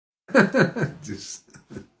Just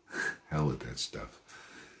hell with that stuff.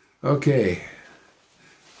 Okay,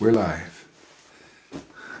 we're live.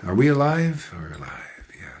 Are we alive or alive?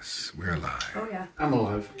 Yes, we're alive. Oh yeah. I'm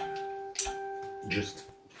alive. Just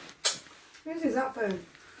Whose is that phone?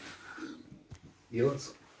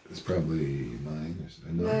 yours. It's probably mine or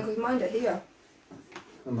something. No, because mine are here.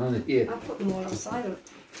 I'm on here. I put them all outside of it.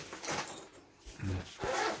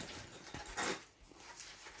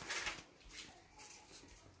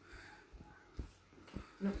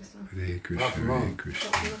 Not this one. Hare Krishna, Apart from Hare mine. Krishna.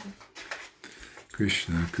 That's nothing.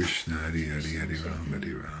 Krishna, Krishna, Hare Hare, Hare Rama,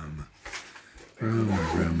 Hare Rama. Rama,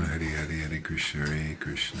 Rama, Hare Hare, Hare Krishna, Hare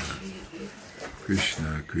Krishna.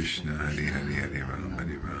 Krishna, Krishna, Hare Hare, Hare Rama,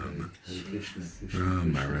 Hare Rama. Hare Krishna, Krishna,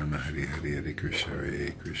 Rama, Rama, Hare Hare, Hare Krishna,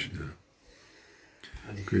 Hare Krishna.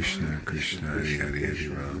 Krishna, Krishna, Hare Hare, Hare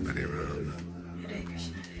Rama, Hare Rama.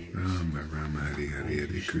 Rama, Rama, Hare Hare,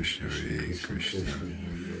 Hare Krishna, Hare Krishna.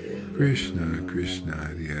 Krishna, Krishna,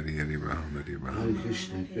 Hare Hare, Hare Rama, Hare Hare Rama.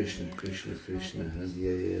 Krishna, Krishna, Krishna, Krishna,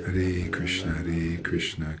 Hare Hare Krishna, Hare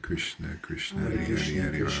Krishna, Krishna, Krishna, Hare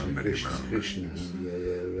Hare, Hare Rama, Hare Rama. Krishna,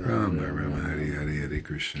 Hare Rama, Rama, Hare Hare, Hare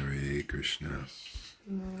Krishna, Hare Krishna.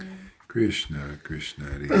 Krishna, Krishna,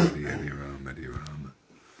 Hare Hare, Hare Rama, Hare Rama.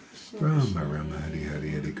 Rama, Rama, Hare Hare,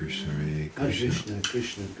 Hare Krishna, Hare Krishna.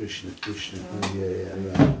 Krishna, Krishna, Krishna,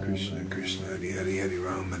 Hare Krishna, Krishna, Hare Hare, Hare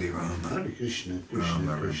Rama, Hare Rama. Hare Krishna, Rama, Krishna,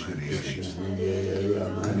 Rama, Krishna, Hare Krishna,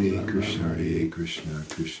 Hare. Hare Krishna, Hare Krishna,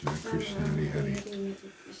 Krishna, Krishna, Hare Hare.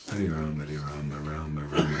 Hare Rama, Hare Rama, Rama,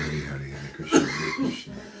 Rama, Hare Hare, Hare Krishna, Hare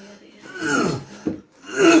Krishna.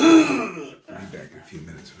 I'll be back in a few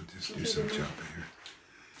minutes. We'll just do some chopping here.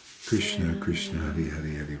 Krishna, Krishna, Hare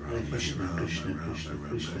Hare, Hare Rama, Hare Rama, Rama, Rama,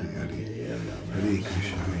 Hare Hare. Hare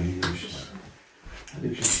Krishna, Hare Krishna. Hare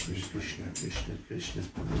Krishna, Krishna, Krishna, Krishna,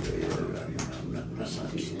 Hare Rama, Rama, Rama,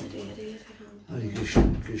 Hare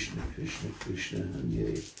Krishna, Krishna, Krishna, Krishna,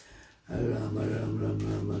 Hare Rama, Rama,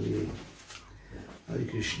 Rama, Hare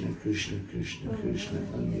Krishna, Krishna, Krishna, Krishna,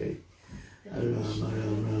 Hare Rama,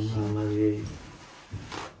 Rama, Rama,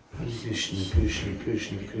 Hare Krishna, Krishna,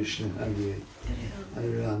 Krishna, Krishna,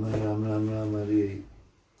 Hare Rama, Rama, Rama,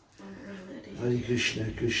 Hare Krishna,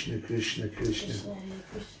 Krishna, Krishna, Krishna,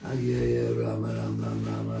 Hare Rama, Rama,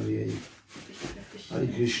 Rama, Hare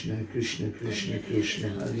Krishna, Krishna, Krishna, Krishna,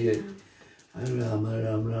 Hare Rama,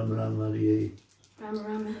 Rama, Rama,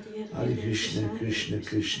 Hare Krishna, Krishna,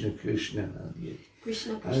 Krishna, Krishna,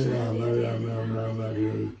 Hare Rama, Rama, Rama,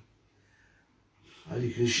 Hare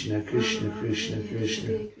Krishna, Krishna, Krishna,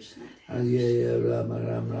 Krishna, Hare Rama,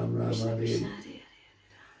 Rama, Rama,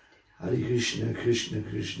 Hare Krishna, Krishna,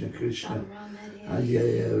 Krishna, Krishna,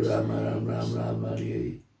 Hare Rama, Rama, Rama,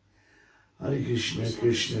 Hare Krishna,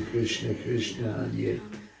 Krishna, Krishna, Krishna,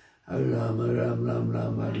 Hare Rama, Rama,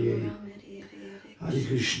 Rama, Hare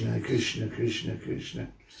Krishna, Krishna, Krishna,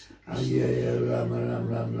 Krishna, Hare Rama,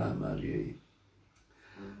 Rama, Rama,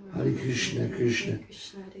 Hare Krishna, Krishna,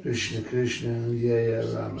 Krishna, Krishna, Hare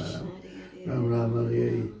Rama,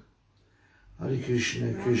 Rama, Hare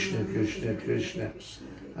Krishna, Krishna, Krishna, Krishna,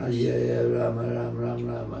 Hare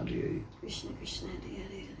Rama, Rama,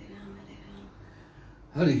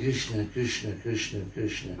 Hare Krishna, Krishna, Krishna,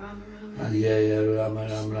 Krishna, Hare Rama,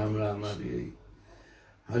 Rama,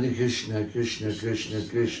 Hare Krishna, Krishna, Krishna,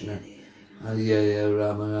 Krishna, Hare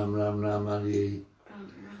Rama, Rama, Hare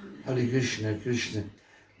Krishna, Krishna,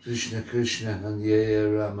 Krishna, Krishna, Hare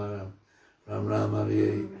Rama, Rama,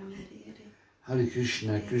 Hare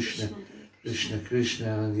Krishna, Krishna, Krishna,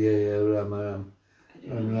 Krishna, Hare Rama,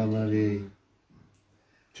 Rama,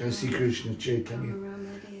 Jai Sri Krishna Chaitanya,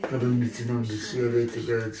 Prabhu Nityananda, Sri Advaita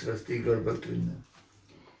Gadadhara Saraswati Gaura Bhaktivinoda.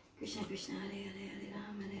 Krishna, Krishna, Hare Hare, Hare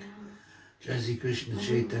Rama, Hare Rama. Jai Sri Krishna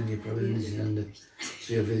Chaitanya, Prabhu Nityananda,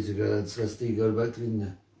 Sri Advaita Gadadhara Saraswati Gaura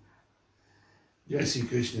Bhaktivinoda. Jai Sri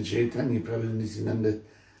Krishna Chaitanya, Prabhu Nityananda,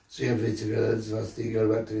 Sri Advaita Gadadhara Saraswati Gaura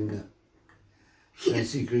Bhaktivinoda. Jai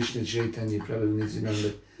Sri Krishna Chaitanya, Prabhu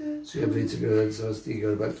Nityananda, Sri Advaita Gadadhara Saraswati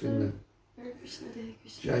Gaura Bhaktivinoda.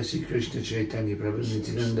 Jai Sri Krishna Chaitanya, Prabhu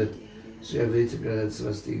Nityananda, Sri Advaita Gadadhara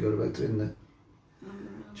Saraswati Gaura Bhaktivinoda.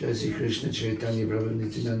 Jai Sri Krishna Chaitanya, Prabhu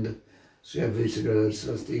Nityananda, Sri Advaita Gadadhara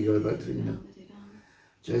Saraswati Gaura Bhaktivinoda.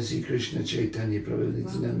 Jai Sri Krishna Chaitanya, Prabhu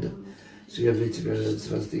Nityananda, Sri Advaita Gadadhara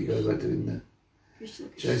Saraswati Gaura Bhaktivinoda.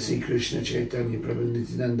 Jai Sri Krishna Chaitanya, Prabhu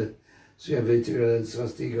Nityananda, Sri Advaita Gadadhara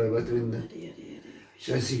Saraswati Gaura Bhaktivinoda.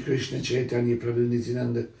 Jai Sri Krishna Chaitanya, Prabhu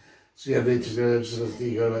Nityananda, Sri Advaita Gadadhara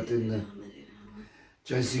Saraswati Gaura Bhaktivinoda.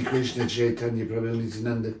 Jai Sri Krishna Chaitanya, Prabhu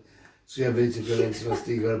Nityananda, Sri Advaita Gadadhara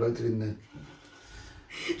Saraswati Gaura Bhaktivinoda.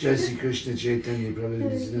 Jai Sri Krishna Chaitanya Prabhu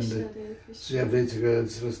Nityananda Sri Advaita Gadadhara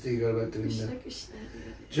Saraswati Gaura Bhaktivinoda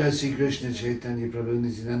Jai Sri Krishna Chaitanya Prabhu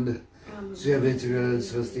Nityananda Sri Advaita Gadadhara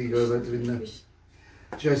Saraswati Gaura Bhaktivinoda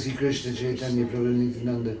Jai Sri Krishna Chaitanya Prabhu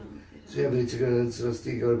Nityananda Sri Advaita Gadadhara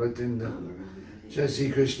Saraswati Gaura Bhaktivinoda Jai Sri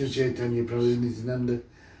Krishna Chaitanya Prabhu Nityananda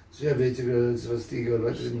Sri Advaita Gadadhara Saraswati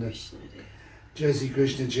Gaura Bhaktivinoda Jai Sri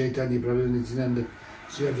Krishna Chaitanya Prabhu Nityananda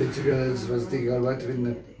Sri Advaita Gadadhara Saraswati Gaura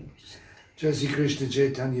Bhaktivinoda Jai Sri Krishna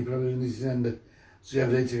Chaitanya Prabhu Nityananda Sri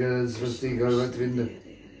Advaita Gadadhara Saraswati Gaura Bhaktivinoda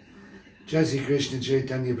Jai Sri Krishna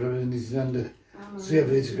Chaitanya Prabhu Nityananda Sri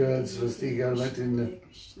Advaita Gadadhara Saraswati Gaura Bhaktivinoda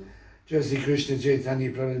Jai Sri Krishna Chaitanya Prabhu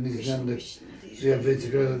Nityananda Sri Advaita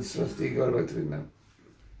Gadadhara Saraswati Gaura Bhaktivinoda Jai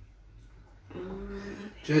Sri Krishna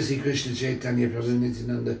Chaitanya Prabhu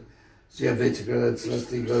Nityananda Sri Advaita Gadadhara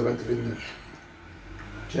Saraswati Gaura Bhaktivinoda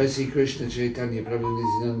Jai Sri Krishna Chaitanya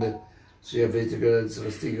Prabhu Nityananda Sri Advaita Gadadhara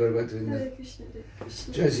Saraswati Gaura Bhaktivinoda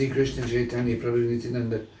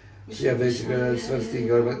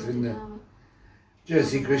Jai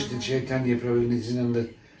Sri Krishna Chaitanya Prabhu Nityananda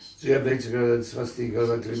Sri Advaita Gadadhara Saraswati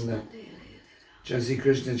Gaura Bhaktivinoda Jai Sri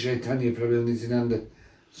Krishna Chaitanya Prabhu Nityananda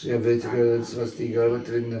Sri Advaita Gadadhara Saraswati Gaura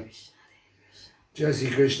Bhaktivinoda Jai Sri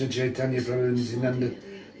Krishna Chaitanya Prabhu Nityananda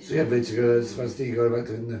Sri Advaita Gadadhara Saraswati Gaura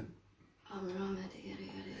Bhaktivinoda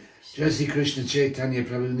Jai Sri Krishna Chaitanya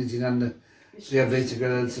Prabhu Nityananda Sri Advaita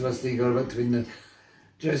Gadadhara Saraswati Gaura Bhaktivinoda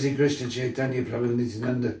Jai Sri Krishna Chaitanya Prabhu Nityananda Sri Advaita Gadadhara Saraswati Gaura Bhaktivinoda Jai Sri Krishna Chaitanya Prabhu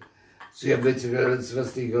Nityananda Sri Advaita Gadadhara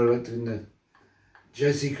Saraswati Gaura Bhaktivinoda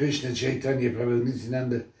Jai Sri Krishna Chaitanya Prabhu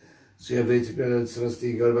Nityananda Sri Advaita Gadadhara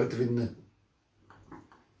Saraswati Gaura Bhaktivinoda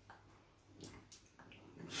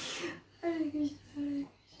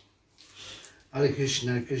Hare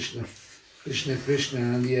Krishna Krishna Krishna Krishna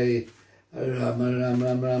Hare Hare Rama Rama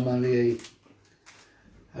Rama Rama Hare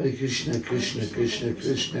Hare Krishna Krishna Krishna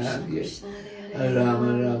Krishna Hare Hare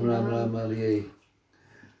Rama Rama Rama Rama Hare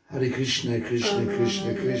Hare Krishna Krishna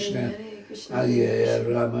Krishna Krishna Hare Hare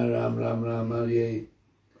Rama Rama Rama Rama Hare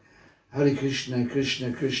Hare Krishna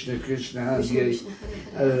Krishna Krishna Krishna Hare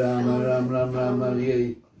Hare Rama Rama Rama Rama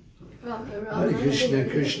Hare Hare Krishna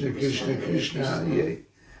Krishna Krishna Krishna Hare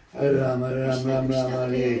Hare Rama Rama Rama Rama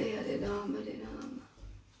Hare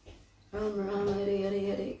Rama Rama Hare Hare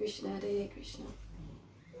Hare Krishna Hare Krishna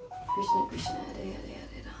Krishna Krishna Hare Hare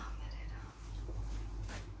Hare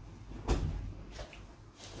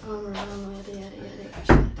Rama Rama Rama Hare Hare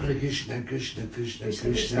Hare Krishna Hare Krishna Krishna Krishna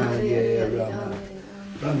Krishna Hare Hare Rama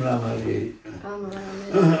Rama Rama Hare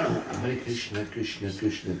Hare Krishna Krishna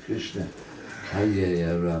Krishna Krishna Hare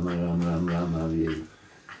Hare Rama Rama Rama Rama Hare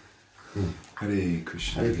Hare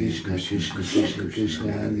Krishna Hare Krishna Krishna Krishna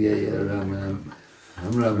Krishna Hare Hare Rama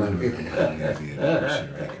Rama Rama Hare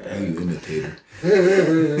Are you imitator?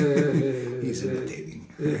 He's imitating.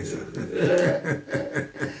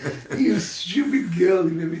 You stupid girl,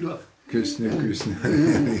 you made me laugh. Krishna Krishna Hare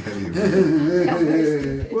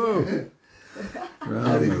Hare. Whoa.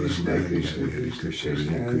 Hare Krishna Krishna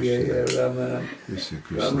Krishna Hare Hare Rama Krishna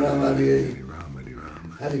Rama Rama Hare Rama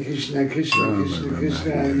Hare Krishna Krishna Krishna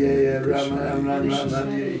Krishna Hare Hare Rama Rama Rama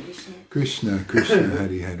Hare Krishna Krishna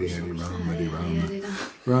Hare Hare Hare Rama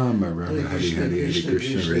Rama Rama Hare Hare Hare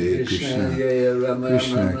Krishna Hare Krishna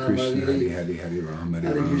Krishna Krishna Hare Hare Hare Rama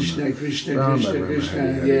Hare Krishna Krishna Rama Krishna Krishna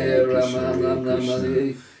Hare Hare Rama Rama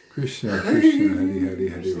Hare Krishna Krishna Hare Hare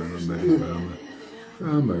Hare Rama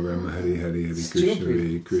Rama Rama Hare Hare Hare Krishna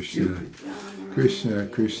Hare Krishna Krishna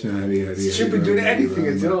Krishna Hare Hare Hare Stupid doing anything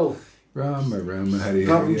at all. Rama Rama Hare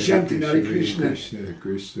Apart from Hare chanting Hare Krishna Krishna.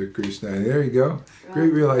 Krishna Krishna. There you go.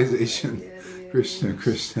 Great realization. Krishna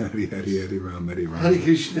Krishna Hare Hare Hare Rama Hare Hare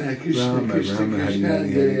Krishna Krishna Rama Krishna Rama Hare Krishna Hare Hare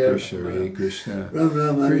Hare Hare Krishna Hare Krishna Rama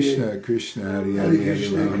Rama Krishna Krishna Hare Hare Hare Hare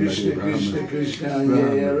Krishna Rama Krishna Hare Krishna Rama Krishna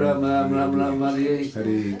Hare Rama Rama Rama Hare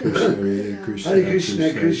Hare Krishna Hare Krishna Hare Krishna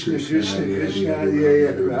Krishna Krishna Krishna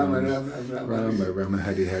Hare Rama Rama Rama Rama Rama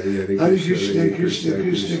Hare Hare Hare Hare Krishna Krishna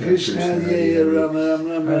Krishna Krishna Hare Rama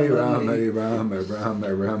Rama Hare Rama Rama Hare Rama Rama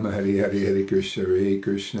Rama Hare Hare Hare Krishna Hare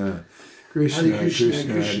Krishna Krishna Hare Krishna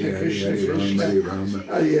Krishna Hare Krishna Hare Krishna Hare Rama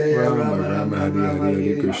Hare Rama Rama Hare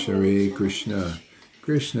Hare Krishna Hare Krishna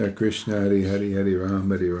Krishna Krishna Hare Hare Hare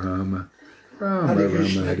Rama Hare Rama Rama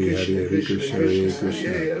Rama Hare Hare Hare Krishna Hare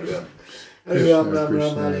Krishna Krishna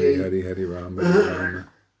Krishna Hare Hare Hare Rama Hare Rama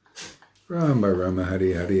Rama Rama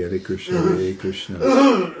Hare Hare Hare Krishna Hare Krishna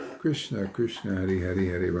Krishna Krishna Hare Hare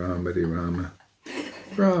Hare Rama Hare Rama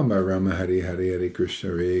Rama Rama Hare Hare Hare Krishna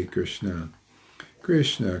Hare Krishna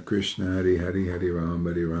Krishna Krishna Hare Hare Hare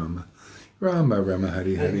Rama Hare Rama Rama Rama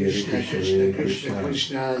Hare Hare Hare Krishna Krishna Hare Krishna Krishna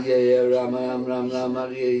Krishna Hare Rama Rama Rama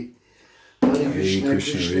Hare Hare Krishna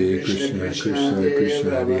Krishna Krishna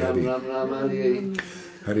Krishna Hare Rama Rama Rama Hare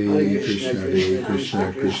Hare Krishna, Hare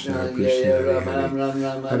Krishna, Krishna Krishna, Hare Hare,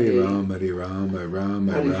 Hare Rama, Rama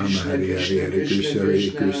Rama, Hare Hare, Hare Krishna,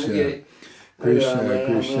 Hare Krishna, Krishna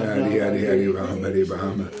Krishna, Hare Hare, Hare Rama,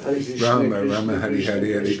 Rama Rama, Hare Hare,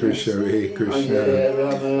 Hare Krishna, Hare Krishna,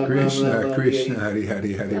 Krishna Krishna, Hare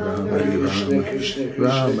Hare, Hare Rama,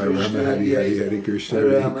 Rama Rama, Hare Hare, Hare Krishna,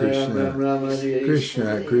 Hare Krishna,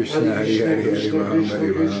 Krishna Krishna, Hare Hare,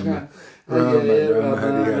 Hare Rama, Rama Rama,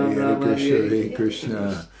 Hare Hare, Hare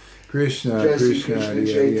Krishna, Hare Krishna, Krishna Krishna, Hare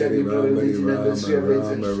Hare, Hare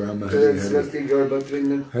Rama, Rama Hare Hare,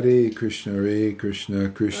 Hare Krishna, Hare Krishna,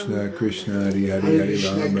 Krishna Krishna, Hare Hare, Hare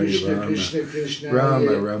Rama,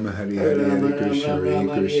 Rama Hare Hare, Hare Krishna, Hare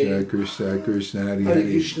Krishna, Krishna Krishna, Hare Hare,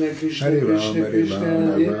 Hare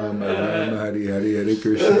Rama, Rama Hare Hare, Hare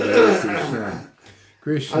Krishna, Hare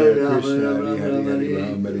Krishna, Krishna Krishna, Hare Hare, Hare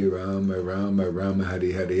Rama, Rama Hare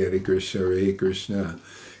Hare, Hare Krishna, Hare Krishna,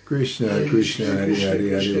 Krishna Krishna, Hare Hare,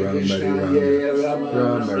 Hare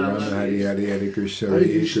Rama, Rama Hare Hare, Hare Krishna, Hare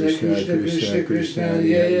Krishna, Krishna Krishna,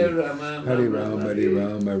 Hare Hare, Hare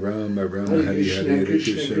Rama, Rama Hare Hare, Hare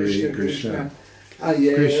Krishna, Hare Krishna, Krishna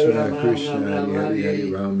Krishna, Hare Hare,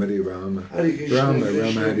 Hare Rama, Rama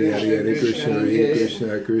Hare Hare, Hare Krishna, Hare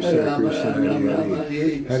Krishna, Krishna Krishna, Hare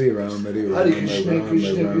Hare, Hare Rama, Rama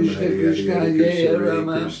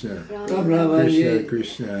Hare Hare, Hare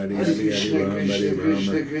Krishna, Hare Krishna,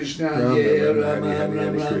 Krishna Krishna, Hare Hare, Hare Rama,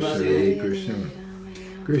 Rama Hare Hare, Hare Krishna, Hare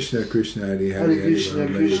Krishna,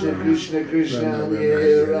 Krishna Krishna, Hare Hare,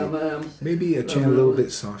 Hare Rama, maybe a chant a little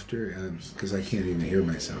bit softer, because I can't even hear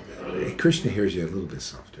myself. Krishna hears you a little bit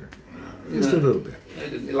softer, just a little bit. I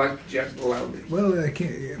didn't like to chant loudly. Well, I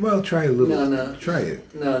can't. Well, try a little. No. Try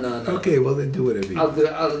it. No. Okay, well then do whatever you want.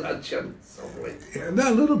 I'll chant softly. Yeah,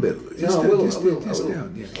 not a little bit. Just, I will. Just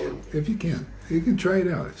down. Yeah, if you can. You can try it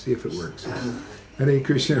out. See if it works. Hare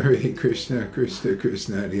Krishna, Hare Krishna, Krishna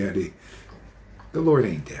Krishna, Hare Hare. The Lord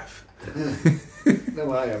ain't deaf.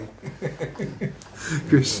 No, I am.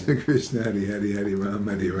 Krishna Krishna, Hare Hare, Hare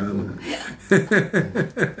Rama, Hare Rama.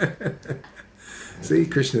 See,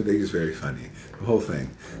 Krishna thinks it's very funny. The whole thing.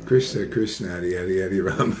 Krishna Krishna, Hare Hare, Hare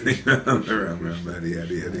Rama, Hare Rama, Rama Hare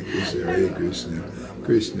Hare, Hare Krishna, Hare Krishna,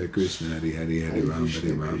 Krishna Krishna, Hare Hare, Hare Rama,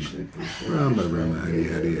 Hare Rama, Rama Hare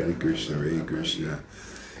Hare, Hare Krishna, Hare Krishna,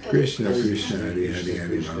 Krishna Krishna, Hare Hare,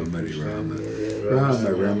 Hare Rama, Hare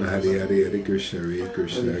Rama Hare Hare, Hare Krishna, Hare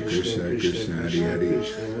Krishna, Krishna Krishna, Hare Hare,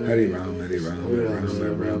 Hare Rama,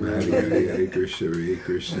 Rama Hare Hare, Hare Krishna, Hare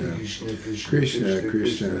Krishna, Krishna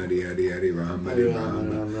Krishna, Hare Hare, Hare Rama,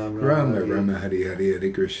 Rama Hare Hare, Hare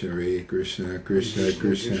Krishna, Hare Krishna, Krishna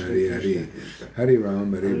Krishna, Hare Hare, Hare Rama,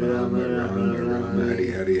 Rama Hare Hare, Hare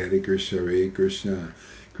Krishna, Hare Krishna,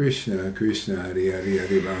 Krishna Krishna, Hare Hare, Hare Rama, Rama Hare Hare, Hare Krishna, Hare Krishna, Krishna Krishna, Hare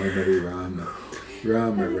Hare, Hare Rama,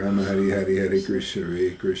 Rama Hare Hare, Hare Krishna,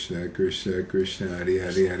 Hare Krishna, Krishna Krishna, Hare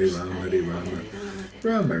Hare, Hare Rama,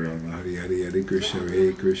 Rama Hare Hare, Hare Krishna,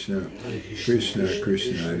 Hare Krishna, Krishna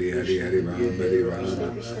Krishna, Hare Hare, Hare Rama,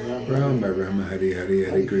 Rama Hare Hare,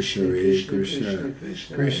 Hare Krishna, Hare Krishna,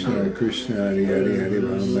 Krishna Krishna, Hare Hare,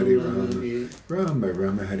 Hare Rama,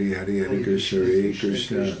 Rama Hare Hare, Hare Krishna, Hare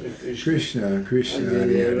Krishna, Krishna Krishna,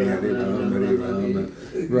 Hare Hare, Hare Rama,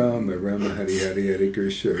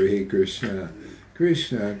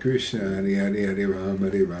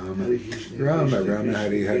 Rama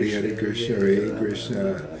Hare Hare, Hare Krishna, Hare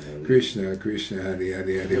Krishna, Krishna Krishna, Hare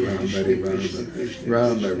Hare, Hare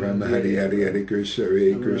Rama, Hare Hare, Hare Krishna,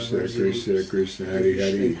 Hare Krishna, Krishna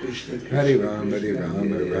Krishna, Hare Hare,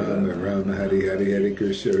 Hare Rama, Rama Hare Hare, Hare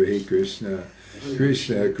Krishna, Hare Krishna,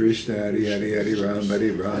 Krishna Krishna, Hare Hare, Hare Rama,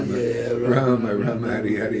 Rama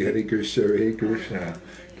Hare Hare, Hare Krishna, Hare Krishna,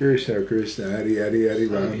 Krishna Krishna, Hare Hare,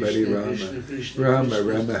 Hare Rama,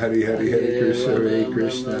 Rama Hare Hare, Hare Krishna, Hare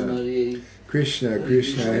Krishna, Krishna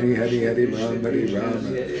Krishna, Hare Hare, Hare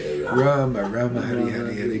Rama, Rama Hare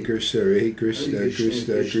Hare, Hare Krishna, Hare Krishna,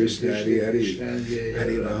 Krishna Krishna, Hare Hare,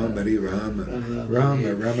 Hare Rama,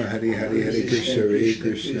 Rama Hare Hare, Hare Krishna, Hare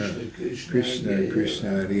Krishna, Krishna Krishna,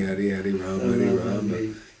 Hare Hare, Hare Rama,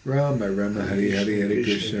 Rama Hare Hare, Hare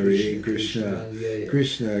Krishna, Hare Krishna,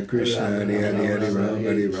 Krishna Krishna, Hare Hare, Hare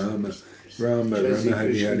Rama, Rama Hare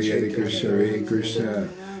Hare, Hare Krishna, Hare Krishna,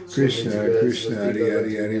 Krishna Krishna, Hare Hare,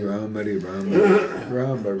 Hare Rama,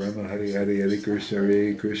 Rama Hare Hare, Hare Krishna,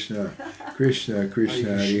 Hare Krishna, Krishna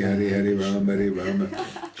Krishna, Hare Hare, Hare Rama,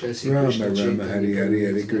 Rama Hare Hare,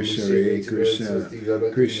 Hare Krishna, Hare Krishna,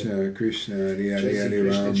 Krishna Krishna, Hare Hare, Hare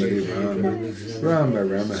Rama,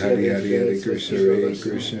 Rama Hare Hare, Hare Krishna, Hare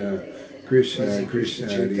Krishna, Krishna Krishna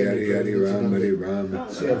Hari Hari Hari Ram Hari Ram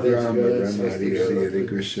Ram Ram Hari Hari Hari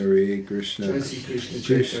Krishna Hare Krishna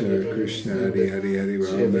Krishna Krishna Hari Hari Hari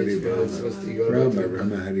Ram Hari Ram Ram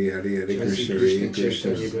Ram Hari Hari Hari Krishna Hare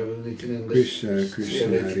Krishna Krishna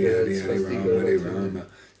Krishna Hari Hari Hari Ram Hari Ram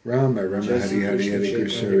Rama Rama Hari Hari Hari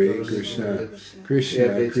Krishna Hare Krishna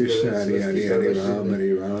Krishna Krishna Hari Hari Hari Rama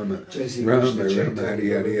Hari Rama Rama Rama Hari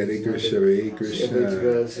Hari Hari Krishna Hare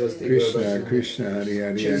Krishna Krishna Krishna Hari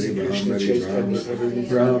Hari Hari Rama Hari Rama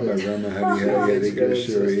Rama Rama Hari Hari Hari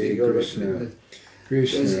Krishna Hare Krishna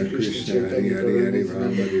Krishna Krishna Hari Hari Hari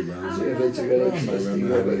Ram Hari Ram Rama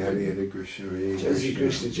Rama Hari Hari Hari Krishna Hare Krishna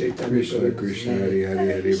Krishna Krishna Hari Hari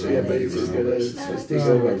Hari Ram Hari Ram Rama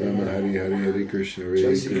Rama Hari Hari Hari Krishna Hare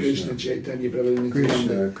Krishna Krishna Krishna Hari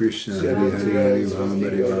Hari Hari Ram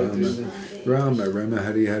Hari Ram Rama Rama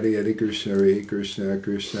Hari Hari Hari Krishna Hare Krishna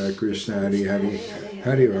Krishna Krishna Hari Hari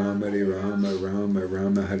Hari Ram Hari Rama Rama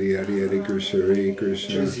Rama Hari Hari Hari Krishna Hare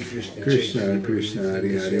Krishna Krishna Krishna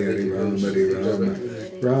Hari Hari Hari Ram Hari Rama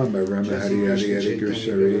Rama Rama Hari Hari Hari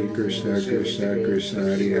Krishna Hare Krishna Krishna Krishna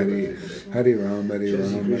Hari Hari Hari Ram Hari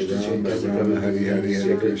Rama Rama Rama Hari Hari Hari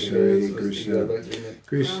Krishna Hare Krishna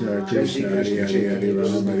Krishna Krishna Hari Hari Hari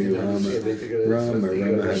Ram Hari Rama Rama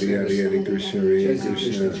Rama Hari Hari Hari Krishna Hare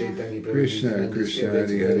Krishna Krishna Krishna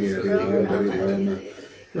Hari Hari Hari Ram Hari Rama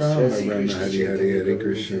Rama Rama Hari Hari Hari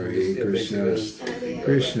Krishna Hare Krishna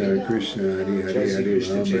Krishna Krishna Hari Hari Hari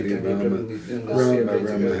Ram Hari Rama Rama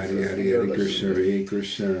Rama Hari Hari Hari Krishna Hare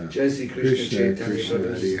Krishna Krishna Krishna Hari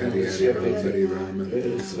Hari Hari Ram Hari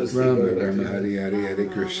Rama Rama Rama Hari Hari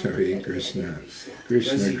Hari Krishna Hare Krishna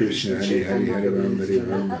Krishna Krishna Hari Hari Hari Ram Hari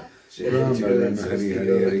Rama Rama Rama Hari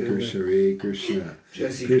Hari Hari Krishna Hare Krishna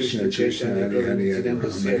Krishna Krishna Hari Hari Hari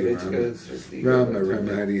Ram Hari Rama Rama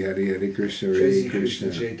Rama Hari Hari Hari Krishna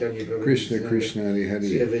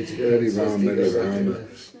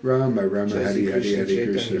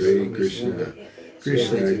Hare Krishna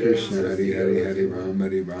Krishna Krishna Hari Hari Hari Ram Hari Rama Rama Rama Hari Hari Hari Krishna Hare Krishna Krishna Krishna Hari Hari Hari Ram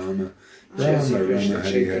Hari Rama Rama Rama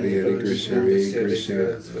Hari Hari Hari Krishna Hare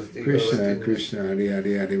Krishna Krishna Krishna Hari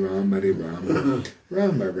Hari Hari Ram Hari Rama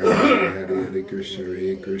Rama Rama Hari Hari Hari Krishna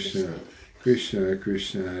Hare Krishna Krishna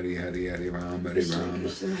Krishna Hari Hari Hari Ram Hari Rama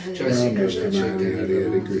Rama Rama Hari Hari Hari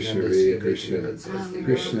Krishna Hare Krishna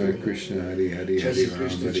Krishna Krishna Hari Hari Hari Ram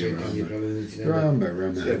Hari Rama Rama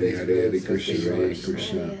Rama Hari Hari Hari Krishna Hare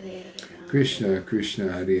Krishna Krishna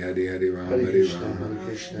Krishna Hari Hari Hari Ram Hari Rama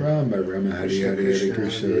Rama Rama Hari Hari Hari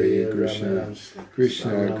Krishna Hare Krishna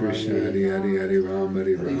Krishna Krishna Hari Hari Hari Ram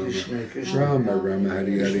Hari Rama Rama Rama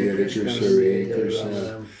Hari Hari Hari Krishna Hare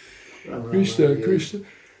Krishna Krishna Krishna Hare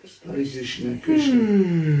Krishna Krishna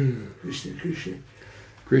Krishna Krishna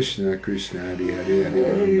Krishna Krishna Hari Hari Hari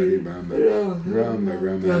Ram Hari Rama Rama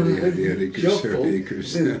Rama Hari Hari Hari Krishna Hare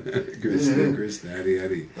Krishna Krishna Krishna Hari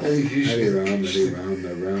Hari Hari Ram Hari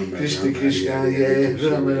Rama Rama Krishna Rama Krishna Hari Hari Hare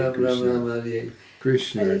Rama Krishna Rama Hare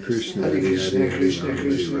Krishna Krishna Hare Hari Krishna Hari Hari Krishna Ram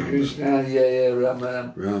Krishna Hari Krishna Hare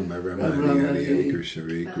Rama Rama Rama Hari Hari Hari Krishna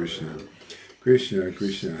Hare Krishna Krishna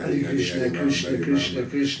Krishna Hari Hari Hari Ram Krishna Hari Krishna Rama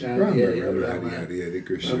Krishna Rama Hare Rama Rama Hari Hari Hari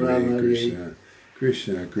Krishna Hare Krishna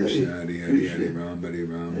Krishna Krishna Hari Hari Hari Ram Hari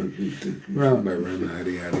Rama Rama Rama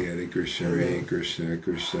Hari Hari Hari Krishna Hare Krishna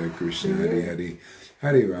Krishna Krishna Hari Hari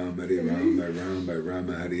Hari Ram Hari Rama Rama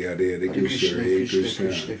Rama Hari Hari Hari Krishna Hare Krishna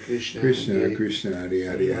Krishna Krishna Hari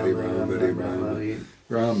Hari Hari Ram Hari Rama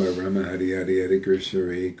Rama Rama Hari Hari Hari Krishna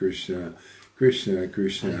Hare Krishna Krishna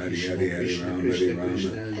Krishna Hari Hari Hari Ram Hari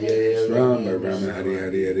Rama Rama Rama Hari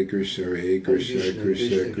Hari Hari Krishna Hare Krishna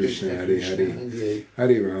Krishna Krishna Hari Hari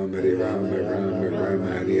Hari Ram Hari Rama Rama Rama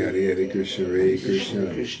Hari Hari Hari Krishna Hare Krishna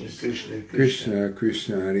Krishna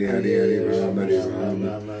Krishna Hari Hari Hari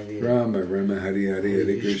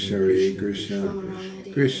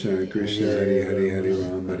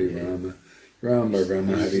Ram Hari Rama Rama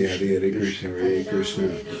Rama Hari Hari Hari Krishna Hare Krishna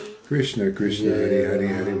Krishna Krishna Hari Hari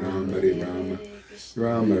Hari Ram Hari Rama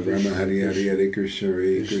Rama Rama Hari Hari Hari Krishna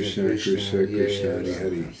Hare Krishna Krishna Krishna Hari Hari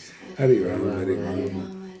Hari Ram Hari Rama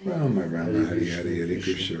Rama Rama Hari Hari Hari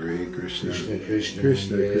Krishna Hare Krishna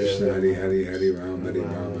Krishna Krishna Hari Hari Hari Rama Hari Rama Rama Rama Hari Hari Hari Krishna Hare Krishna Krishna Krishna Hari Hari Hari Ram Hari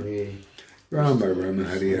Rama Rama Rama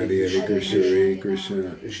Hari Hari Hari Krishna Hare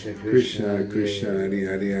Krishna Krishna Krishna Hari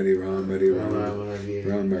Hari Hari Ram Hari Rama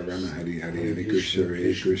Rama Rama Hari Hari Hari Krishna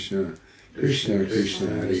Hare Krishna Krishna Krishna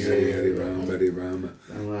Hari Hari Hari Ram Hari Rama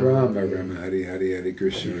Rama Rama Hari Hari Hari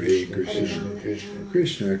Krishna Hare Krishna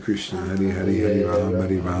Krishna Krishna Hari Hari Hari Ram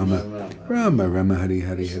Hari Rama Rama Rama Hari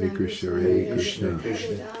Hari Hari Krishna Hare Krishna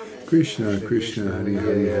Krishna Krishna Hari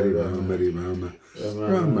Hari Hari Ram Hari Rama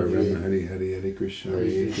Rama Rama Hari Hari Hari Krishna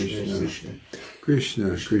Hare Krishna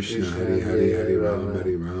Krishna Krishna Hari Hari Hari Ram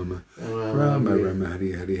Hari Rama Rama Rama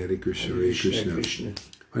Hari Hari Hari Krishna Hare Krishna.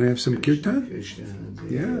 Want to have some kirtan?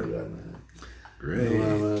 Yeah. Great. We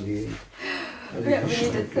need a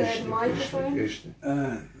third microphone.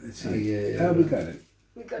 Let's see. Oh, we got it.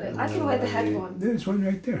 We got it. I can wear the head one. There's one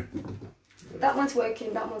right there. That one's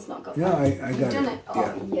working. That one's not got. No, I got You've done it. it.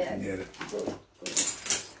 Oh yeah. Get it. Good.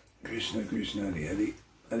 Krishna, Krishna, Hari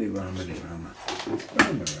Hari Rama, Hari Rama.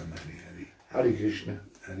 Rama, Rama, Hari Hari. Hare Krishna.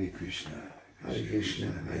 Hare Krishna. Hare Krishna.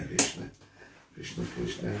 Hare Krishna. Krishna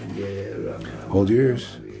Krishna. Hare Rama. Hold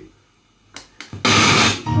yours.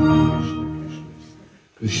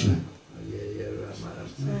 Krishna. Hare Rama.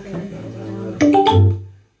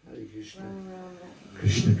 Hare Krishna.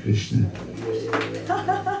 Krishna Krishna.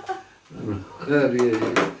 Hare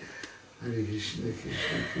Krishna. Krishna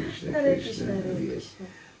Krishna. Hare Krishna. Hare Krishna.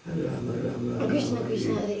 Rama Rama. Krishna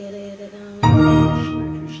Krishna. Hare Hare Hare Rama.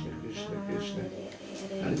 Krishna Krishna Krishna.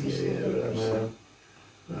 Hare Krishna. Hare Rama.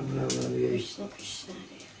 Rama Rama. Krishna Krishna.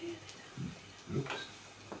 Hare Hare. Oops.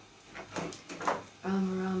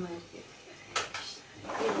 Rama Rama. Hare Krishna.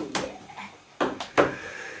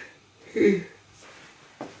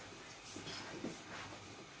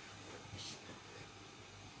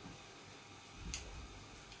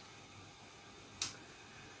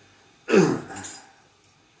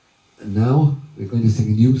 And now we're going to sing a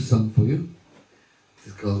new song for you.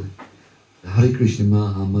 It's called the Hare Krishna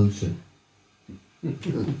Maha Mantra.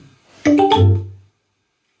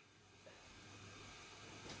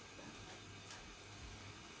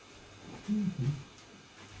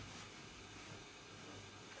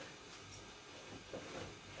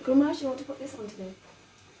 Grandma, do you want to put this on today?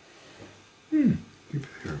 Keep it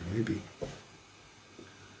here, maybe.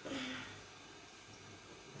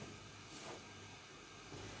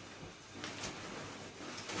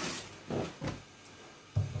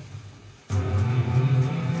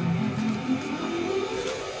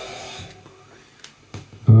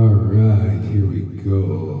 Alright, here we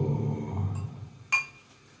go.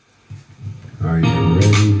 Are you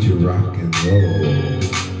ready to rock and roll?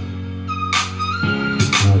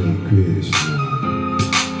 Hare Krishna.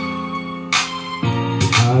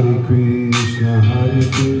 Hare Krishna, Hare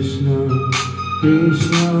Krishna,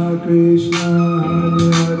 Krishna Krishna,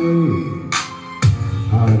 Hare Hare,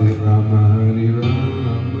 Hare Rama, Hare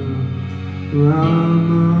Rama,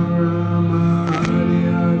 Rama Rama, Hare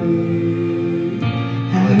Hare.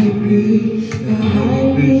 Hare Krishna,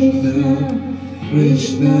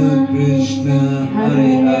 Krishna Krishna,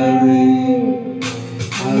 Hare Hare,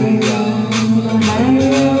 Hare Rama, Hare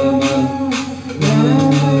Rama,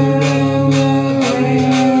 Rama Rama, Hare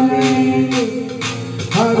Hare.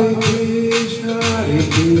 Hare Krishna,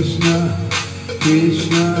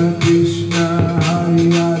 Krishna Krishna, Hare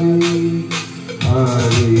Hare,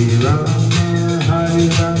 Hare Rama, Hare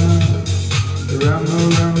Rama, Rama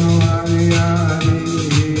Rama, Hare Hare.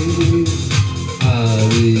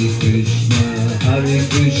 Hare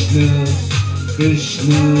Krishna,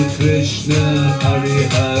 Krishna Krishna, Hare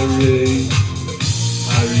Hare,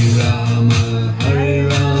 Hare Rama, Hare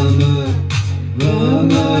Rama,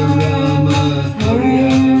 Rama Rama, Hare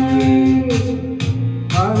Hare.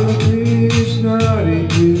 Hare Krishna,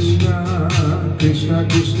 Krishna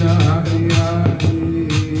Krishna, Hare Hare,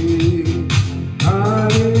 Hare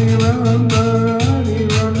Rama,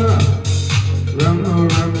 Rama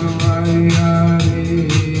Rama, Hare Hare.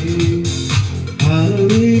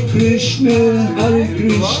 Hare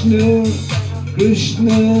Krishna,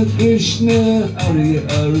 Krishna Krishna, Hare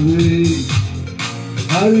Hare,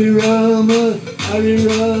 Hare Rama,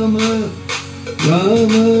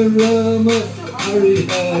 Rama Rama, Hare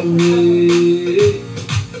Hare.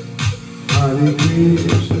 Hare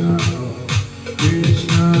Krishna,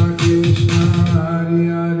 Krishna Krishna, Hare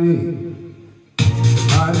Hare,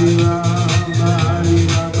 Hare Rama,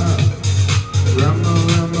 Rama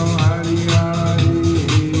Rama, Hare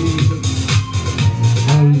Hare.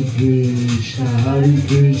 Hare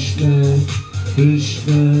Krishna,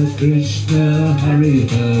 Krishna Krishna, Hare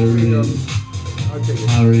Hare, Hare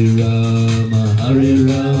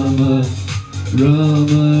Rama,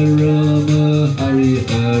 Rama Rama, Hare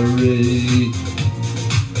Hare.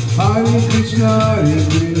 Hare Krishna,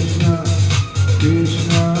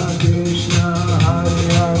 Krishna Krishna, Hare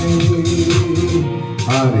Hare,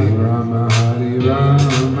 Hare Rama,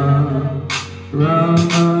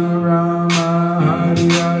 Rama Rama, Hare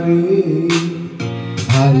Hare.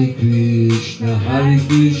 Hare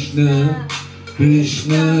Krishna,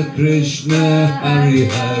 Krishna Krishna, Hare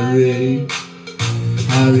Hare,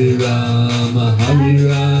 Hare Rama,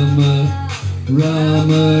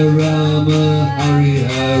 Rama Rama, Hare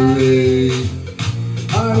Hare.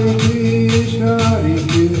 Hare Krishna,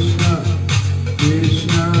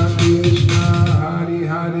 Krishna Krishna, Hare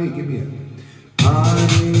Hare. Give me it.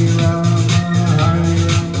 Hare Rama,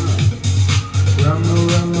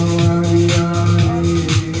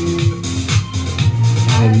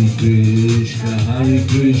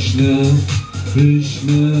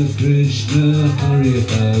 Krishna Krishna Hare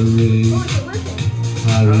Hare,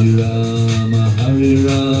 Hare Rama Hare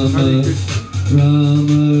Rama,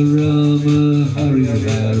 Rama Rama Hare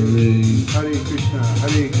Hare, Hare Krishna,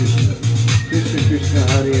 Krishna Krishna,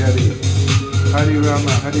 Hare Hare, Hare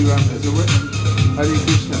Rama, Hare Rama. Is it what? Hare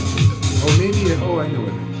Krishna. Oh, maybe. Oh, I know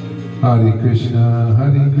it. Hare Krishna,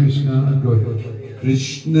 go ahead.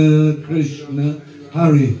 Krishna Krishna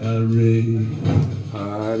Hare Hare,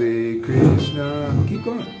 Hare Krishna. Keep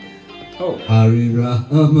going. Oh. Hare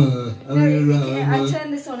Rama Hare No, I Rama,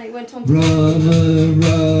 turned this on, it went on. Rama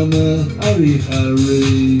Rama Hare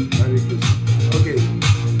Hare, Hare Krishna. Okay.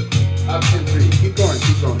 Option 3. Keep going.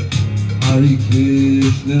 Hare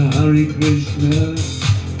Krishna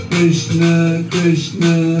Krishna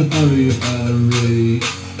Krishna Hare Hare,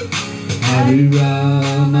 Hare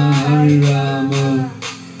Rama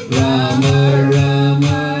Rama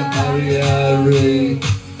Rama Hare Hare,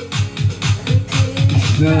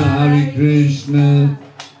 Krishna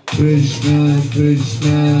Krishna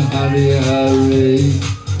Krishna Hare Hare,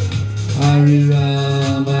 Hare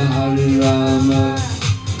Rama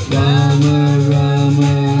Rama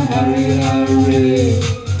Rama Hare Hare,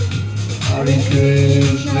 Hare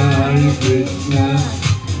Krishna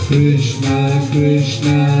Krishna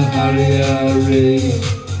Krishna Hare Hare,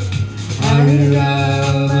 Hare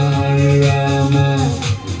Rama Rama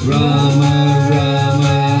Rama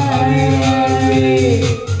Hare Hare,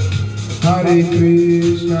 Hare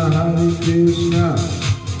Krishna, Hare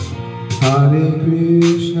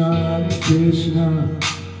Krishna,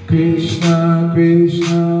 Krishna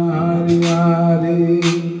Krishna, Hare Hare,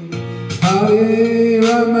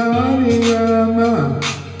 Hare Rama,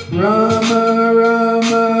 Rama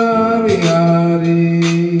Rama, Hare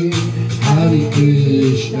Hare, Hare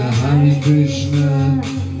Krishna,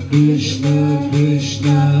 Krishna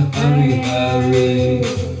Krishna, Hare Hare,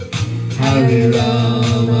 Hare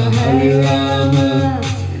Rama, Rama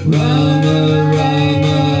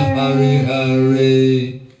Rama, Hare Hare,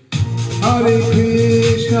 Hare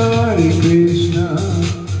Krishna,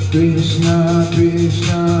 Krishna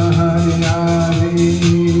Krishna, Hare Hare,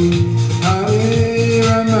 Hare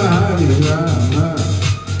Rama,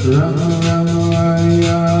 Rama Rama,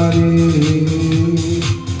 Hare Hare,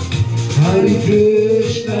 Hare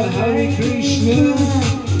Krishna,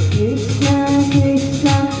 Krishna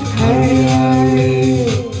Krishna, Hare Hare,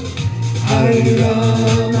 Hare Rama,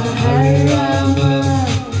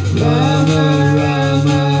 Rama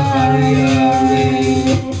Rama, Hare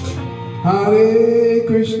Hare, Hare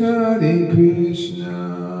Krishna,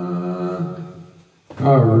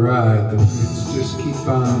 All right, let's just keep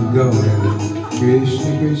on going.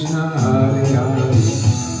 Krishna Krishna, Hare Hare,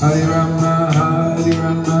 Hare Rama,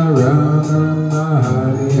 Rama Rama,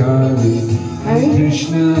 Hare Hare, Hare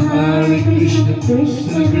Krishna, Krishna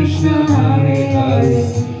Krishna, Hare Hare,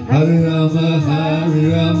 Hare Rama,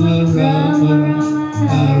 Rama Rama,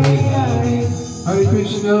 Hare Hare, Hare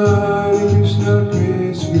Krishna,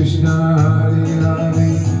 Krishna Hare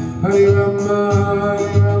Hare, Hare Rama,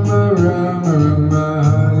 Rama Rama,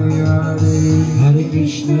 Hare Hare, Hare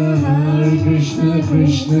Krishna,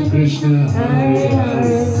 Krishna Krishna, Hare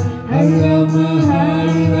Hare, Hare Rama,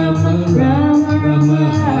 Rama Rama,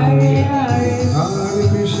 Hare Hare, Hare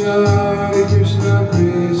Krishna,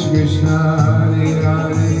 Krishna Hare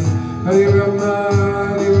Hare, Hare Rama,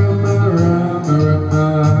 Rama Rama,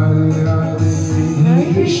 Hare Hare, Hare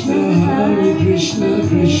Krishna, Krishna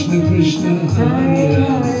Krishna, Hare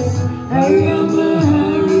Hare, Hare Rama,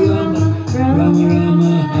 Rama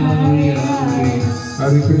Rama, Hare Hare,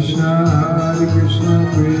 Hare Krishna, Krishna Hare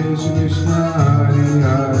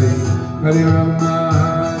Hare, Hare Rama,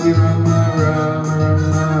 Rama Rama,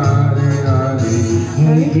 Hare Hare,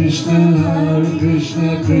 Hare Krishna, Krishna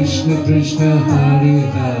Krishna, Hare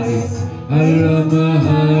Hare, Hare Rama,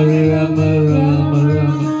 Rama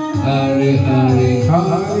Rama, Hare Hare,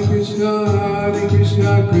 Hare Krishna,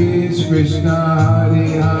 Krishna Hare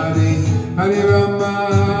Hare, Hare Rama,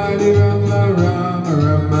 Rama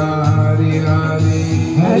Rama, Hare Hare,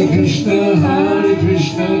 Hare Krishna,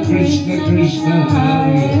 Krishna Krishna,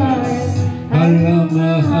 Hare Hare, Hare Rama,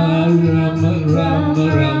 Rama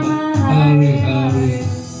Rama, Hare Hare,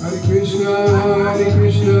 Hare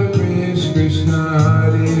Krishna, Krishna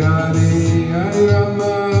Hare Hare, Hare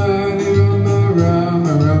Rama,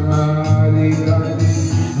 Rama Rama, Hare Hare,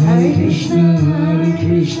 Hare Krishna,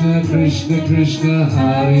 Krishna Krishna,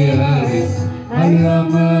 Hare Hare, Hare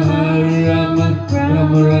Rama,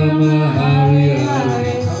 Rama Rama, Hare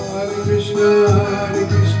Hare, Hare Krishna,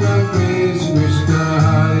 Krishna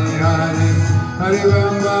Hare Hare, Hare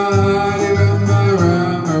Rama,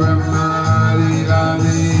 Rama Rama, Hare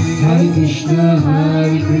Hare, Hare Krishna,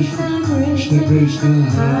 Krishna Krishna Krishna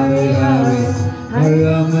Hare Hare Hare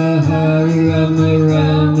Rama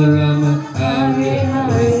Rama Rama Hare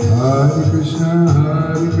Hare Hare Krishna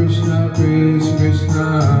Krishna Krishna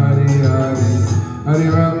Hare Hare Hare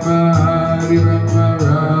Rama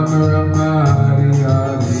Rama Rama Hare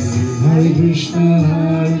Hare Hare Krishna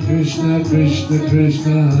Krishna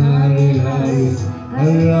Krishna Hare Hare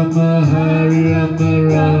Hare Rama Rama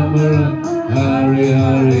Rama Hare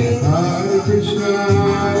Hare Hare Krishna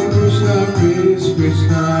Krishna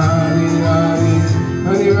Krishna Hare Hare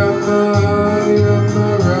Hare Rama Rama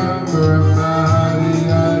Rama Hare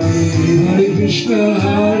Hare Hare Krishna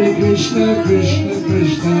Krishna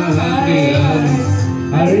Krishna Hare Hare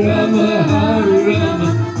Hare Rama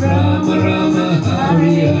Rama Rama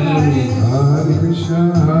Hare Hare Hare Krishna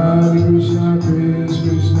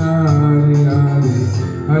Krishna Hare Hare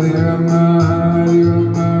Hare Rama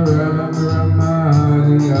Rama Rama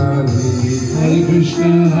Hare Hare Hare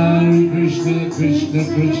Krishna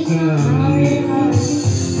Krishna Hare Hare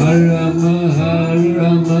Hare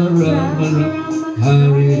Rama Rama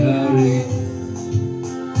Hare Hare.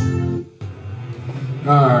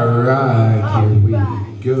 All right, here we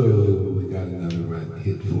go. We got another red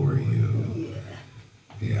hit for you.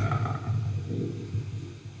 Yeah.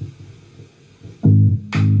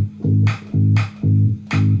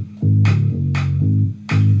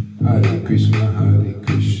 Hare Krishna,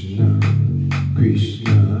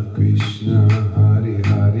 Krishna Krishna, Hare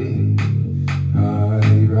Hare,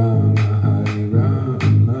 Hare Rama,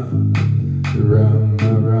 Rama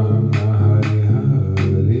Rama, Hare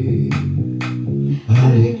Hare.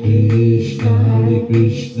 Hare Krishna,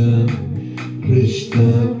 Krishna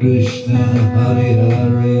Krishna, Hare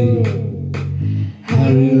Hare,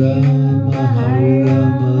 Hare Rama,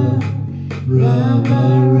 Rama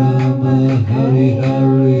Rama, Hare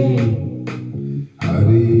Hare.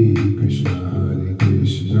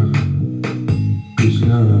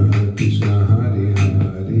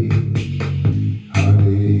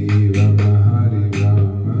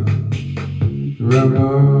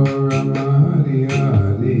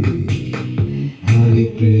 Hare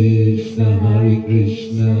Krishna,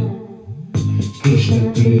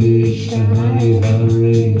 Krishna Krishna, Hare Hare,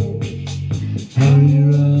 Hare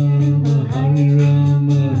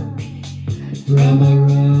Rama, Rama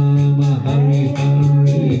Rama, Hare Hare. Hare Krishna, Krishna Krishna, Hare Hare, Hare Rama, Rama Rama, Hare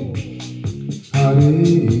Hare.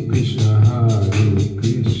 Hare Krishna,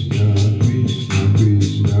 Krishna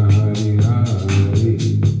Krishna, Hare Hare,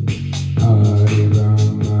 Hare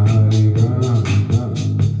Rama,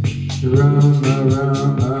 Rama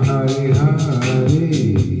Hare Hare.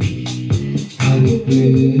 Hare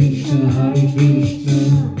Krishna,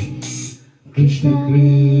 Krishna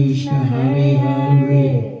Krishna, Hare Hare,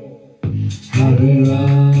 Hare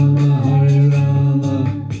Rama,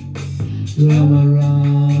 Rama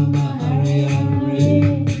Rama, Hare Hare.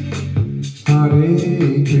 Hare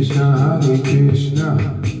Krishna,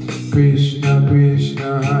 Krishna Krishna,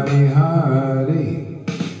 Hare Hare, Hare Rama, Rama Hare Hare. Hare Krishna, Krishna Krishna, Hare Hare,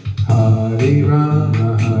 Hare Rama,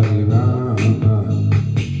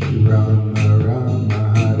 Rama Rama,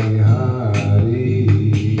 Hare Hare.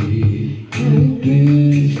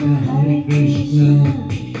 Hare Krishna,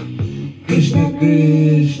 Krishna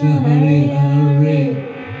Krishna, Hare Hare,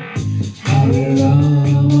 Hare Rama,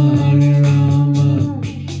 Rama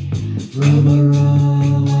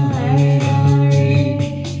Hare Hare.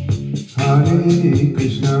 Hare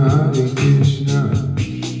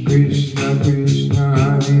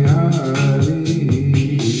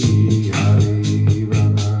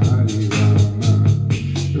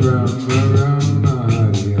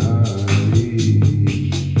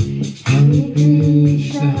Krishna,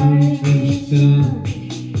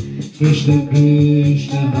 Krishna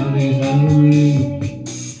Krishna, Hare Hare,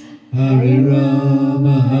 Hare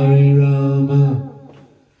Rama,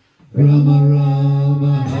 Rama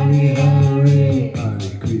Rama, Hare Hare.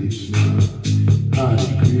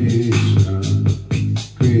 Hare Krishna,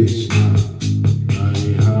 Krishna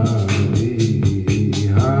Hare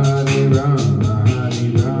Hare, Hare Rama,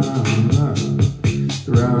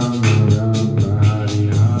 Rama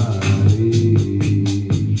Hare Hare.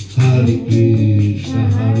 Hare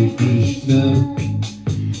Krishna,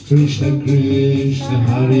 Krishna Krishna,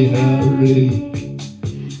 Hare Hare,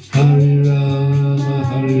 Hare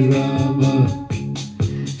Rama,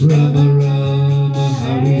 Rama Rama,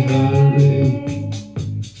 Hare Hare.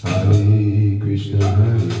 Hare Krishna,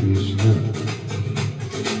 Krishna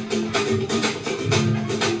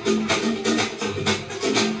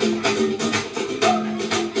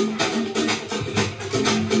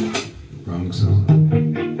Wrong song.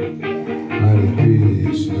 Hare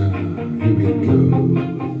Krishna, here we go.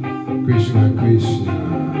 Krishna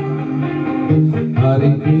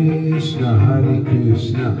Hare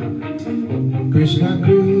Krishna, Krishna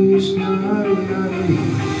Krishna Hare Hare,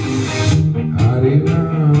 Hare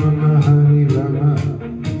Rama Hare Rama,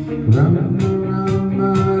 Rama Rama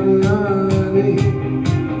Hare Hare,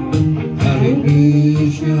 Hare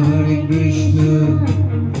Krishna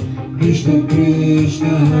Krishna Krishna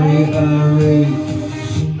Hare Hare,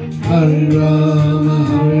 Hare Rama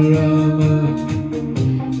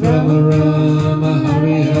Rama Rama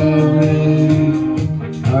Hare Hare,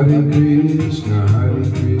 Hare Krishna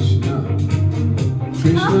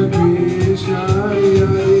Krishna Krishna Hare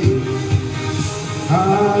Hare,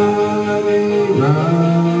 Hare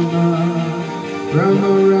Rama Rama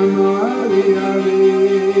Rama Hare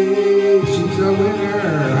Hare. She's a winner.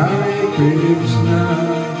 Hare Krishna.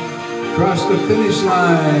 Cross the finish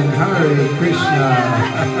line. Hare Krishna.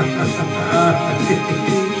 Hare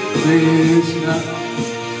Krishna.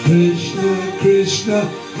 Krishna Krishna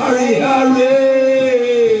Hare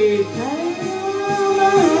Hare,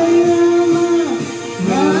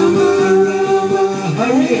 Rama Rama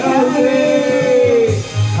Hare Hare,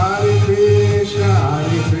 Hare Krishna,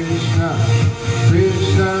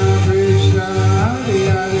 Krishna Krishna, Hare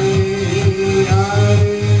Hare, Hare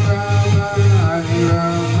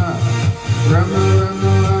Rama, Rama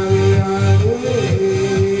Rama, Hare Hare.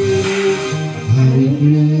 Hare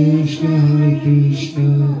Krishna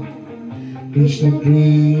Krishna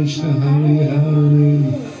Krishna Hare Hare,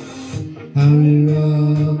 Hare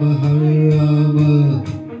Rama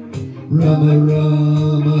Rama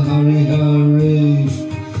Rama Hare Hare,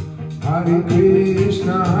 Hare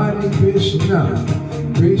Krishna,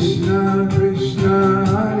 Krishna Krishna,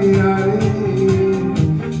 Hare Hare,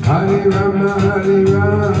 Hare Rama,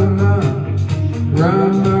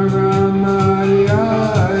 Rama Rama,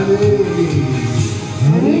 Hare Hare.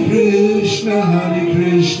 Hare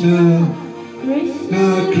Krishna Krishna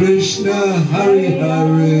Krishna Hare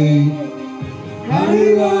Hare, Hare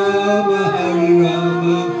Rama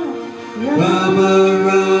Rama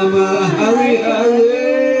Rama Hare Hare,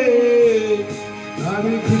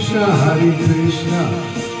 Hare Krishna,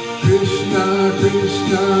 Krishna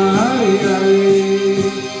Krishna, Hare Hare,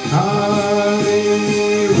 Hare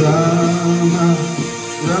Rama,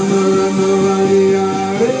 Rama Rama, Hare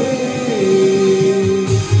Hare.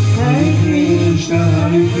 Hare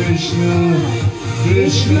Krishna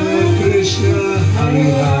Krishna Krishna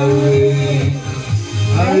Hare Hare,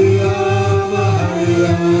 Hare Rama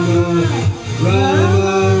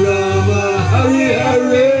Rama Rama Hare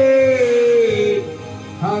Hare,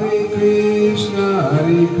 Hare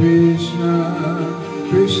Krishna,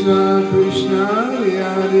 Krishna Krishna, Hare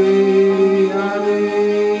Hare, Hare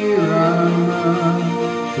Rama,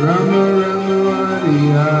 Rama Rama,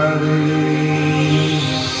 Hare Hare.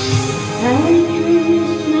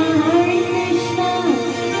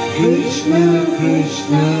 Krishna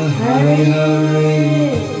Krishna Hare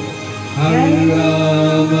Hare, Hare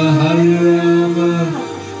Rama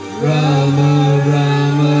Rama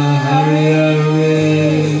Rama Hare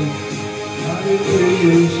Hare, Hare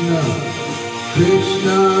Krishna,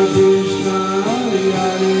 Krishna Krishna, Hare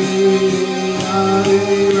Hare, Hare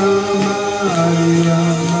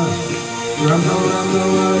Rama, Rama Rama,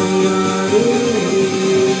 Hare Hare.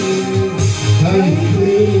 Hare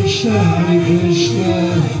Krishna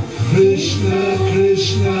Krishna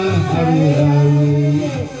Krishna Hare Hare,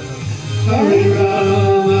 Hare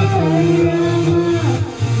Rama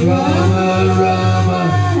Rama Rama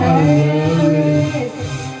Hare Hare.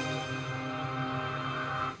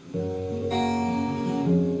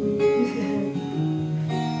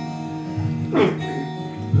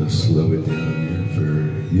 We'll slow it down here for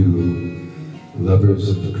you lovers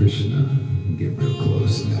of Krishna. Get real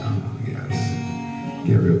close now. Yes.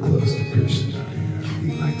 Get real close to Krishna. Yeah.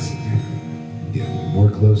 He likes it. Get more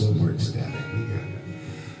close, the more ecstatic we get.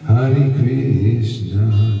 Hare Krishna.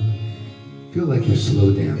 Feel like you're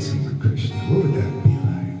slow dancing with Krishna. What would that be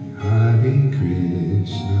like? Hare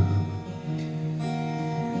Krishna.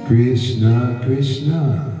 Krishna Krishna.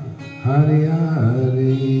 Hare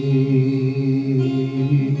Hare.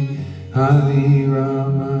 Hare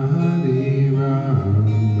Rama,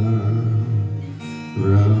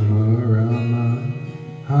 Rama Rama,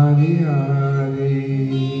 Hare Hare.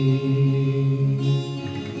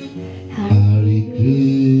 Hare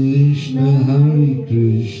Krishna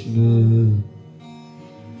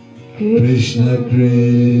Krishna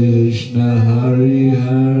Krishna Hare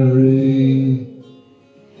Hare,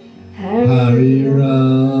 Hare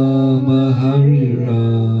Rama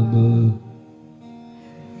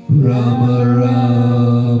Rama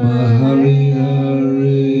Rama Hare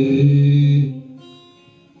Hare.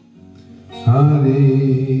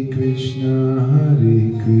 Hare Krishna,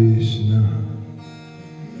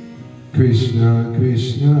 Krishna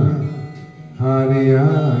Krishna, Hare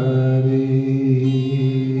Hare,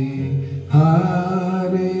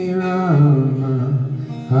 Hare Rama,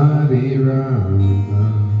 Hare Rama,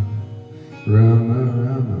 Rama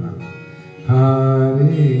Rama,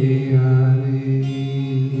 Hare Hare.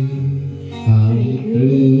 Hare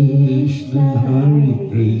Krishna, Hare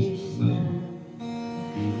Krishna,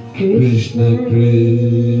 Krishna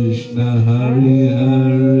Krishna, Hare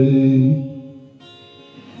Hare,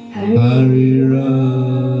 Hare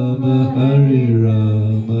Rama, Hare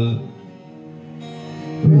Rama,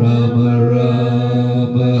 Rama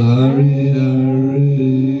Rama, Hare Hare.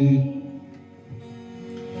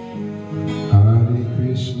 Hare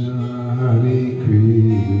Krishna, Hare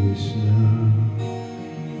Krishna,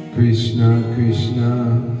 Krishna Krishna,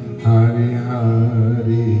 Hare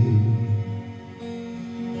Hare,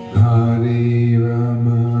 Hare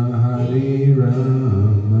Rama, Hare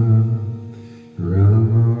Rama,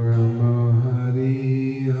 Rama Rama, Hare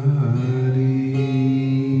Hare.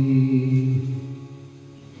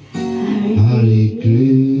 Hare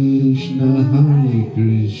Krishna, Hare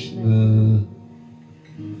Krishna,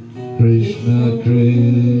 Krishna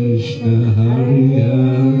Krishna, Hare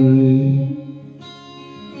Hare,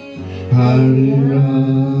 Hare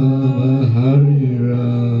Rama, Hare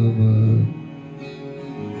Rama,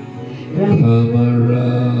 Rama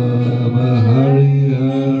Rama, Hare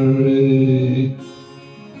Hare.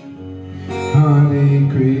 Hare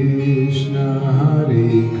Krishna,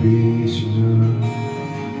 Hare Krishna,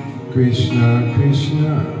 Krishna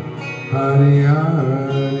Krishna, Hare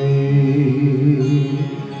Hare,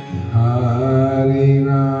 Hare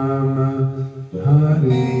Rama,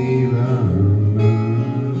 Hare Rama,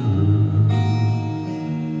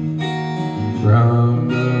 Rama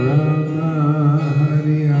Rama, Hare Hare. Hare Krishna, Hare Krishna, Krishna Krishna, Hare Hare, Hare Rama, Hare Rama, Rama Rama,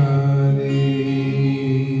 Hare Hare.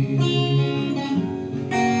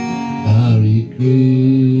 Hare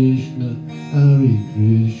Krishna, Hare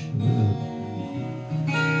Krishna,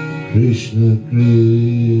 Krishna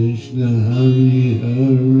Krishna, Hare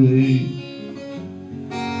Hare,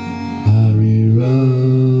 Hare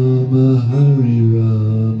Rama, Hare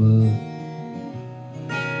Rama,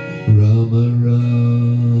 Rama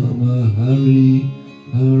Rama, Hare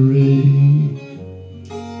Hare.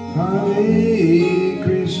 Hare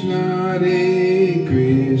Krishna, Hare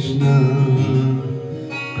Krishna,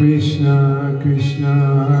 Krishna Krishna,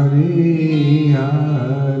 Hare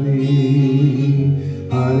Hare,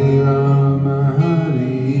 Hare Rama,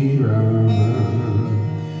 Hare Rama,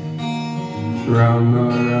 Rama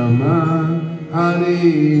Rama, Hare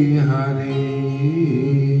Hare.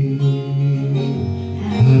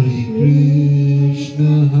 Hare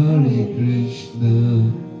Krishna, Hare Krishna,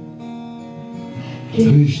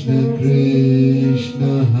 Krishna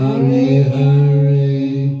Krishna, Hare Hare,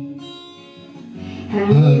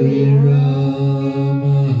 Hare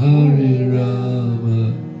Rama, Hare Rama,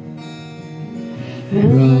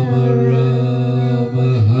 Rama Rama,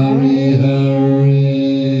 Hare Hare.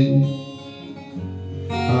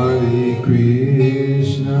 Hare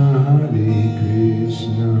Krishna, Hare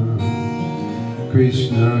Krishna,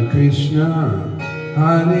 Krishna Krishna,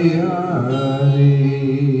 Hare Hare,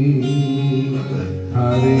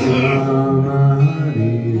 Hare Rama,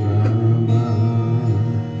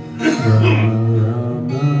 Rama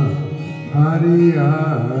Rama, Hare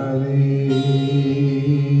Hare.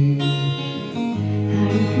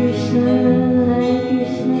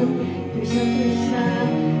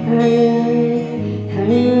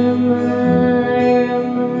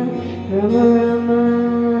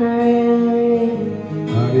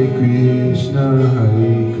 Hare Krishna,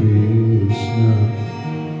 Hare Krishna,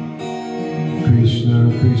 Krishna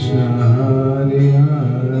Krishna, Hare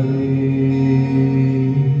Hare,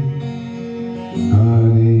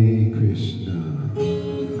 Hare Krishna,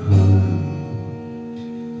 Hare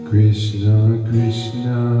Krishna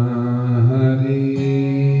Krishna, Hare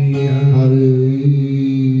Hare.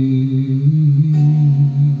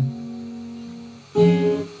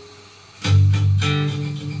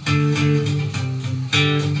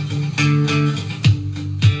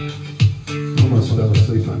 Almost fell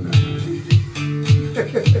asleep on that one.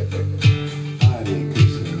 Hare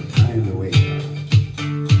Krishna, time to wake up.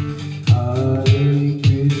 Hare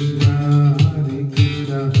Krishna, Hare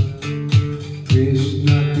Krishna,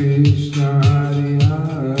 Krishna Krishna, Hare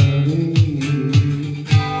Hare,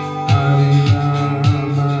 Hare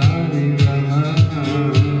Rama, Hare Rama,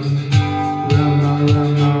 Rama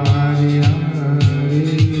Rama, Hare Hare.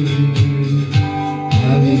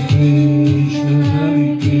 Hare Krishna, Hare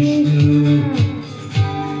Krishna,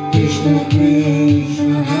 Krishna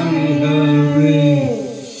Krishna, Hare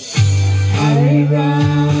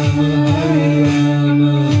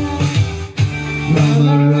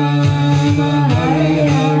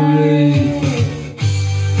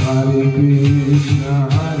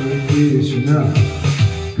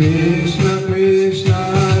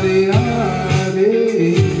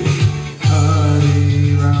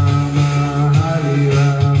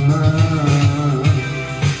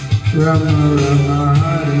Rama Rama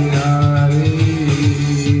Hari Hari.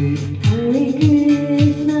 Hare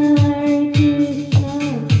Krishna,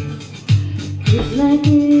 Krishna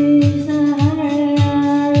Krishna, Hare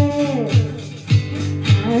Hare,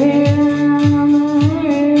 Hare Rama,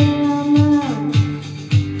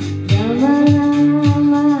 Rama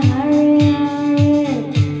Rama, Hare Hare.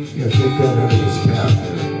 Yeah, take that out of this path.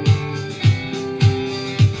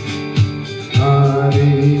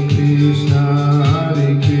 Hare Krishna,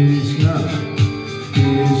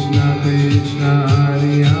 Krishna Krishna,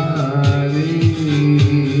 Hare Hare,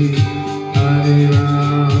 Hare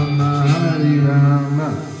Rama,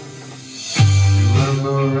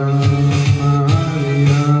 Rama Rama, Hare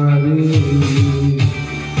Hare.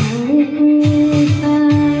 Hare Krishna,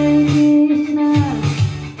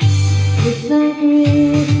 Krishna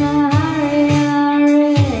Krishna, Hare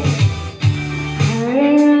Hare,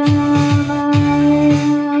 Hare Rama,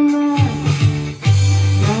 Rama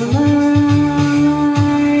Rama,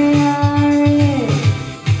 Hare Hare.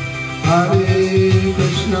 Hare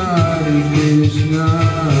Krishna,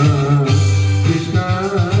 Krishna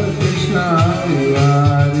Krishna, Hare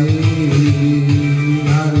Hare,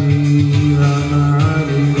 Hare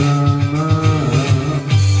Rama,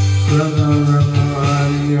 Rama Rama,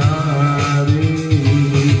 Hare Hare.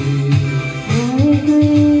 Hare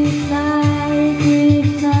Krishna,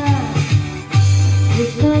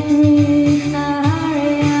 Krishna Krishna,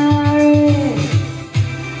 Hare Hare,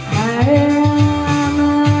 Hare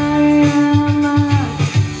Rama,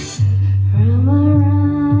 Rama Rama,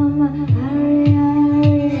 Hare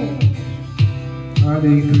Hare.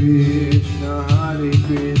 Hare Krishna,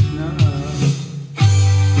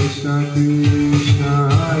 Krishna Krishna,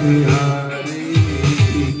 Hare Hare,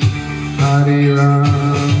 Hare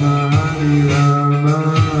Rama,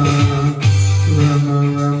 Rama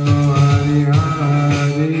Rama, Hare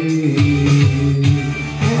Hare.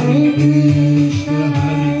 Hare Krishna,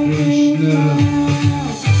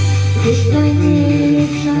 Krishna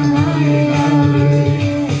Krishna, Hare Hare,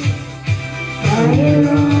 Hare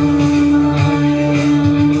Rama,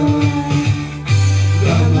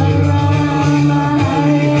 Rama Rama,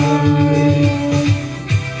 Hare Hare.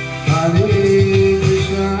 Hare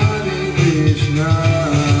Krishna,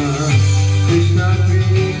 Krishna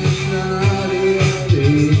Krishna, Hare Hare,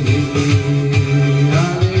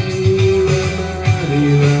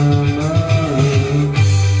 Hare Rama,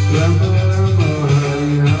 Rama Rama,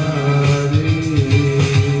 Hare Hare.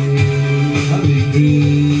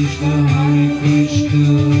 Hare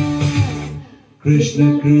Krishna, Krishna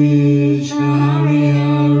Krishna, Hare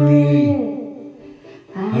Hare,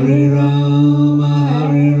 Hare Rama,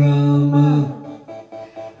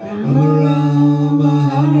 Rama Rama,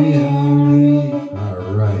 Hare Hare.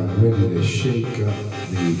 All right, ready to shake up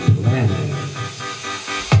the planet.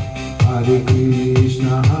 Hare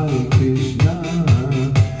Krishna,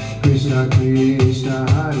 Krishna Krishna,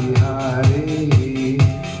 Hare Hare,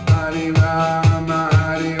 Hare Rama,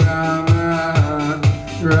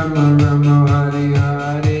 Rama Rama, Hare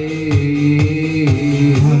Hare.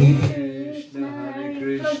 Hare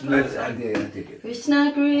Krishna, Let's take it. Krishna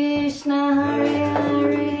Krishna, Hare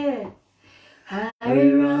Hare,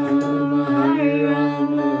 Hare Rama,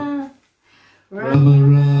 Rama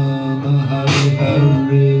Rama, Hare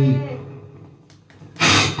Hare.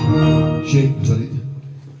 Shake, sorry.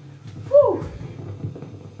 Woo.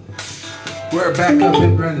 We're back up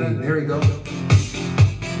and running. There we go.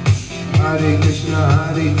 Hare Krishna,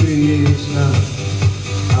 Krishna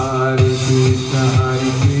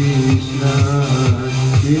Krishna,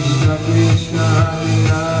 Krishna Krishna, Hare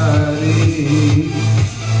Hare,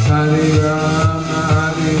 Hare Rama,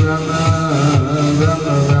 Rama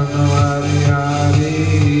Rama, Hare Hare.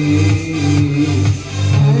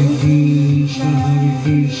 Hare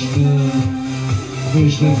Krishna,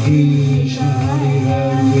 Krishna Krishna, Hare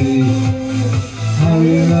Hare,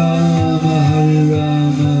 Hare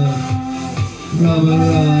Rama, Rama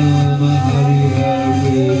Rama, Hare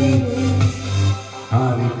Hare.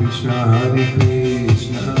 Hare Krishna,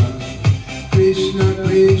 Krishna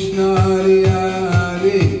Krishna, Hare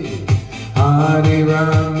Hare, Hare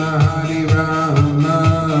Rama,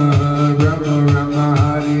 Rama Rama,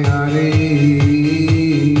 Hare Hare.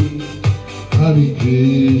 Hare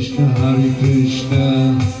Krishna,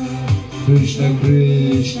 Krishna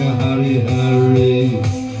Krishna, Hare Hare,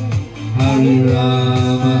 Hare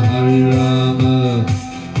Rama,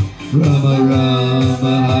 Rama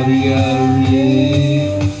Rama, Hare Hare.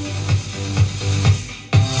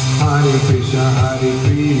 Hare Krishna,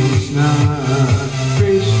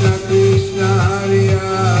 Krishna Krishna, Hare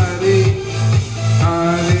Hare,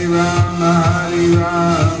 Hare Rama,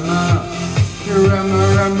 Rama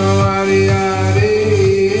Rama, Hare Hare.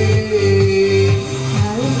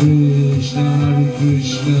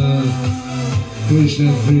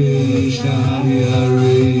 Krishna Krishna Hare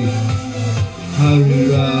Hare Hare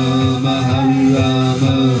Rama Hare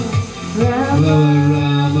Rama Rama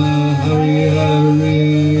Rama Hare Hare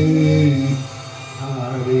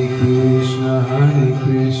Hare Krishna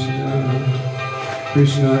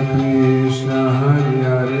Krishna Krishna Hare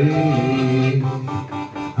Hare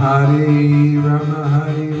Hare Rama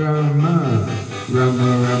Rama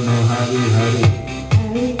Rama Hare Hare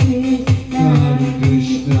Hare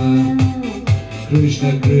Krishna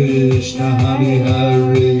Krishna Krishna Hare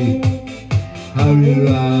Hare Hare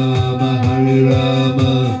Rama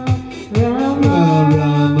Rama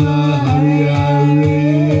Rama Hare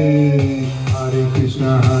Hare Hare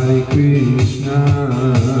Krishna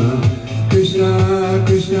Krishna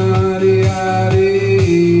Krishna Hare Hare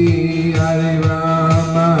Hare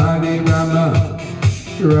Rama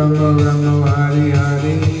Rama Rama Hare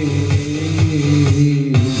Hare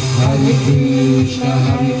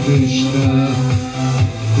Hare Krishna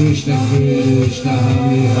Krishna Krishna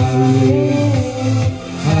Hare Hare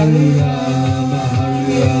Hare Rama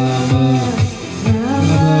Rama Rama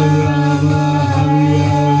Hare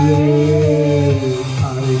Hare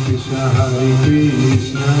Hare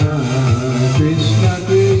Krishna Krishna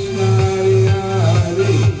Krishna Hare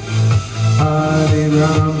Hare Hare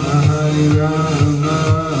Rama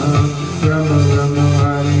Rama Rama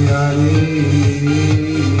Hare Hare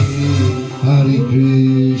Hare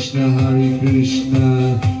Krishna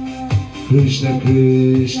Krishna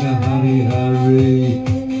Krishna Hare Hare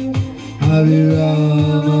Hare Rama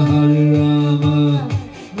Rama Hare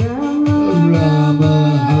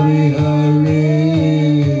Hare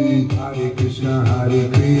Hare Krishna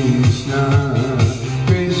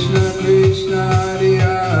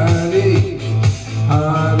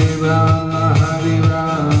Krishna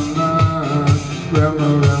Krishna Hare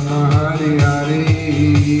Hare Hare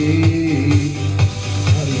Rama Rama Hare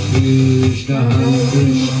Hare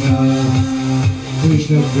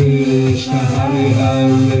Krishna Krishna Hare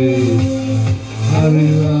Hare Hare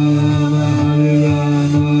Rama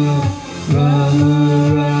Rama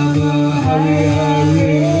Rama Hare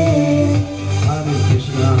Hare Hare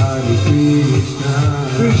Krishna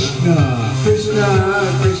Krishna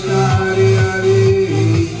Krishna Hare Hare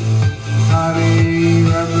Hare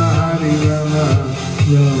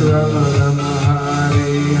Rama Rama Hare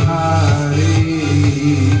Hare Hare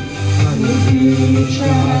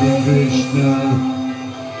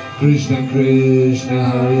Krishna Krishna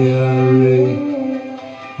Hare Hare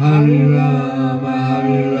Hare Rama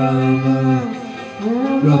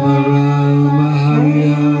Rama Rama Hare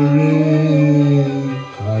Hare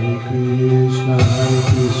Hare Krishna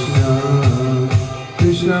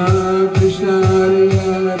Krishna Krishna Hare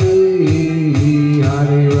Hare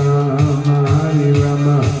Hare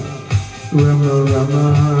Rama Rama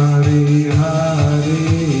Hare Hare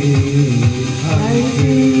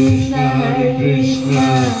Hare Krishna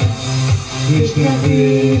Krishna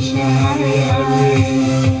Krishna Hare Hare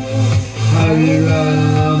Hare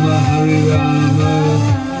Rama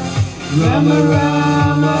Rama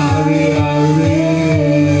Rama Hare Hare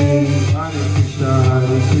Hare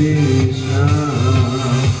Krishna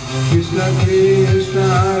Krishna Krishna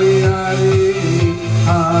Hare Hare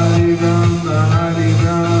Hare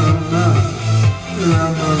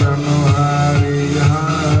Rama Rama Hare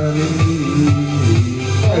Hare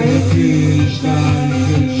Hare Krishna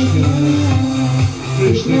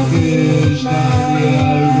Krishna Krishna Hare Hare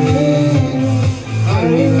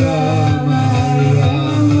Hare Rama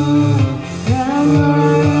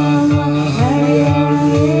Rama Hare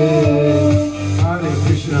Hare Hare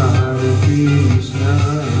Krishna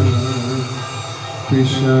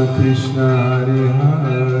Krishna Krishna Hare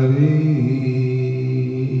Hare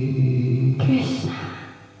Krishna.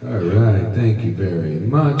 All right, thank you very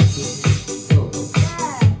much.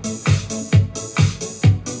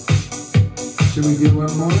 Should we do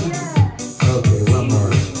one more? Okay, one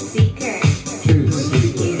more. Seeker. Truth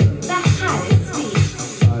Seeker. The hottest beat.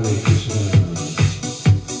 Hare Krishna.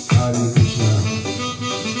 Hare Krishna.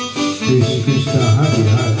 Krishna Krishna Hare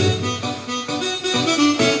Hare.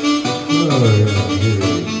 Oh yeah, here.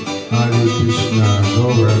 Hare Krishna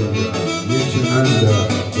Gauranga. Nityananda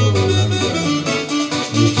Gauranga.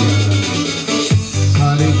 Nityananda.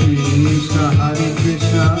 Hare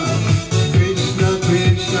Krishna Krishna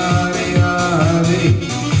Krishna Hare Hare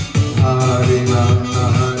Hare Rama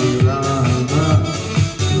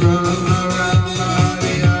Rama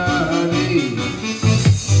Hare Hare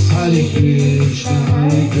Hare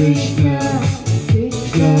Krishna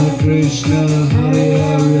Krishna Hare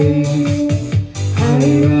Hare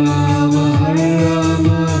Hare Rama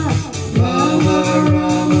Rama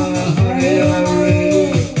Rama Hare Hare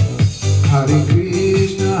Hare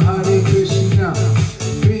Krishna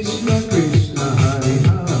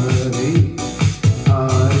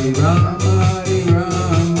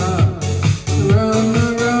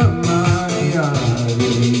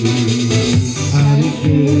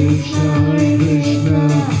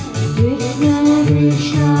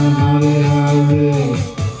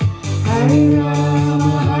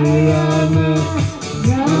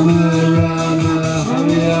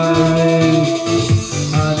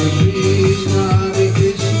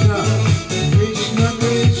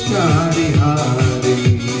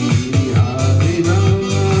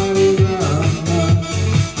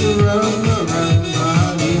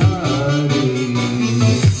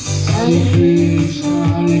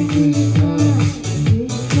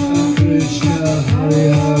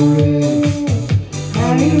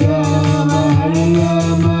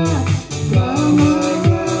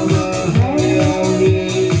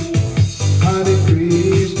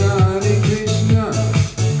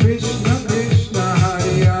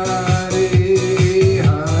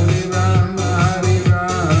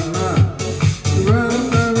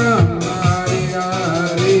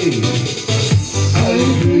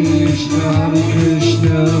Hare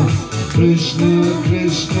Krishna, Krishna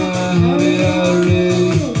Krishna, Hare Hare,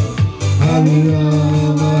 Hare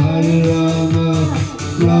Rama,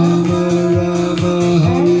 Rama Rama,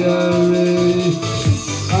 Hare Hare.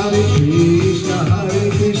 Hare Krishna,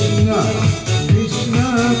 Krishna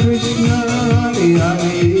Krishna, Hare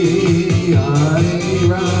Hare, Hare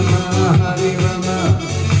Rama,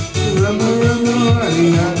 Rama Rama,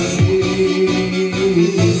 Hare Hare.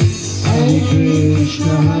 Hare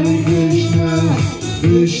Krishna,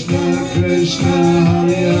 Krishna Krishna,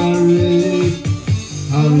 Hare Hare,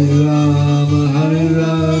 Hare Rama,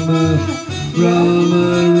 Rama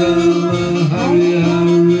Rama, Hare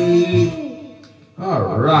Hare.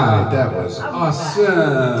 All right, that was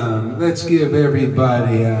awesome. Let's give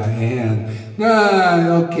everybody a hand.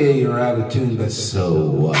 Okay, you're out of tune, but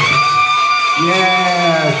so what?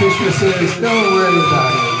 Yeah, Krishna says, don't worry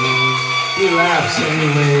about it, man. He laughs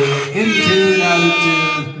anyway, in tune, out of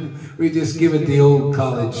tune. We just give it the old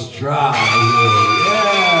college try.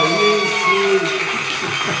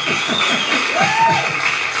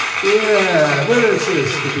 Yeah, yeah, what is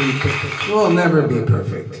this to be perfect? We'll never be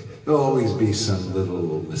perfect. There'll always be some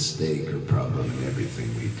little mistake or problem in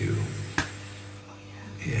everything we do.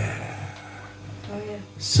 Yeah. Oh, yeah.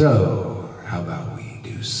 So, how about we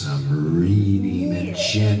do some reading and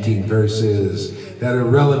chanting verses that are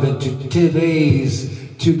relevant to today's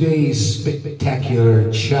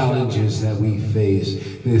spectacular challenges that we face.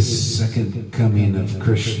 This second coming of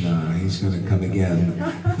Krishna. He's going to come again.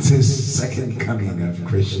 It's his second coming of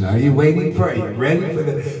Krishna. Are you waiting for it? Are you ready for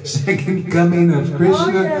the second coming of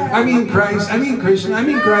Krishna? I mean Christ. I mean Krishna. I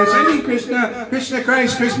mean Christ. I mean Krishna. Krishna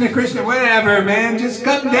Christ. Krishna. Whatever, man. Just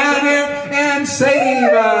come down here and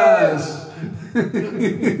save us.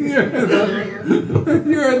 You're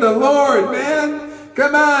the Lord, man.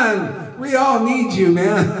 Come on. We all need you,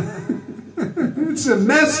 man. It's a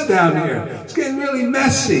mess down here. It's getting really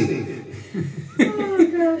messy. Oh,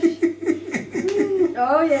 gosh.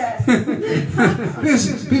 Oh, yeah.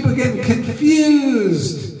 People getting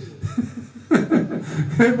confused.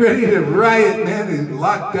 They're ready to riot, man. They're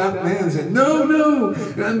locked up, man. Said, no,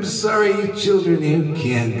 I'm sorry, you children, you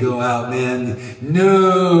can't go out, man.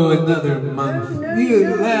 No, another month. You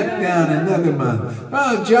locked down another month.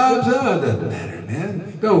 Oh, jobs, doesn't matter,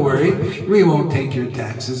 man. Don't worry, we won't take your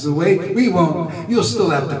taxes away. We won't. You'll still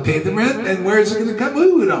have to pay the rent, and where's it going to come?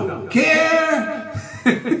 We don't care.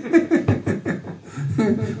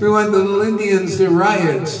 We want the little Indians to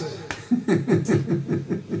riot.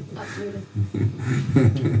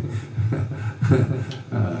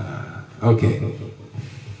 Okay.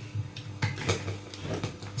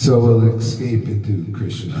 So we'll escape into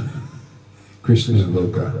Krishna. Krishna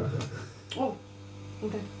Loka. Oh,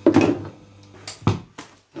 okay.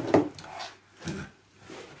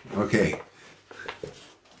 Okay.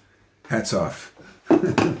 Hats off.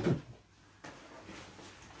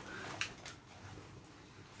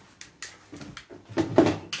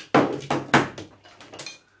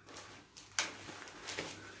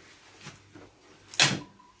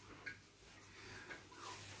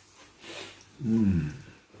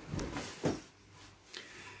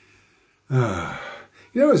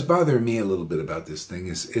 You know what's bothering me a little bit about this thing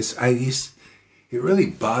is it really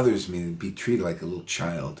bothers me to be treated like a little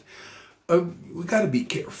child. We got to be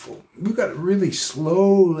careful. We got to really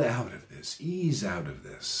slow out of this, ease out of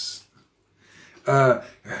this.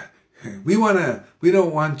 We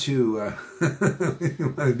don't want to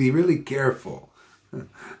be really careful.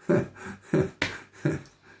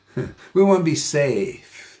 We want to be safe.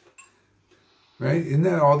 Right? Isn't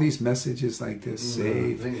that all these messages like this?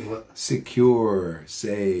 Safe, secure,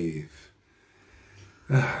 safe.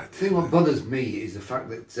 The thing what bothers me is the fact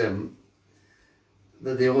that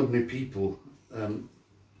that the ordinary people,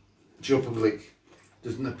 Joe Public,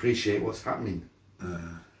 doesn't appreciate what's happening.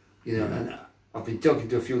 You know, and I've been talking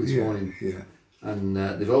to a few this morning, and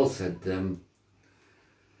they've all said,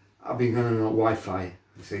 I've been running on Wi-Fi,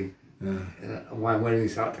 you see, and why I'm wearing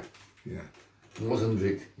this hat. Yeah. And what's under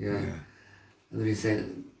it, And they've been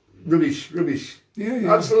saying, rubbish.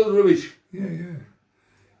 Yeah. Absolute rubbish.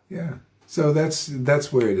 Yeah. So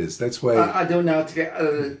that's where it is. That's why I don't know how to get.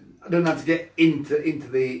 I don't know how to get into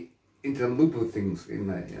the loop of things in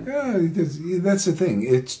there. That's the thing.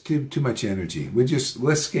 It's too much energy.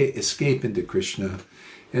 Let's escape into Krishna,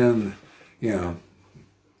 and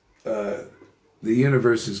the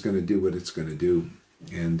universe is going to do what it's going to do,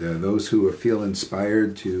 and those who feel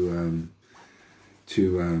inspired to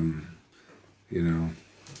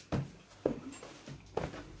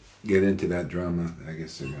get into that drama, I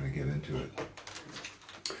guess they're going to get into it.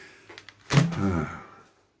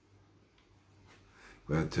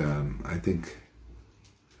 But I think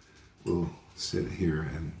we'll sit here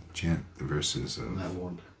and chant the verses of... I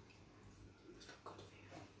won't.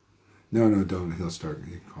 No, don't. He'll start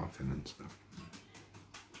coughing and stuff.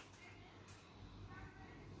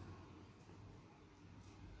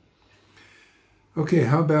 Okay,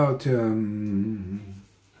 how about...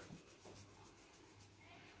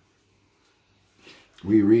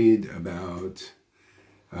 we read about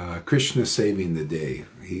Krishna saving the day.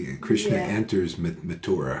 Krishna enters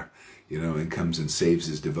Mathura, and comes and saves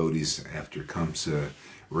his devotees after Kamsa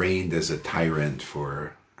reigned as a tyrant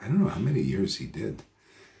for, I don't know how many years he did.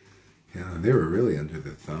 They were really under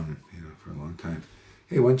the thumb, for a long time.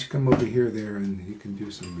 Hey, why don't you come over here there and you can do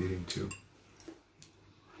some reading too.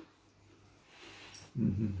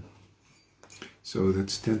 So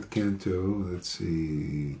that's 10th canto. Let's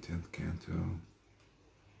see, 10th canto.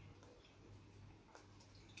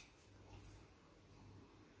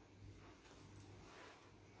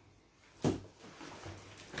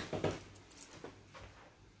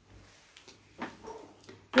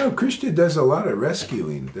 Krishna does a lot of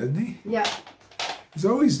rescuing, doesn't he? Yeah.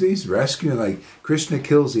 He's rescuing, like Krishna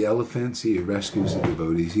kills the elephants, he rescues the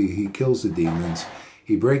devotees, he kills the demons,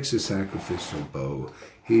 he breaks the sacrificial bow,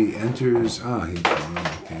 he enters,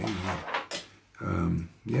 okay,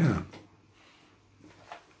 yeah.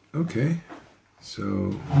 Okay,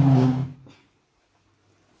 so...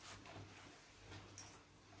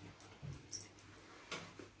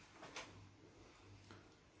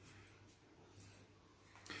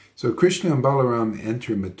 So Krishna and Balaram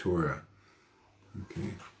enter Mathura.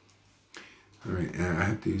 Okay. All right, I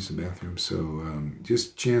have to use the bathroom, so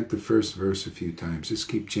just chant the first verse a few times. Just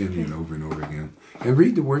keep chanting it over and over again. And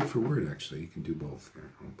read the word for word, actually. You can do both.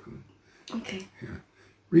 Here, okay. Yeah.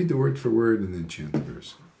 Read the word for word and then chant the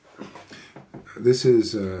verse. This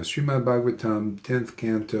is Srimad Bhagavatam, 10th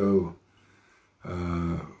canto,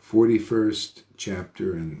 41st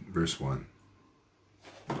chapter and verse 1.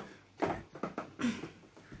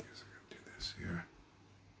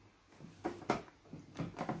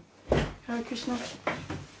 Hare Krishna.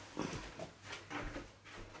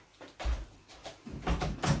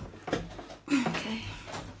 Okay.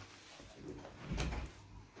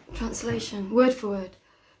 Translation, word for word.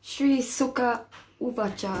 Sri Sukha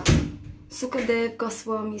Uvacha. Sukadev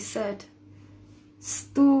Goswami said,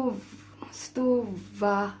 Stuvata.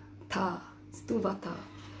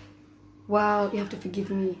 While, you have to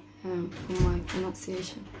forgive me for my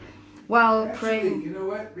pronunciation. While praying. You know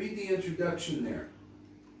what? Read the introduction there.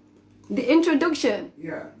 The introduction?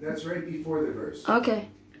 Yeah, that's right before the verse. Okay.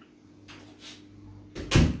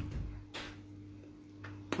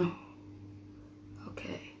 Oh.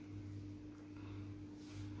 Okay.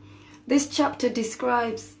 This chapter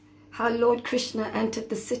describes how Lord Krishna entered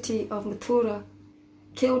the city of Mathura,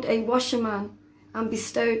 killed a washerman, and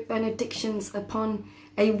bestowed benedictions upon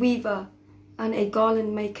a weaver and a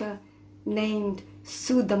garland maker named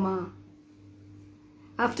Sudama.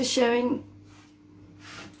 After sharing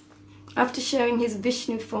his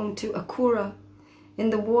Vishnu form to Akura in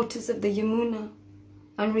the waters of the Yamuna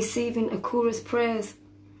and receiving Akura's prayers,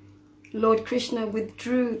 Lord Krishna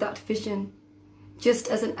withdrew that vision, just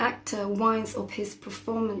as an actor winds up his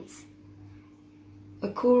performance.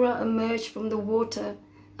 Akura emerged from the water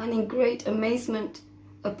and in great amazement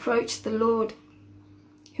approached the Lord,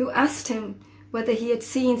 who asked him whether he had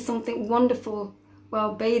seen something wonderful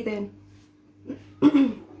while bathing.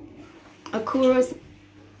 Akura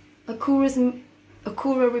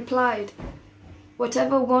replied,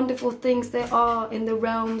 "Whatever wonderful things there are in the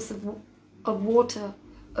realms of water,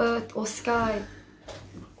 earth or sky,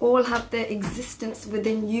 all have their existence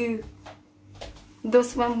within you.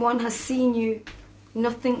 Thus when one has seen you,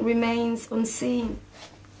 nothing remains unseen."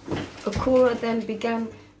 Akura then began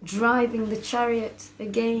driving the chariot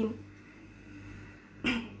again.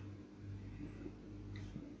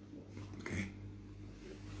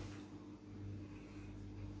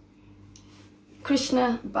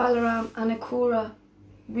 Krishna, Balaram and Akura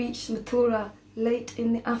reached Mathura late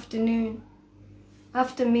in the afternoon.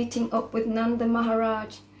 After meeting up with Nanda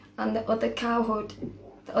Maharaj and the other cowherds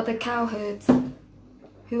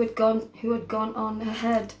who had gone on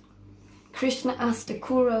ahead, Krishna asked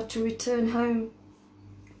Akura to return home,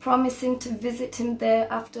 promising to visit him there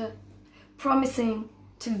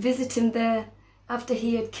after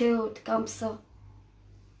he had killed Kamsa.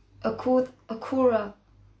 Akura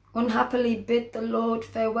unhappily bid the Lord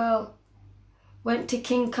farewell, went to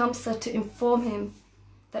King Kamsa to inform him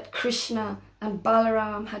that Krishna and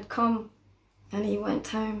Balaram had come, and he went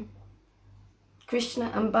home.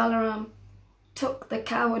 Krishna and Balaram took the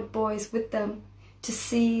cowherd boys with them to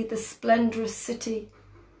see the splendorous city.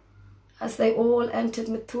 As they all entered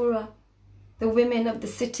Mathura, the women of the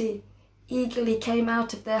city eagerly came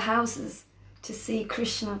out of their houses to see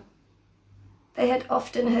Krishna. They had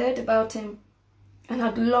often heard about him and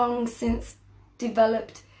had long since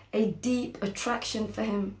developed a deep attraction for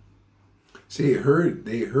him. See,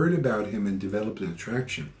 they heard about him and developed an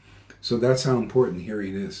attraction. So that's how important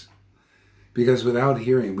hearing is. Because without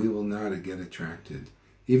hearing, we will not get attracted.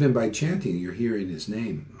 Even by chanting, you're hearing his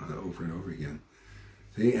name over and over again.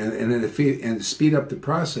 See? And to speed up the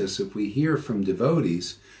process, if we hear from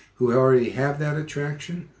devotees who already have that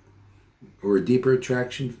attraction, or a deeper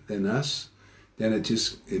attraction than us, then it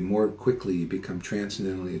more quickly you become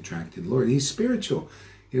transcendently attracted to the Lord. He's spiritual,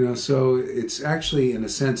 so it's actually, in a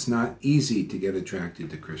sense, not easy to get attracted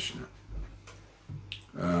to Krishna.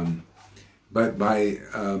 But by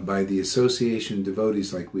the association of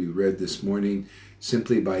devotees, like we read this morning,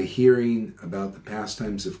 simply by hearing about the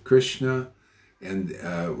pastimes of Krishna, and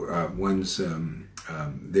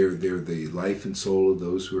they're the life and soul of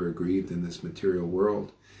those who are aggrieved in this material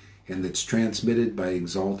world, and it's transmitted by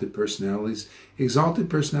exalted personalities. Exalted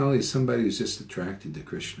personality is somebody who's just attracted to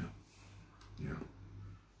Krishna.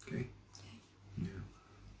 Okay? Yeah.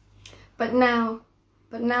 But now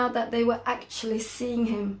that they were actually seeing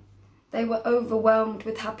him, they were overwhelmed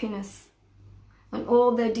with happiness, and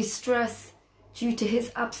all their distress due to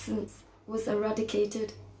his absence was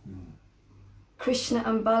eradicated. Krishna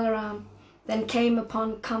and Balaram then came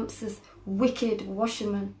upon Kamsa's wicked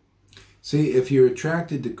washerman. See, if you're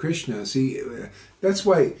attracted to Krishna, that's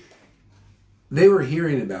why they were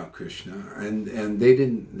hearing about Krishna, and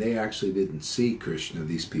they actually didn't see Krishna,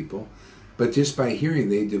 these people, but just by hearing,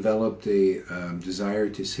 they developed a desire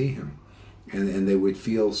to see him, and they would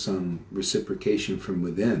feel some reciprocation from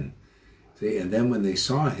within. See, and then when they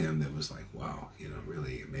saw him, it was like, wow,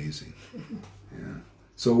 really amazing. Yeah.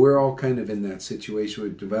 So we're all kind of in that situation. We're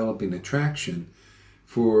developing attraction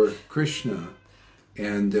for Krishna,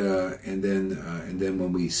 and then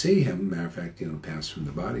when we see him, matter of fact, pass from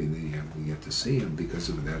the body, and then we get to see him because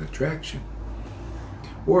of that attraction.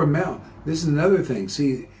 Or this is another thing.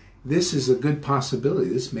 See, this is a good possibility.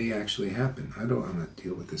 This may actually happen. I'm not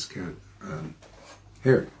deal with this cat.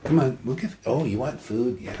 Here, come on. We'll give. Oh, you want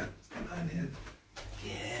food? Yeah, come on in.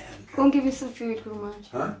 Yeah. Go and give you some food, Guru Maharaj.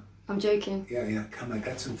 Huh? I'm joking. Yeah. Come, I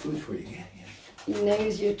got some food for you. Yeah. He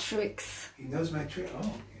knows your tricks. He knows my trick. Oh.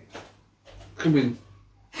 Okay. Come in.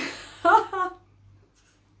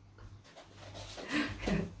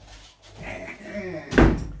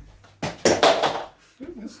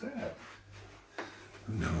 What's that?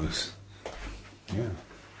 Who knows? Yeah.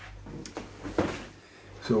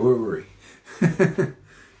 So where were we?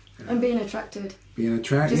 And being attracted. Being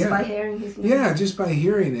attracted. Just by hearing his name. Yeah, just by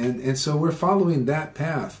hearing, and so we're following that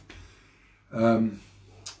path.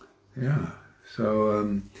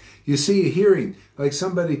 So you see, hearing, like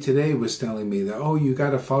somebody today was telling me that, you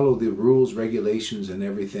got to follow the rules, regulations, and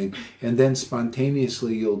everything, and then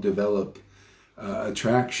spontaneously you'll develop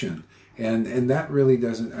attraction, and that really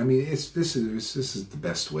doesn't. I mean, this is the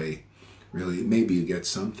best way, really. Maybe you get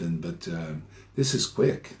something, but this is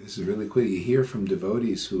quick. This is really quick. You hear from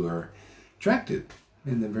devotees who are attracted,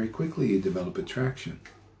 and then very quickly you develop attraction.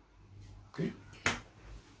 Okay.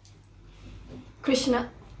 Krishna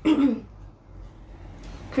and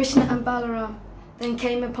Balaram then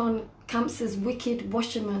came upon Kamsa's wicked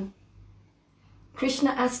washerman.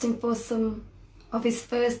 Krishna asked him for some of his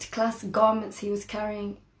first-class garments he was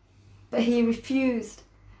carrying, but he refused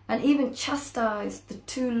and even chastised the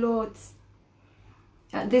two lords.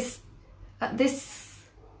 At this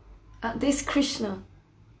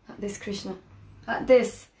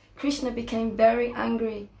Krishna became very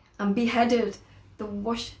angry and beheaded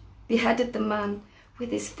the man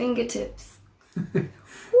with his fingertips.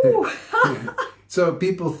 Yeah. So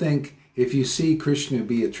people think if you see Krishna,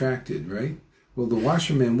 be attracted, right? Well, the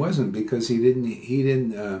washerman wasn't, because he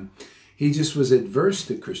just was adverse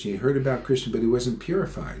to Krishna. He heard about Krishna, but he wasn't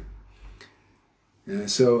purified. And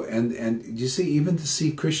you see, even to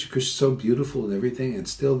see Krishna's so beautiful and everything, and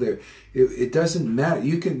still there, it doesn't matter.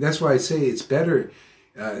 That's why I say it's better.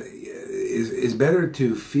 It's better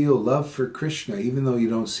to feel love for Krishna, even though you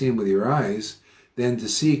don't see him with your eyes, than to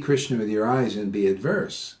see Krishna with your eyes and be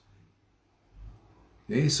adverse.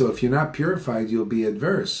 Okay? So if you're not purified, you'll be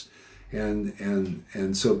adverse.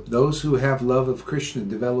 And so those who have love of Krishna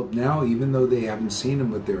develop now, even though they haven't seen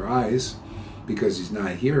him with their eyes, because he's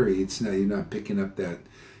not here. You're not picking up that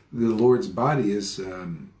the Lord's body is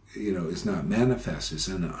not manifest. It's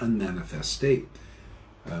in an unmanifest state.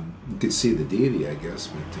 You could see the deity, I guess,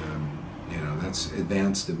 but that's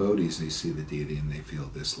advanced devotees. They see the deity and they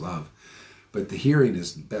feel this love. But the hearing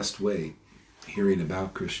is the best way. Hearing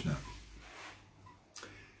about Krishna.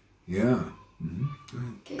 Yeah.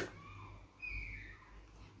 Mm-hmm. Okay.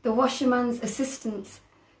 The washerman's assistants,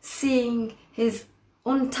 seeing his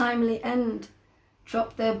untimely end,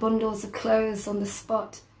 dropped their bundles of clothes on the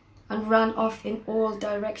spot and ran off in all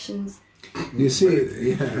directions. You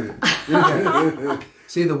see, yeah.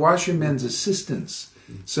 See, the washerman's assistants.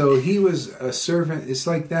 So he was a servant. It's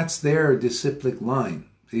like that's their disciplic line,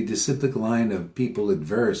 the disciplic line of people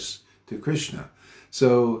adverse to Krishna.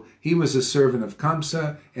 So he was a servant of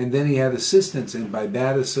Kamsa, and then he had assistants, and by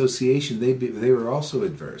bad association, they were also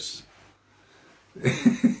adverse.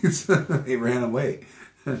 So they ran away.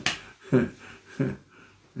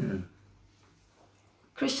 Yeah.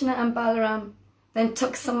 Krishna and Balaram then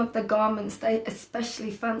took some of the garments they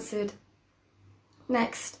especially fancied.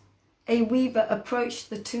 Next, a weaver approached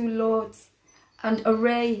the two lords and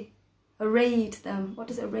arrayed them. What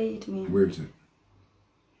does arrayed mean? Where is it?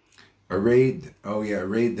 Arrayed. Oh yeah,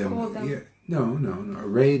 arrayed them. Call them. Yeah. No.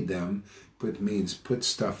 Arrayed them, means put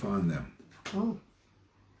stuff on them. Oh.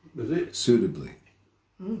 Was it? Suitably.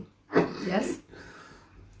 Yes.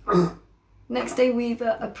 Next, a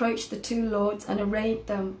weaver approached the two lords and arrayed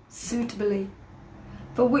them suitably,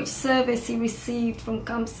 for which service he received from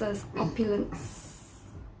Kamsa's opulence.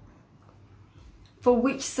 For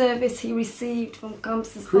which service he received from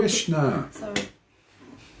Kamsa's Krishna Sorry.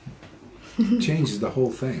 changes the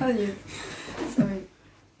whole thing. Oh, yes. Sorry.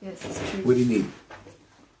 Yes, it's true. What do you need?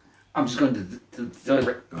 I'm just going to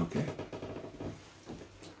deliver. Okay.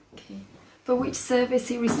 Okay. For which service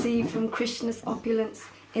he received from Krishna's opulence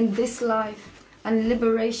in this life and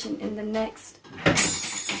liberation in the next.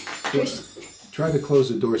 Try to close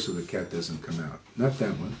the door so the cat doesn't come out. Not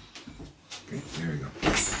that one. Okay, there you go.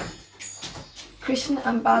 Krishna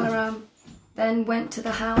and Balaram then went to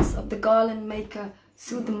the house of the garland maker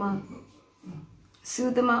Sudama.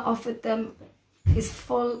 Sudama offered them his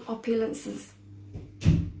full opulences,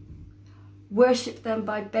 worshipped them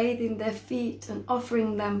by bathing their feet and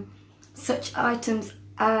offering them such items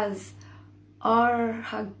as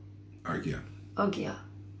Arghya. I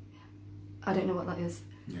don't know what that is.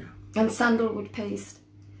 Yeah. And sandalwood paste,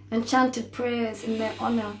 and chanted prayers in their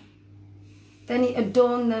honor. Then he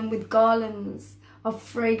adorned them with garlands of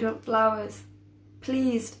fragrant flowers.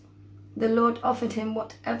 Pleased, the Lord offered him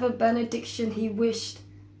whatever benediction he wished,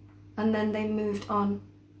 and then they moved on.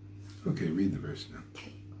 Okay, read the verse now.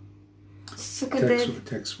 Okay. Sukadev.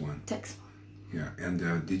 Text one. Text Yeah, and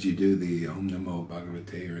did you do the Om Namo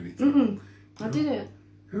Bhagavate or anything? I did it.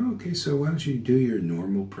 Oh, okay, so why don't you do your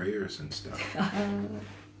normal prayers and stuff?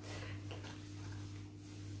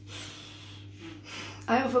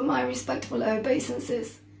 I offer my respectful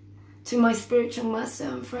obeisances to my spiritual master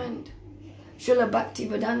and friend, Srila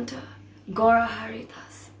Bhaktivedanta Gaura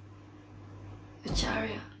Haridas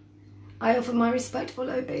Acharya. I offer my respectful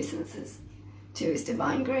obeisances to His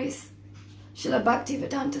Divine Grace, Srila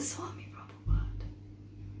Bhaktivedanta Swami Prabhupada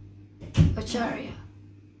Acharya.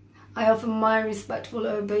 I offer my respectful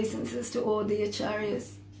obeisances to all the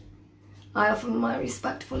Acharyas. I offer my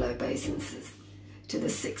respectful obeisances to the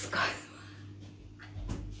six gods.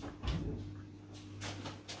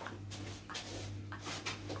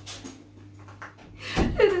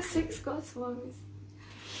 The six Goswamis.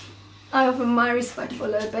 I offer my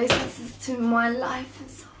respectful obeisances to my life and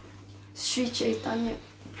soul, Sri Chaitanya.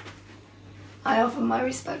 I offer my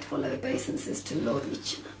respectful obeisances to Lord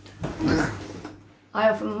Nityananda. I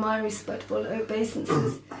offer my respectful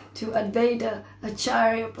obeisances to Advaita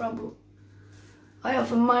Acharya Prabhu. I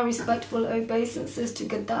offer my respectful obeisances to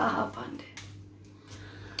Gadadhar Pandit.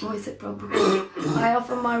 Or is it Prabhu? I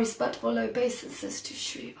offer my respectful obeisances to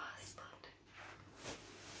Srivas Pandit.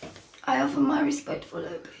 I offer my respectful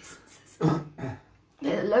obeisances at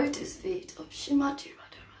the lotus feet of Shrimati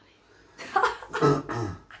Radharani.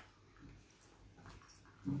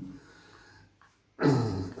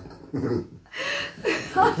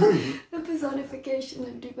 The personification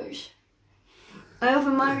of devotion. I offer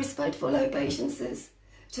my respectful obeisances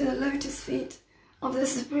to the lotus feet of the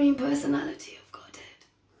Supreme Personality of Godhead,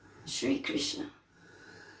 Sri Krishna.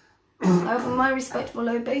 I offer my respectful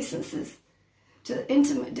obeisances to the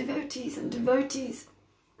intimate devotees and devotees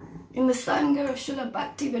in the Sangha of Srila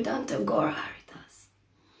Bhaktivedanta Gaura Haridas.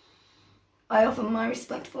 I offer my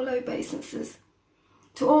respectful obeisances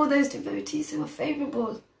to all those devotees who are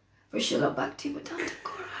favourable for Srila Bhaktivedanta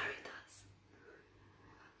Gaura Haridas.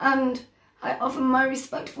 And I offer my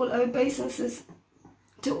respectful obeisances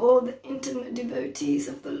to all the intimate devotees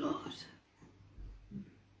of the Lord.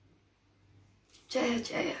 Jaya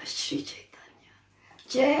Jaya Sri Chaitanya,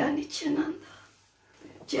 Jaya Nityananda,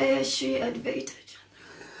 Jaya Sri Advaita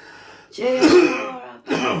Chandra, Jaya Gaura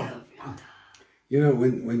Bhakta Vrinda. You know,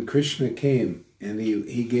 when Krishna came, and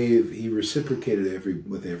he reciprocated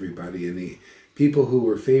with everybody, and people who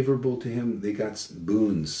were favorable to him, they got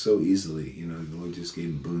boons so easily. You know, the Lord just gave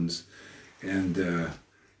him boons, and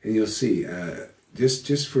you'll see,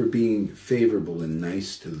 just for being favorable and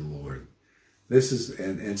nice to the Lord. This is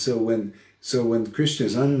and so when Krishna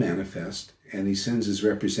is unmanifest and he sends his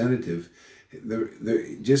representative,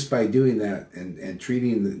 just by doing that and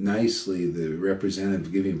treating nicely the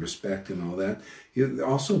representative, giving respect and all that,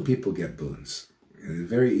 also people get boons. And they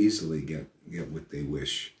very easily get what they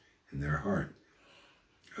wish in their heart.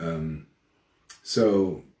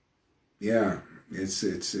 So, yeah,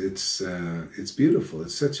 it's beautiful.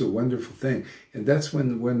 It's such a wonderful thing, and that's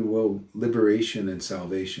when liberation and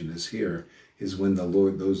salvation is here. Is when the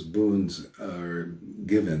Lord, those boons are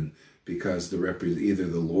given, because either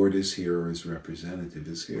the Lord is here or his representative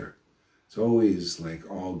is here. It's always like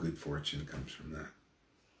all good fortune comes from that.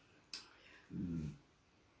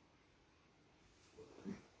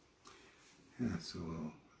 Yeah, so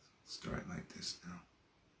we'll start like this now.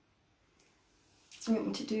 Do you want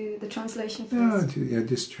me to do the translation first? Yeah,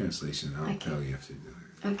 just translation. I'll Okay. tell you if to do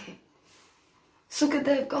it. Okay.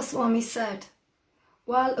 Sukadev Goswami said,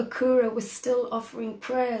 while Akrura was still offering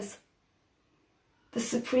prayers, the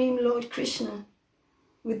Supreme Lord Krishna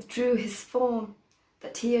withdrew his form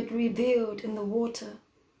that he had revealed in the water,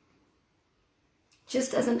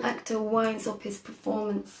 just as an actor winds up his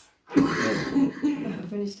performance. I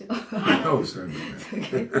finished it. Oh, sorry about that.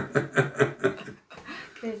 Okay.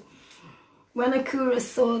 Okay. When Akrura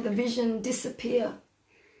saw the vision disappear,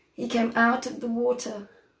 he came out of the water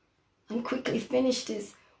and quickly finished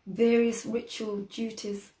his various ritual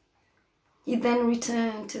duties. He then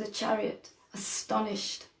returned to the chariot,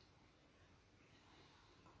 astonished.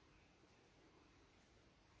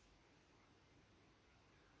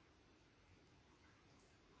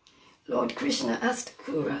 Lord Krishna asked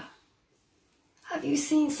Akrura, have you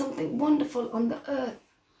seen something wonderful on the earth,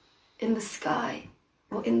 in the sky,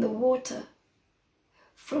 or in the water?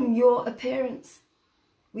 From your appearance,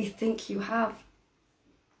 we think you have.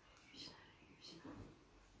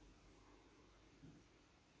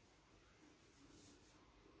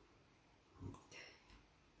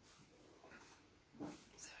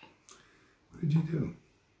 What did you do?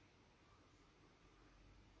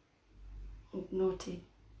 Naughty.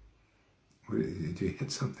 Did you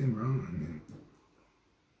hit something wrong? I mean,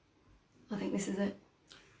 I think this is it.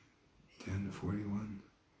 10:41.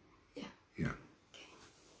 Yeah. Yeah.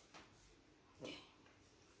 Okay.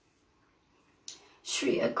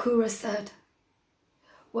 Sri Akrura said,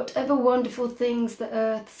 whatever wonderful things the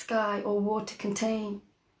earth, sky, or water contain,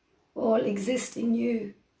 all exist in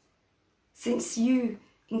you, since you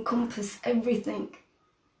encompass everything.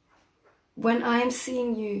 When I am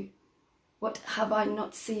seeing you, what have I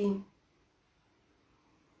not seen?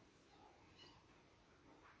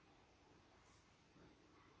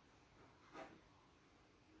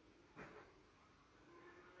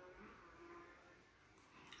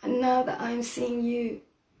 And now that I am seeing you,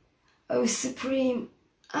 O Supreme,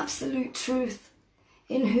 Absolute Truth,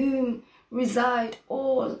 in whom reside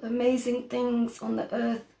all amazing things on the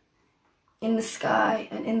earth, in the sky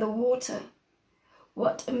and in the water,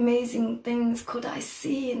 what amazing things could I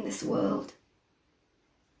see in this world?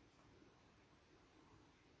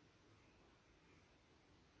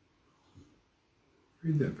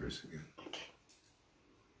 Read that verse again. Okay.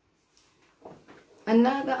 And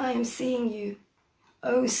now that I am seeing you,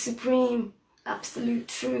 O Supreme, Absolute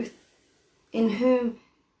Truth, in whom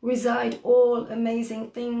reside all amazing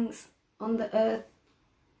things on the earth,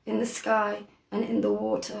 in the sky and in the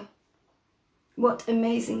water, what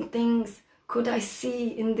amazing things could I see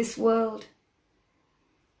in this world?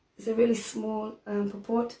 It's a really small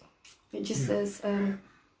purport. It just says,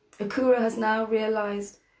 Akrura has now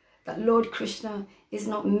realized that Lord Krishna is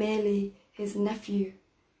not merely his nephew.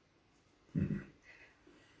 Mm-hmm.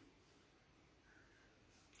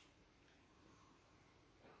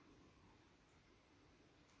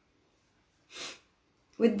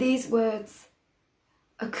 With these words,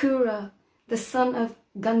 Akrura, the son of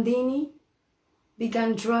Gandhini,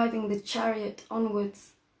 began driving the chariot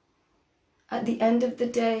onwards. At the end of the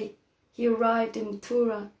day, he arrived in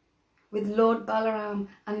Mathura with Lord Balaram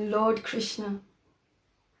and Lord Krishna.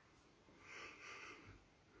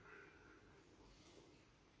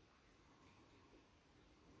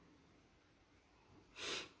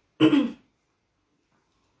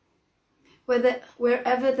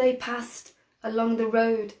 Wherever they passed along the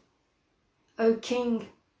road, O King,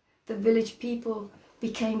 the village people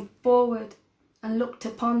became forward and looked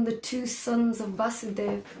upon the two sons of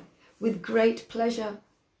Vasudeva with great pleasure.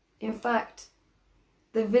 In fact,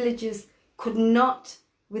 the villagers could not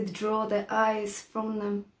withdraw their eyes from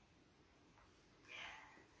them.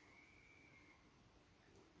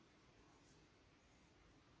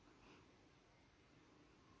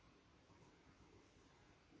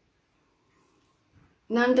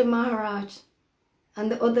 Nanda Maharaj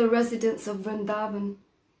and the other residents of Vrindavan,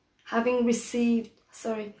 having reached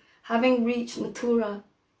Mathura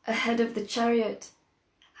ahead of the chariot,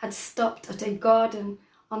 had stopped at a garden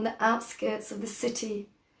on the outskirts of the city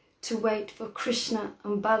to wait for Krishna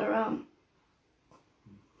and Balaram.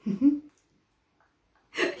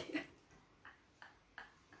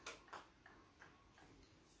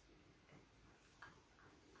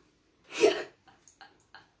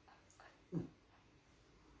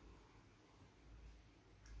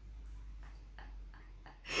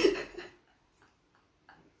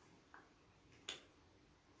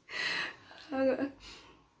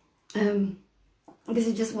 This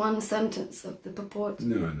is just one sentence of the purport.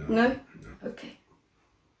 No? No? Okay.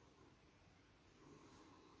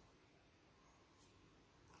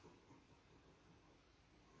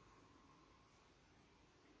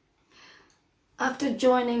 After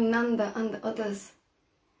joining Nanda and the others,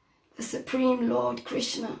 the Supreme Lord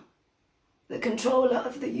Krishna, the controller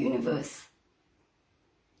of the universe,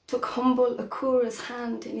 took humble Akura's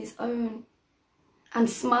hand in his own and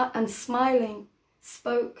smiling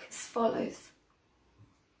spoke as follows.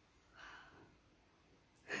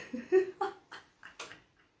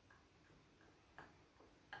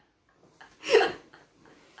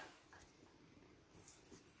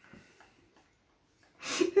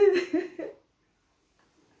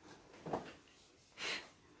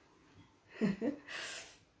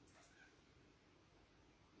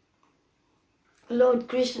 Lord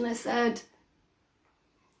Krishna said,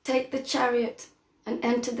 "Take the chariot and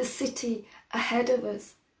enter the city ahead of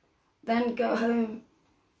us, then go home.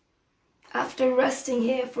 After resting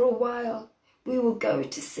here for a while, we will go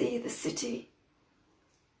to see the city."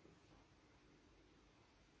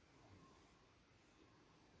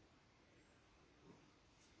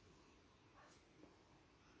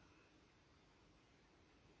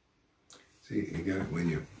 See, you got it when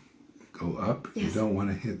you go up, Yes. you don't want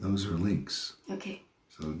to hit, those are links. Okay,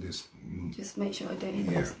 So just move. just make sure I don't hit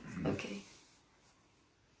Yeah. those. Okay.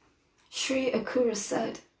 Sri Akura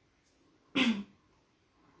said,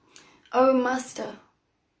 "O Master,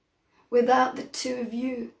 without the two of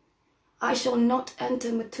you, I shall not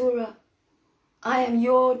enter Mathura. I am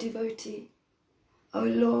your devotee, O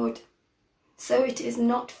Lord, so it is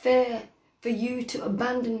not fair for you to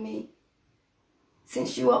abandon me,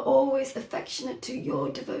 since you are always affectionate to your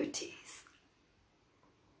devotees."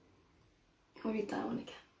 I'll read that one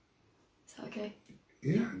again. Is that okay?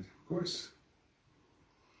 Yeah, of course.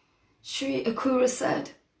 Sri Akura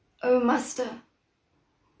said, "O Master,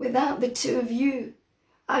 without the two of you,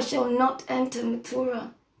 I shall not enter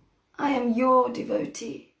Mathura. I am your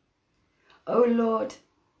devotee, O Lord,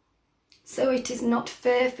 so it is not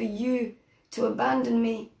fair for you to abandon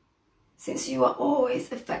me, since you are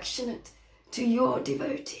always affectionate to your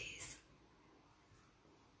devotees."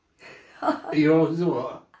 You're always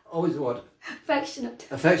what? Always what? Affectionate.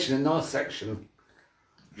 Affectionate, not section.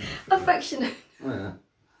 Affectionate. Yeah.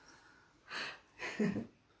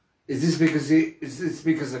 Is this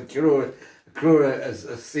because Akura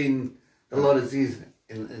has seen a lot of these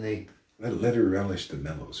in the... Let her relish the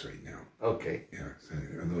mellows right now. Okay. Yeah, so,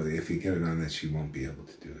 although if you get it on that, she won't be able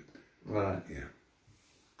to do it. Right. Yeah.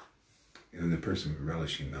 And the person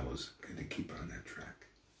relishing mellows got to keep on that track.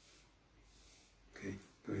 Okay,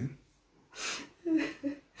 go ahead.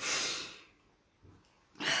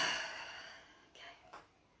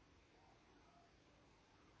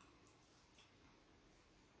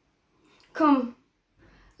 "Come,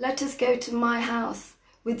 let us go to my house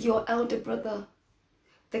with your elder brother,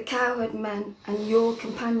 the cowherd men and your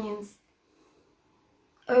companions.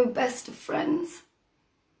 O best of friends,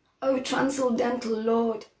 O transcendental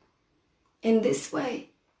Lord, in this way,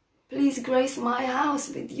 please grace my house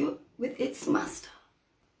with its master.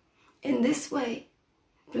 In this way,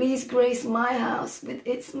 please grace my house with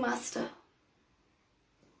its master."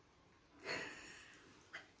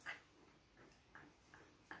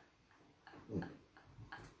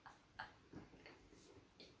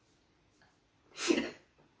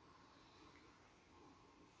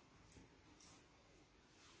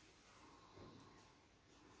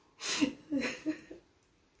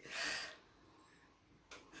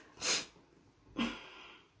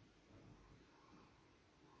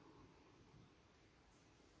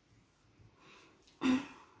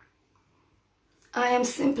 "I am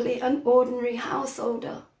simply an ordinary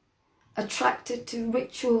householder, attracted to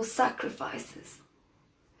ritual sacrifices.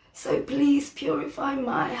 So please purify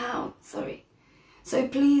my house, So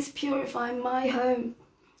please purify my home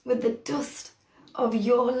with the dust of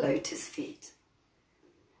your lotus feet.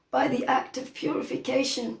 By the act of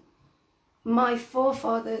purification, my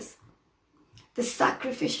forefathers, the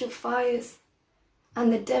sacrificial fires,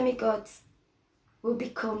 and the demigods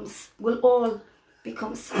will all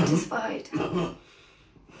become satisfied.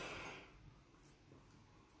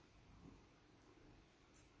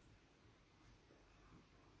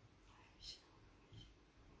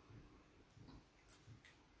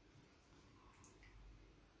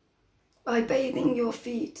 By bathing your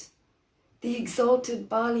feet, the exalted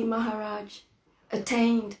Bali Maharaj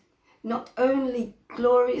attained not only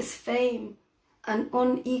glorious fame and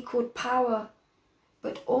unequaled power,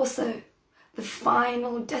 but also the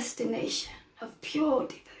final destination of pure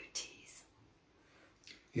devotees.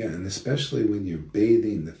 Yeah, and especially when you're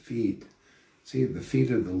bathing the feet. See, the feet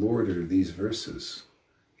of the Lord are these verses.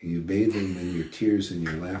 You bathe them in your tears and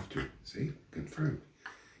your laughter. See, confirmed.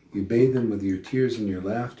 You bathe them with your tears and your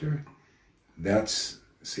laughter. That's,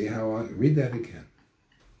 see how I read that again.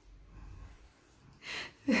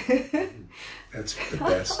 That's the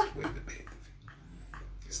best way to bathe the feet.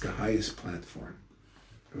 It's the highest platform.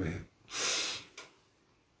 Go ahead.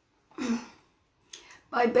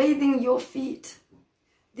 By bathing your feet,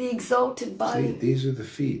 the exalted Bali. See, these are the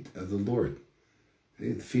feet of the Lord.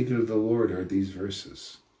 The feet of the Lord are these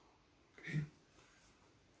verses. Okay?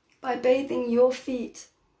 By bathing your feet,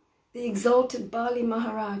 the exalted Bali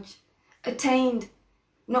Maharaj attained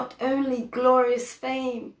not only glorious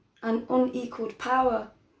fame and unequaled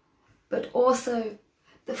power, but also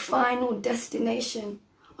the final destination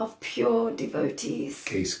of pure devotees.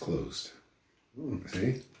 Case closed.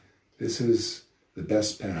 See? This is the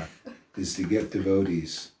best path, is to get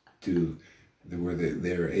devotees to where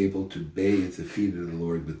they're able to bathe the feet of the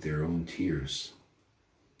Lord with their own tears.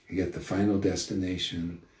 You get the final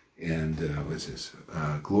destination and, what's this?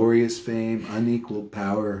 Glorious fame, unequaled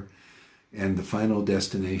power, and the final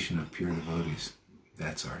destination of pure devotees.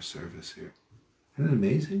 That's our service here. Isn't it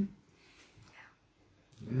amazing?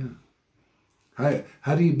 Yeah.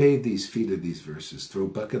 How do you bathe these feet of these verses? Throw a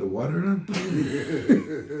bucket of water on them?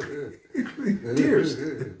 Tears.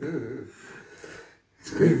 It's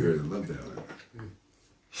great. I love that one.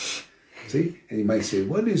 See? And you might say,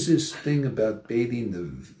 what is this thing about bathing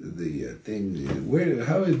the thing?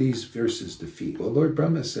 How are these verses to feet? Well, Lord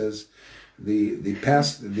Brahma says the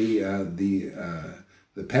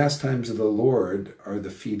pastimes of the Lord are the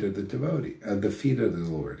feet of the devotee, the feet of the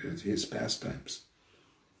Lord, his pastimes.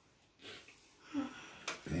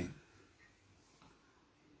 Okay.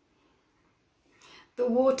 The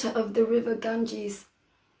water of the river Ganges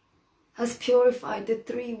has purified the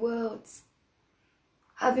three worlds,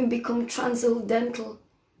 having become transcendental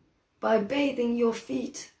by bathing your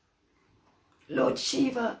feet. Lord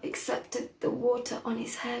Shiva accepted the water on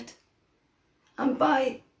his head, and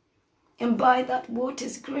by that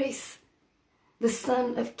water's grace, the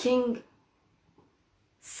son of King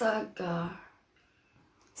Sagar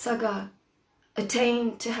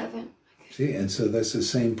attained to heaven. See, and so that's the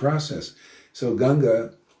same process. So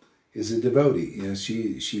Ganga is a devotee. You know,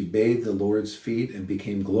 she bathed the Lord's feet and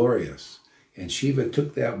became glorious. And Shiva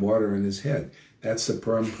took that water in his head. That's the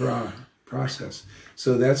parampara process.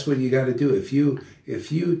 So that's what you got to do. If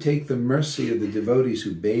you take the mercy of the devotees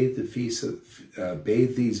who bathe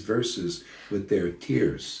bathe these verses with their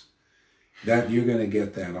tears, that you're going to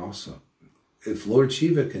get that also. If Lord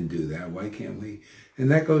Shiva can do that, why can't we? And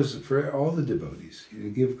that goes for all the devotees. You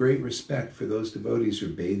give great respect for those devotees who are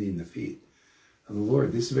bathing the feet of the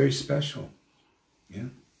Lord. This is very special. Yeah,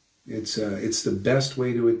 it's the best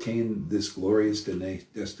way to attain this glorious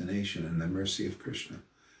destination and the mercy of Krishna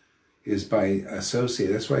is by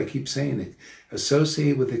associate. That's why I keep saying it.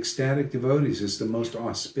 Associate with ecstatic devotees is the most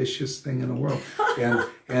auspicious thing in the world,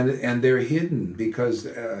 and they're hidden because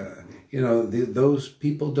those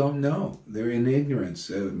people don't know. They're in ignorance.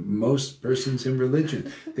 Most persons in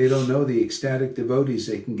religion, they don't know the ecstatic devotees.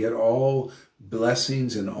 They can get all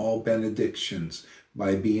blessings and all benedictions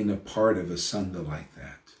by being a part of a sangha like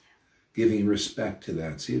that, giving respect to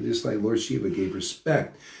that. See, just like Lord Shiva gave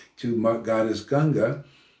respect to Goddess Ganga,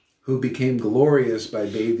 who became glorious by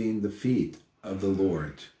bathing the feet of the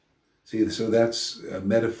Lord. See, so that's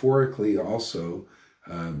metaphorically also,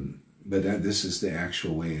 but this is the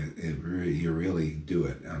actual way you really do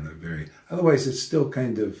it. Otherwise, it's still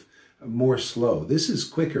kind of more slow. This is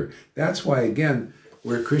quicker. That's why, again,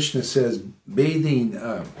 where Krishna says, bathing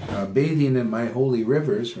in my holy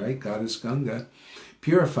rivers, right, Goddess Ganga,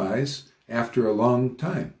 purifies after a long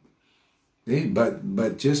time. Okay?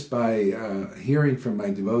 But just by hearing from my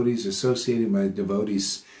devotees, associating my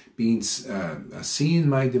devotees, seeing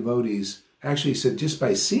my devotees Actually, he said, just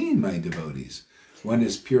by seeing my devotees, one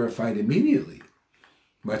is purified immediately,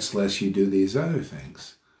 much less you do these other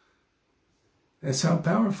things. That's how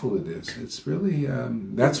powerful it is. It's really,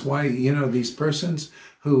 that's why, these persons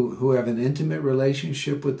who have an intimate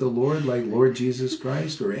relationship with the Lord, like Lord Jesus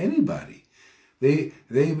Christ or anybody,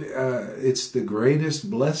 it's the greatest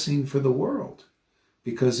blessing for the world,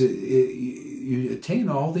 because you attain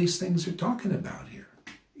all these things we're talking about here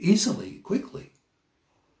easily, quickly.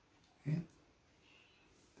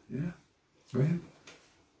 Yeah. Go ahead.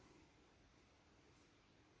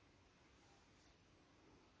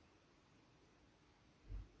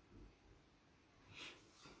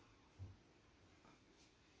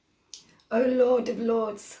 O Lord of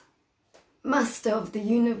Lords, Master of the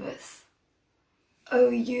universe, O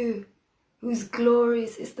you whose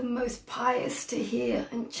glories is the most pious to hear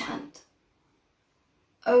and chant,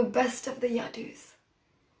 O best of the Yadus,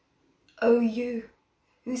 O you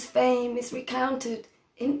whose fame is recounted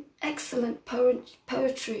in excellent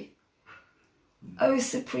poetry, O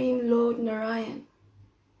Supreme Lord Narayan,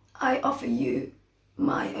 I offer you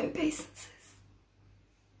my obeisances.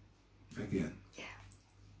 Again.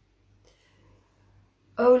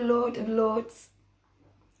 O Lord of Lords,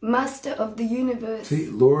 Master of the universe. See,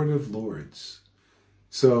 Lord of Lords.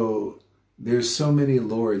 So there's so many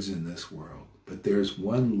lords in this world, but there's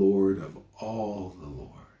one Lord of all the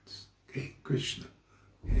lords. Okay, Krishna.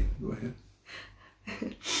 Okay, go ahead.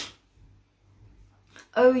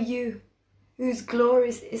 O you whose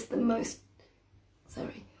glories is the most,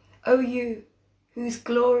 O you whose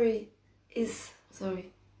glory is,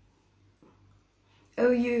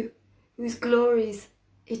 O you whose glories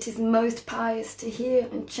it is most pious to hear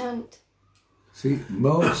and chant. See,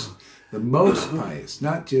 the most pious,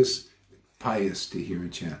 not just pious to hear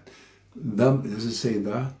and chant. Does it say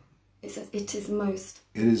the? It says it is most.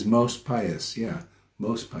 It is most pious, yeah.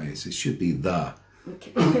 Most pious. It should be the.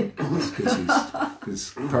 Okay.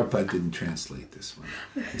 Because Prabhupada didn't translate this one.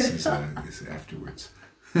 This is afterwards.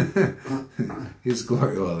 His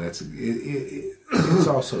glory, well, it's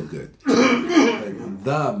also good. But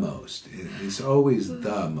the most, it's always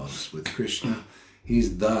the most. With Krishna, he's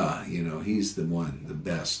he's the one, the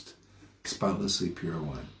best, spotlessly pure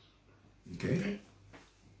one. Okay?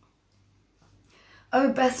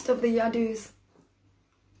 O best of the Yadus,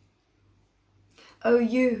 O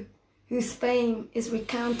you whose fame is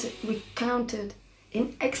recounted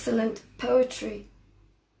in excellent poetry,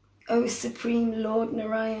 O Supreme Lord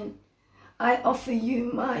Narayan, I offer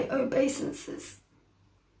you my obeisances.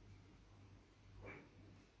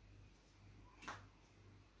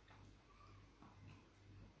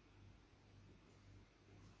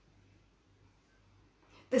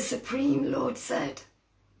 The Supreme Lord said,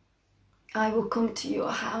 I will come to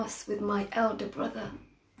your house with my elder brother,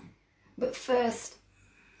 but first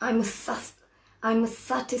I must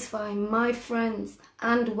satisfy my friends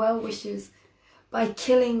and well-wishers by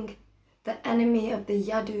killing the enemy of the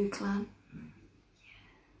Yadu clan.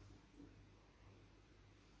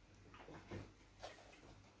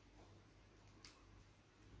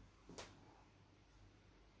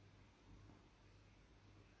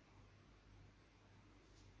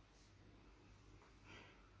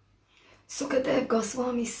 Sukadev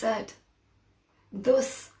Goswami said,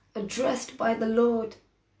 thus addressed by the Lord,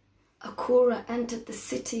 Akrura entered the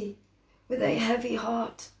city with a heavy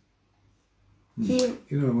heart. I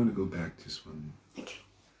want to go back just one. Okay.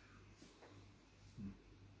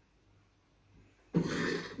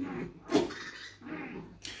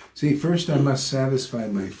 See, first I must satisfy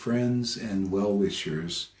my friends and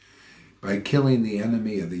well-wishers by killing the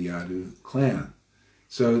enemy of the Yadu clan.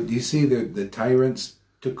 So do you see the tyrants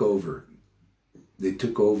took over? They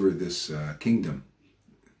took over this kingdom.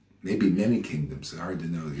 Maybe many kingdoms. It's hard to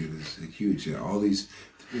know. It's huge. All these.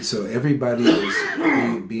 So everybody is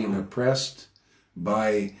being oppressed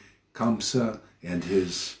by Kamsa and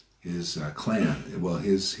his clan. Well,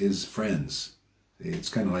 his friends. It's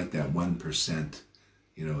kind of like that 1%,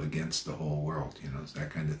 against the whole world. It's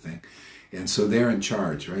that kind of thing. And so they're in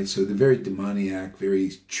charge, right? So they're very demoniac,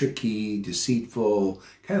 very tricky, deceitful,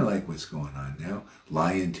 kind of like what's going on now.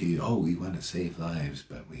 Lying to you. Oh, we want to save lives,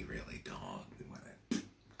 but we really don't. We want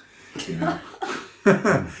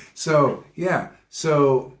to, So, yeah.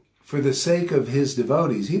 So for the sake of his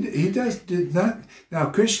devotees, he did not. Now,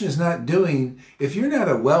 Krishna's not doing, if you're not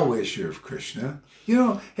a well-wisher of Krishna,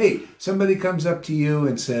 hey, somebody comes up to you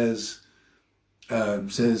and says, we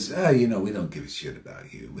don't give a shit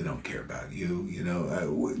about you. We don't care about you.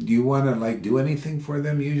 Do you want to do anything for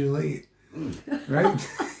them usually? Right?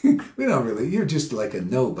 We don't really. You're just like a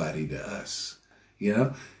nobody to us.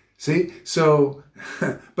 See, so,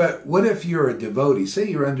 but what if you're a devotee?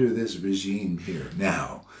 Say you're under this regime here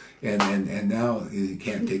now, and now you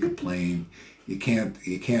can't take a plane, you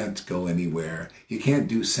can't go anywhere, you can't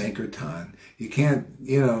do Sankirtan, you can't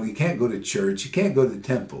go to church, you can't go to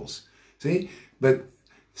temples. See, but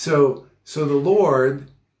so the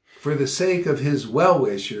Lord, for the sake of his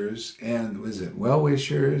well-wishers and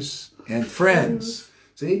friends.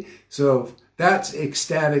 See, so that's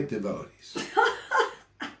ecstatic devotees.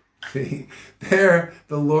 See, they're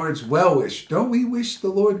the Lord's well-wish. Don't we wish the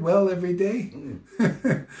Lord well every day?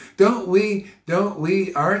 Don't we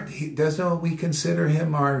consider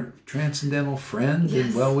him our transcendental friend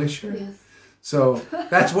and well-wisher? Yes. So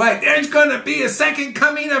that's why there's going to be a second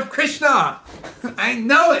coming of Krishna. I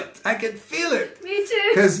know it. I can feel it. Me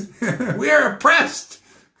too. Because we're oppressed.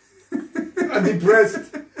 I'm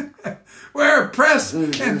depressed. We're oppressed,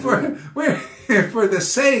 and for the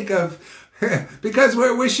sake of, because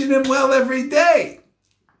we're wishing him well every day.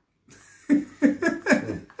 He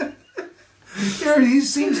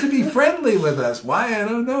seems to be friendly with us. Why? I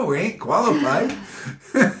don't know. We ain't qualified.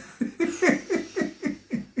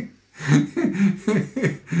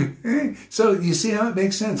 So you see how it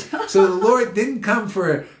makes sense. So the Lord didn't come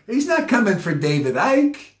for, he's not coming for David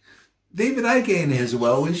Icke. David Icke ain't his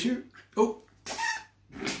well-wisher. Oh.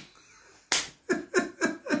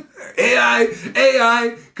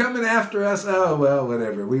 AI coming after us. Oh, well,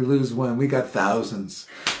 whatever. We lose one. We got thousands.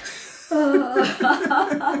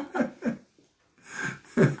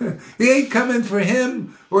 He ain't coming for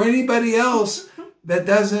him or anybody else that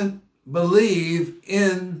doesn't believe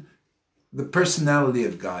in the personality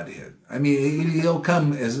of Godhead. I mean, he'll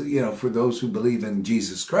come as, for those who believe in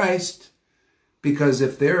Jesus Christ, because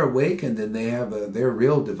if they're awakened and they have they're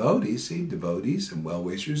real devotees, devotees and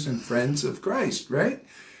well-wishers and friends of Christ, right?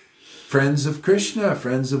 Friends of Krishna,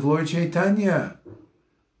 friends of Lord Chaitanya.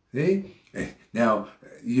 See? Now,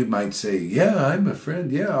 you might say, yeah, I'm a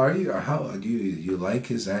friend. Yeah, are you? How do you like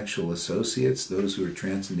his actual associates, those who are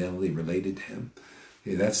transcendentally related to him?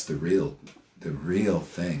 Okay, that's the real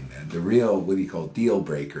thing, man. The real, what do you call, deal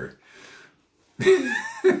breaker.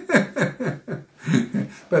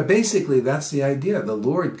 But basically, that's the idea. The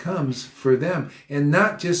Lord comes for them, and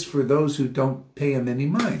not just for those who don't pay him any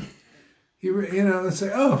mind. Let's say,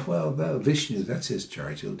 oh, well, Vishnu, that's his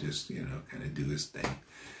charge. He'll just, kind of do his thing.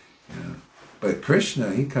 But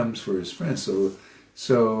Krishna, he comes for his friends. So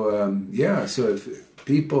if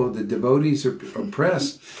people, the devotees are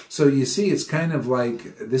oppressed. So you see, it's kind of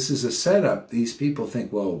like, this is a setup. These people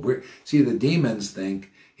think, well, the demons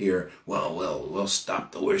think here, well, we'll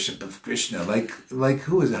stop the worship of Krishna. Like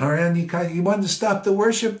who is it? Haranyaka? He wanted to stop the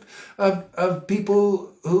worship of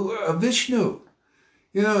people of Vishnu.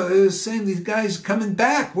 It was saying these guys coming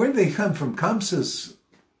back. Where did they come from? Kamsa's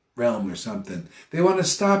realm or something. They want to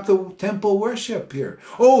stop the temple worship here.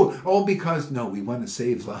 Oh, because, no, we want to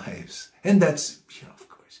save lives. And that's, of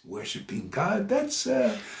course, worshiping God. That's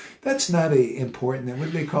not a important,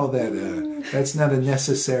 what do they call that? That's not a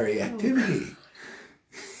necessary activity.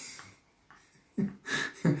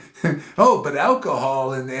 But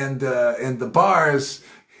alcohol and the bars,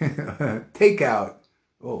 takeout.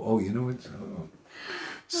 You know what?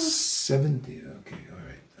 70. Okay, all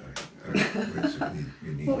right.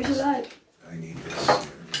 What would you like? I need this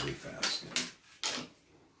really fast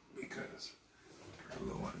because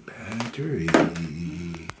we're low on battery.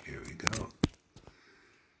 Here we go.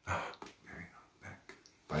 Oh, there we go. Back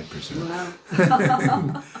 5%. Wow.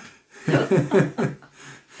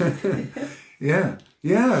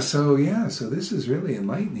 So this is really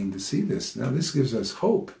enlightening to see this. Now this gives us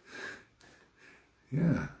hope.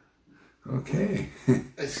 Yeah. Okay.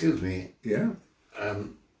 Excuse me. Yeah.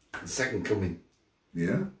 The second coming.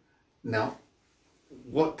 Yeah. Now,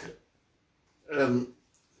 what? If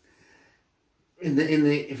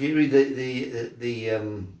you read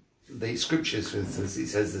the scriptures, for instance, it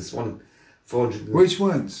says this 400. Which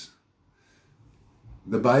ones?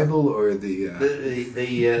 The Bible or the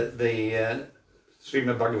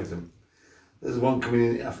Srimad Bhagavatam. There's one coming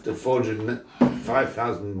in after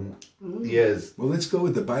 405,000 years. Well, let's go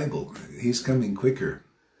with the Bible. He's coming quicker.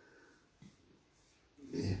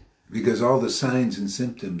 Yeah. Because all the signs and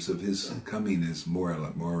symptoms of his coming is more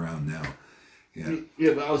around now. Yeah.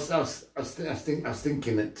 Yeah, but I was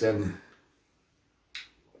thinking that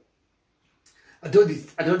I don't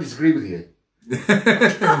disagree with you.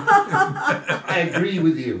 I agree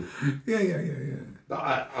with you. Yeah.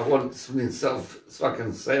 But I want something so I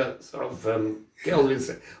can say get all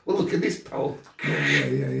this. Well, look at this pole.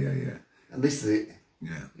 Yeah. And this is it.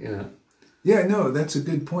 Yeah. Yeah, no, that's a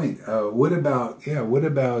good point. What about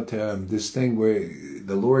this thing where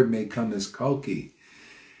the Lord may come as Kalki?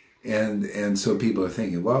 And so people are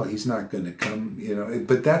thinking, well, he's not going to come, you know.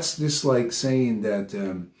 But that's just like saying that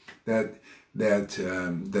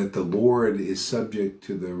that the Lord is subject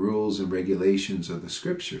to the rules and regulations of the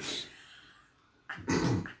Scriptures.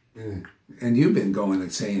 And you've been going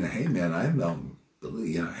and saying, hey man, I don't,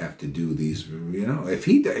 you know, have to do these, you know. If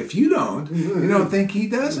you don't, you don't think he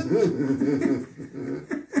doesn't?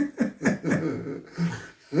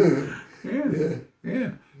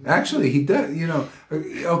 Yeah. Actually, he does, you know.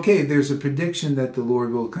 Okay, there's a prediction that the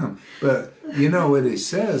Lord will come. But you know what it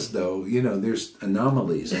says, though, you know, there's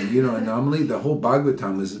anomalies. And, you know, anomaly, the whole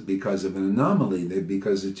Bhagavatam is because of an anomaly.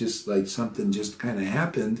 Because it just like something just kind of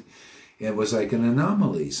happened. It was like an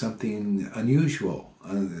anomaly, something unusual,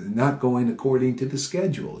 not going according to the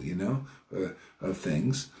schedule, you know, of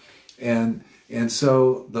things. And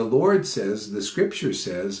so the Lord says, the Scripture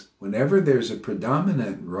says, whenever there's a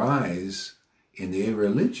predominant rise in a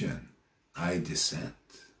religion, I dissent.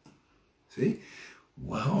 See?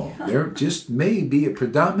 Well, there just may be a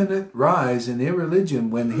predominant rise in a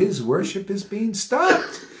religion when his worship is being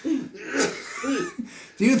stopped. Do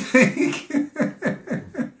you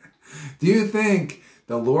think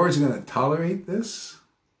the Lord's going to tolerate this?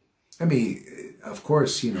 I mean, of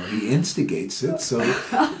course, you know, he instigates it, so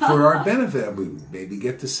for our benefit, we maybe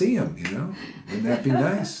get to see him, you know? Wouldn't that be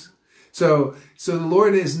nice? So the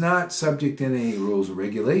Lord is not subject to any rules or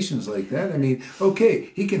regulations like that. I mean,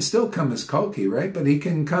 okay, he can still come as Kalki, right? But he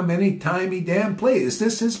can come any time he damn plays. Is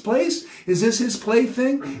this his place? Is this his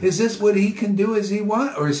plaything? Is this what he can do as he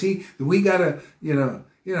wants? Or is he, we gotta, you know,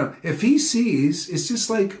 if he sees, it's just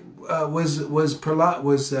like, was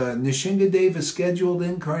Nishingadeva a scheduled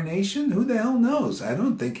incarnation? Who the hell knows? I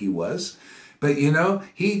don't think he was. But, you know,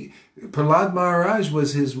 Prahlad Maharaj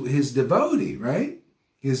was his devotee, right?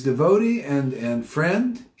 His devotee and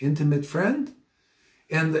friend, intimate friend,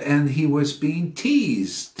 and he was being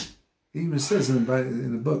teased. It even says in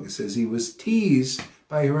the book, it says he was teased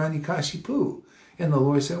by Hiranyakashipu. And the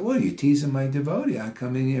Lord said, well, you're teasing my devotee. I'm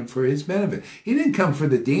coming in for his benefit. He didn't come for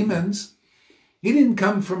the demons. He didn't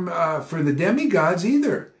come for the demigods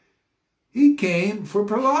either. He came for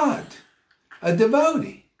Prahlad, a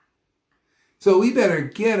devotee. So we better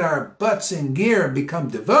get our butts in gear and become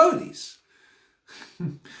devotees.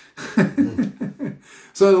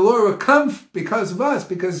 So the Lord will come because of us,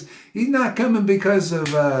 because he's not coming because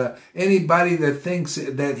of anybody that thinks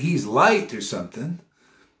that he's light or something.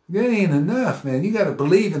 That ain't enough, man. You got to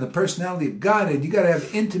believe in the personality of Godhead. You got to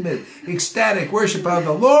have intimate, ecstatic worship of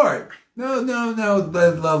the Lord. No.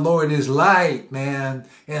 The Lord is light, man.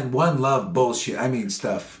 And one love bullshit. I mean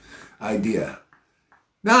stuff, idea.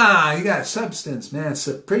 Nah, you got substance, man.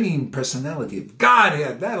 Supreme personality of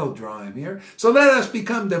Godhead. That'll draw him here. So let us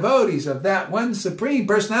become devotees of that one supreme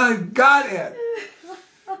personality of Godhead.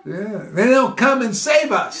 Yeah. Then he'll come and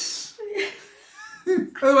save us.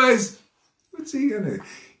 Otherwise, what's he going to do?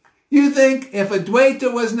 You think if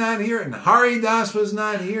Advaita was not here and Haridas was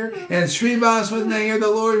not here and Srivas was not here, the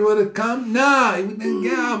Lord would have come? No.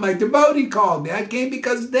 Yeah, my devotee called me. I came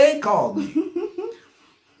because they called me.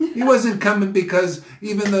 He wasn't coming because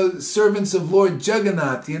even the servants of Lord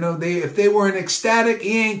Jagannath, you know, if they weren't ecstatic,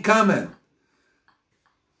 he ain't coming.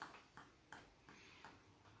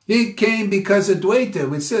 He came because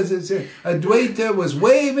Advaita, it says Advaita was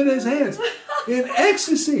waving his hands in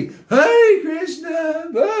ecstasy. Hare Krishna,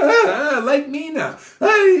 like me now.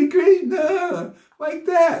 Hare Krishna, like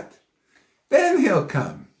that. Then he'll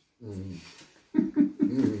come.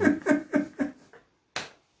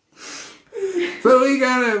 So we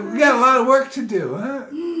got a lot of work to do, huh?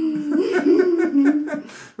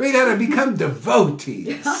 We got to become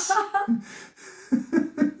devotees.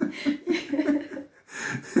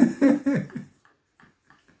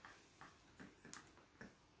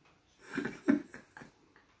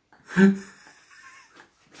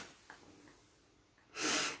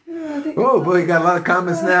 Oh boy, you got a lot of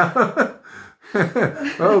comments now.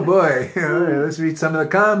 Oh boy, all right, let's read some of the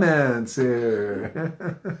comments here.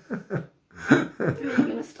 Where are you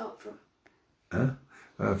going to start from? Huh?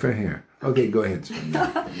 From here. Okay, go ahead.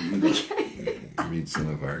 Read some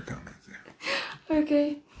of our comments there.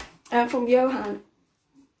 Okay. From Johan.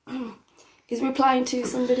 He's replying to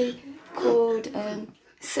somebody called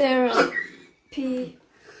Sarah P.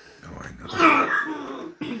 Oh, I know.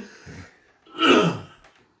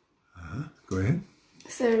 Go ahead.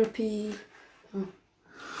 Sarah P.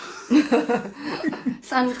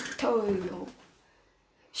 Santoyo.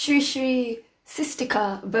 Shri Shri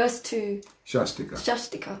Sistika, verse 2.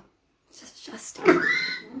 Shastika.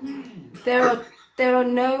 There are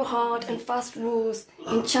no hard and fast rules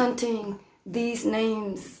in chanting these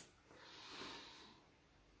names.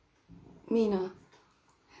 Meena.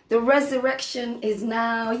 The resurrection is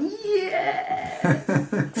now. Yes.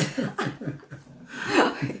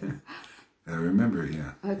 Remember,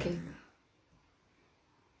 yeah. Okay.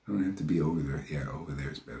 Don't have to be over there. Yeah, over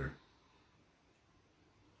there is better.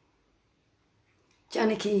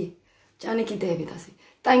 Janaki Devidasi,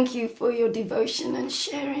 thank you for your devotion and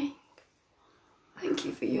sharing. Thank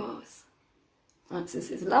you for yours. Francis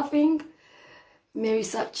is laughing. Mary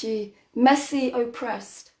Sachi, messy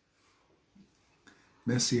oppressed.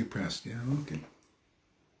 Messy oppressed, yeah, okay.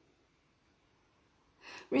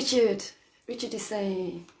 Richard is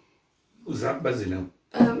saying. Who's that busy now?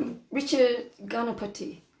 Richard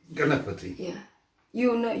Ganapati. Ganapati. Yeah,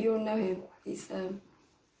 you'll know him. He's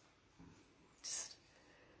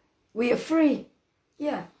we are free.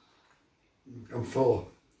 Yeah. I'm 4.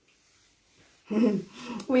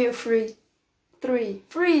 We are free. 3.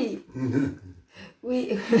 Free.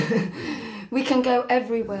 we can go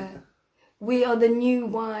everywhere. We are the new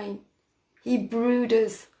wine. He brewed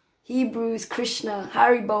us. He brews Krishna,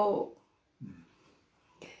 Haribo.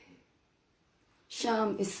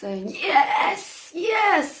 Sham is saying, yes,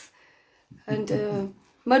 yes. And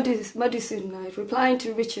Madhusudan is replying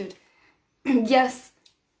to Richard, yes,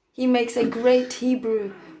 he makes a great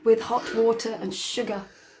Hebrew with hot water and sugar.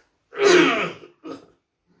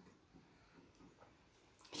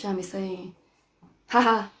 Sham is saying,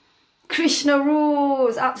 haha, Krishna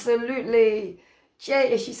rules, absolutely.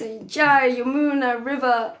 Jai, she's saying, Jai, Yamuna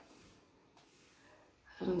River.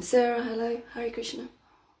 Sarah, hello, Hare Krishna.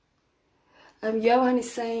 Johan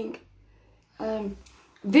is saying,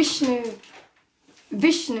 Vishnu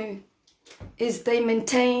is they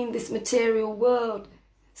maintain this material world.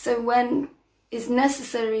 So when is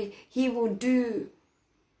necessary, he will do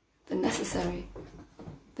the necessity.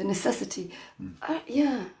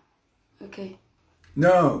 Yeah, okay.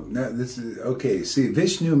 No, this is, okay, see,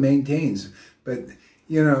 Vishnu maintains, but,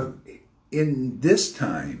 you know, in this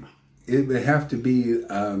time, it would have to be,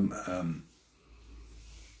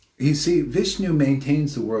 you see, Vishnu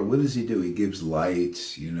maintains the world. What does he do? He gives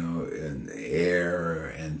light, you know, and air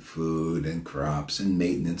and food and crops and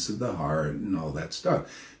maintenance of the heart and all that stuff.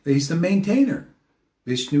 But he's the maintainer.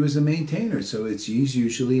 Vishnu is a maintainer, so he's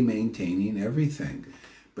usually maintaining everything.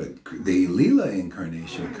 But the Leela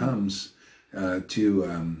incarnation comes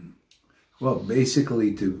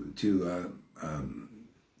basically to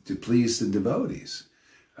please the devotees.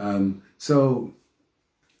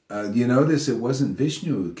 You notice it wasn't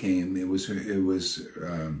Vishnu who came; it was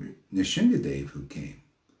Nrsingadev who came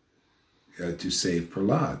to save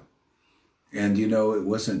Prahlad, and you know it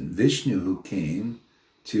wasn't Vishnu who came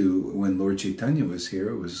when Lord Chaitanya was here.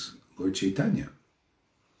 It was Lord Chaitanya.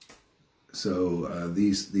 So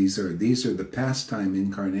these are the pastime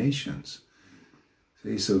incarnations.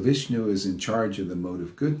 See, so Vishnu is in charge of the mode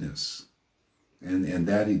of goodness, and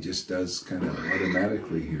that he just does kind of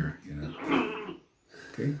automatically here, you know.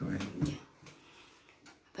 Okay, go ahead.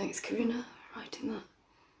 Thanks, Karina, for writing that.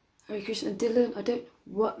 Hare Krishna, Dylan, I don't know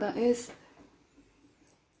what that is.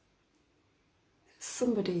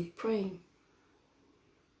 Somebody praying.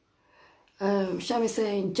 Shami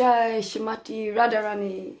saying, Jai Shrimati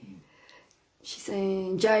Radharani. She's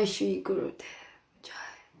saying, Jai Shri Gurudev. Jai.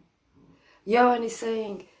 Johan is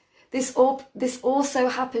saying, this also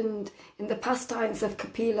happened in the pastimes of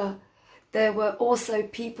Kapila. There were also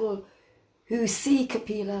people who see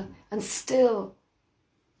Kapila and still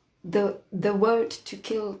the word to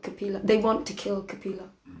kill Kapila. They want to kill Kapila.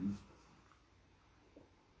 Mm-hmm.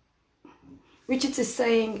 Richards is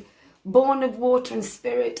saying, born of water and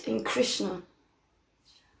spirit in Krishna.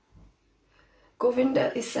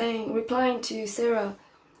 Govinda is saying, replying to Sarah,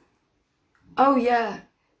 oh yeah,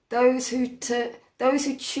 those who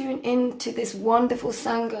tune into this wonderful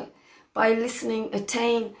Sangha by listening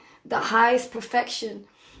attain the highest perfection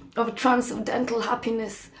of transcendental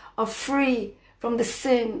happiness, are free from the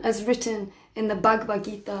sin as written in the Bhagavad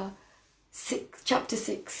Gita, chapter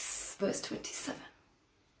 6, verse 27.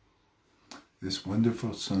 This wonderful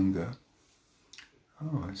Sangha.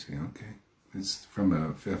 Oh, I see, okay. It's from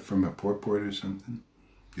a purport or something,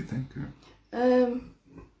 you think? Or?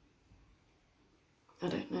 I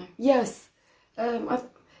don't know. Yes.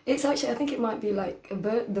 It's actually, I think it might be like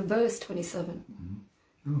the verse 27. Mm-hmm.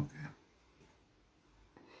 Oh, okay.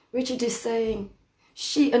 Richard is saying,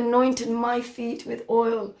 she anointed my feet with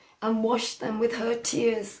oil and washed them with her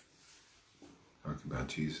tears. Talking about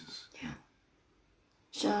Jesus. Yeah.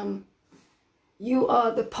 Sham, you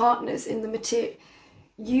are the partners in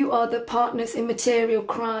material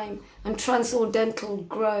crime and transcendental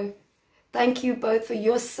growth. Thank you both for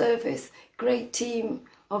your service. Great team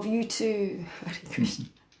of you two.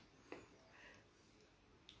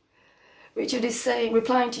 Richard is saying,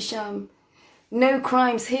 replying to Sham, no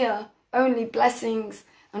crimes here, only blessings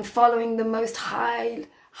and following the most high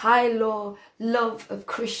law, love of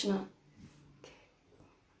Krishna.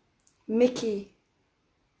 Mickey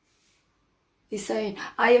is saying,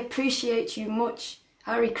 I appreciate you much,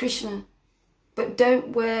 Hare Krishna, but don't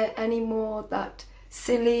wear any more that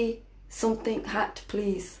silly something hat,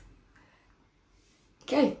 please.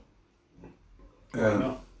 Okay.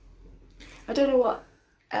 No. I don't know what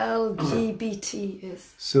LGBT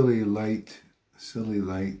is. Silly light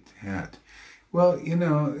hat. Well, you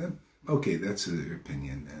know, okay, that's an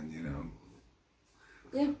opinion, and you know.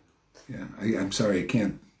 Yeah. Yeah, I'm sorry, I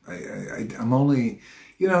can't. I'm only,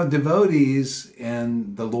 you know, devotees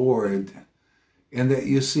and the Lord, and that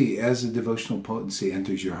you see as the devotional potency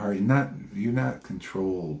enters your heart, you're not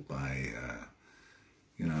controlled by,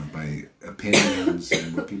 you know, by opinions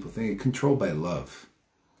and what people think. You're controlled by love,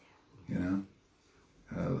 you know.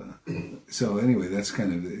 So anyway, that's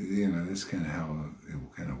kind of, you know, that's kind of how it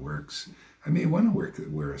kind of works. I may want to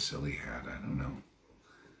wear a silly hat. I don't know.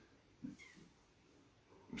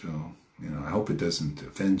 So, you know, I hope it doesn't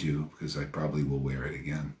offend you, because I probably will wear it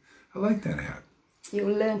again. I like that hat.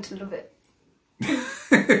 You'll learn to love it.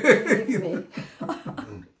 Believe me.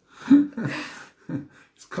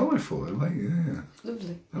 It's colorful. I like it. Yeah.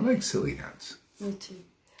 Lovely. I like silly hats. Me too.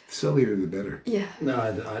 The sillier the better. Yeah. No,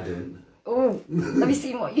 I don't. Oh, let me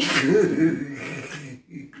see what you...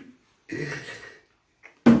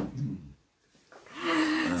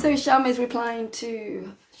 So Sham is replying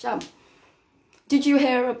to Sham. Did you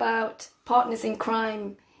hear about partners in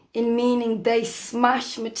crime, in meaning they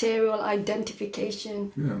smash material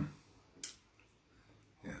identification? Yeah.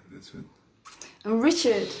 Yeah, that's it. And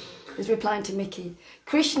Richard is replying to Mickey.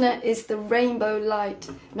 Krishna is the rainbow light,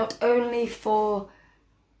 not only for...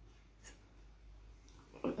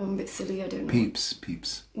 I'm a bit silly, I don't know.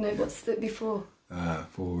 Peeps. No, what's the before? Yeah,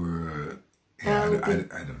 I don't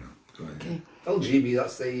know. Go ahead. Okay. LGB,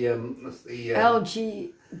 that's the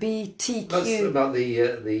LGBTQ. that's about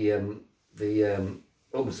the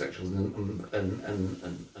homosexuals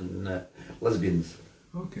and lesbians,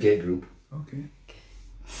 Okay. gay group. Okay.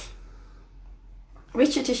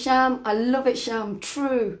 Richard to Sham, I love it, Sham.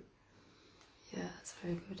 True. Yeah, that's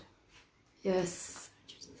very good. Yes.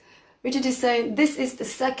 Richard is saying, this is the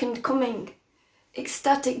second coming.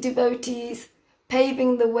 Ecstatic devotees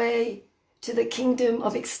paving the way to the kingdom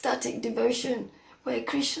of ecstatic devotion where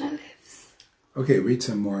Krishna lives. Okay, read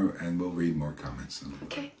some more and we'll read more comments.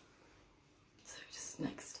 Okay. So just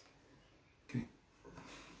next. Okay.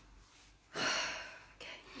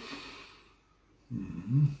 Okay.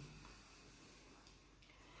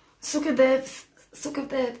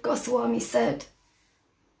 Sukadev Goswami said,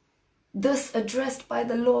 thus addressed by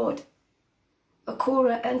the Lord,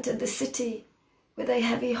 Akrura entered the city with a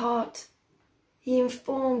heavy heart. He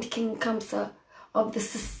informed King Kamsa of the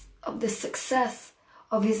success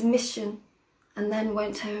of his mission and then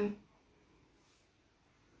went home.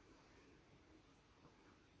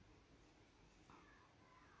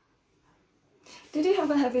 Did he have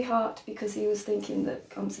a heavy heart because he was thinking that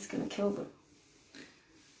Kamsa's going to kill them?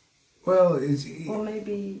 Well, Or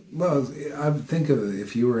maybe... Well, I would think of it,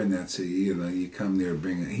 if you were in that city, you know, you come there,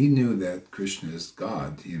 he knew that Krishna is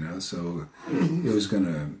God, you know, so it was going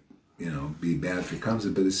to, you know, be bad for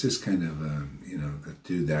Kamsa, but it's just kind of, you know, to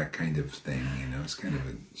do that kind of thing, you know, it's kind of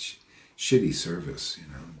a shitty service, you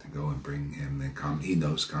know, to go and bring him, and he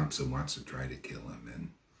knows Kamsa wants to try to kill him, and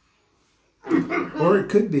or it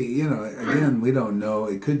could be, you know, again, we don't know.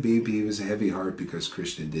 It could be he was a heavy heart because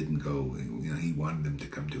Krishna didn't go. You know, he wanted them to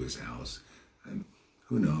come to his house. And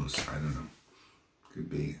who knows? I don't know. Could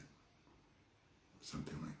be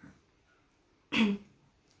something like that.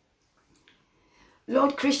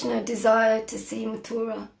 Lord Krishna desired to see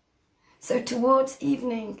Mathura. So towards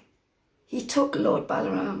evening, he took Lord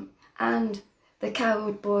Balaram and the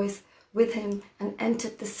cowherd boys with him and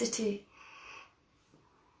entered the city.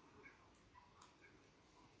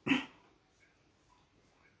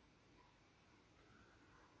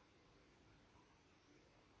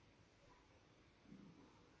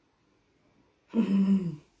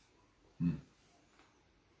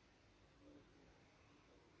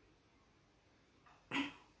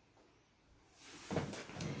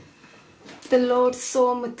 The Lord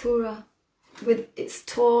saw Mathura with its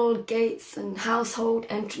tall gates and household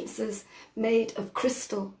entrances made of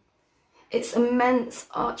crystal, its immense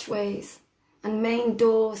archways and main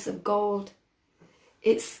doors of gold,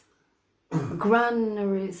 its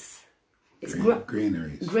granaries,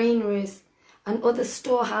 granaries and other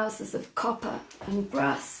storehouses of copper and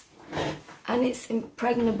brass, and its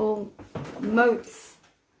impregnable moats.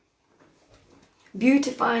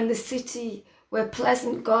 beautifying the city where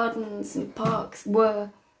pleasant gardens and parks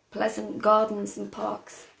were, pleasant gardens and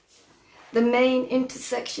parks. The main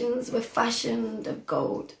intersections were fashioned of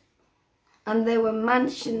gold, and there were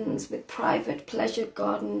mansions with private pleasure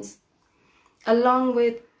gardens, along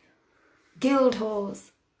with guild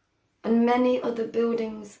halls and many other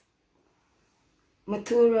buildings.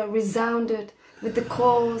 Mathura resounded with the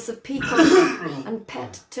calls of peacocks and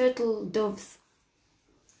pet turtle doves,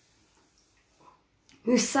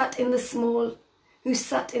 who sat in the small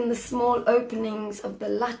openings of the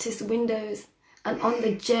lattice windows and on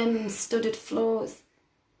the gem-studded floors,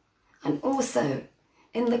 and also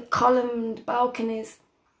in the columned balconies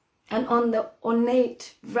and on the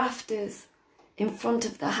ornate rafters in front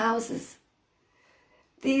of the houses.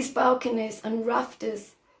 These balconies and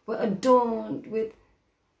rafters were adorned with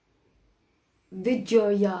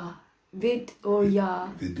Viduria,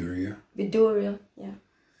 yeah.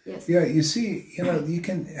 Yes. Yeah, you see, you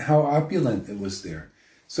can, how opulent it was there.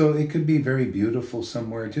 So it could be very beautiful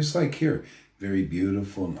somewhere, just like here, very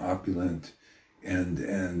beautiful and opulent, and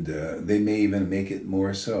they may even make it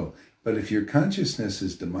more so. But if your consciousness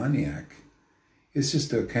is demoniac, it's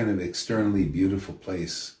just a kind of externally beautiful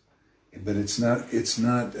place, but it's not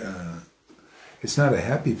a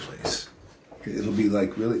happy place. It'll be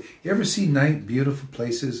like really. You ever see beautiful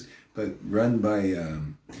places, but run by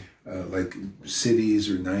like cities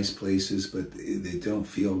or nice places, but they don't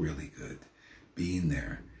feel really good being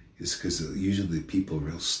there? It's because usually people are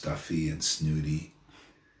real stuffy and snooty,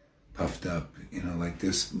 puffed up, like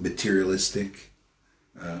this, materialistic.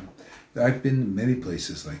 I've been in many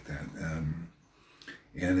places like that.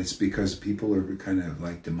 And it's because people are kind of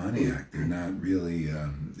like demoniac. They're not really,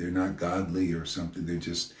 they're not godly or something. They're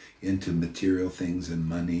just into material things and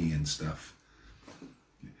money and stuff.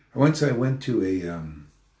 Once I went to it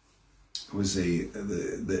was a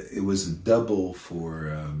double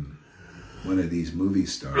for one of these movie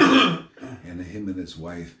stars, and him and his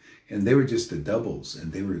wife, and they were just the doubles,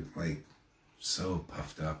 and they were like so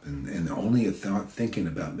puffed up and only thinking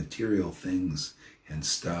about material things and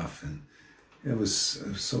stuff, and it was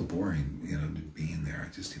so boring, being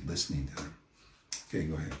there, just listening to them. Okay,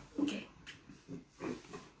 go ahead. Okay.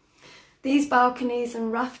 These balconies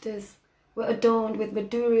and rafters were adorned with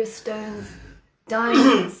Vidura stones,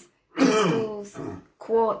 diamonds, crystals,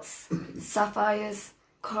 quartz, sapphires,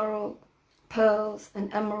 coral, pearls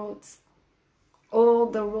and emeralds. All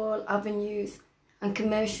the royal avenues and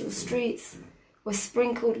commercial streets were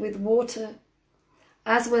sprinkled with water,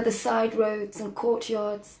 as were the side roads and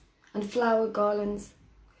courtyards and flower garlands.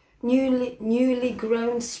 Newly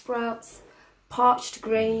grown sprouts, parched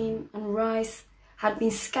grain and rice had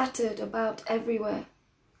been scattered about everywhere,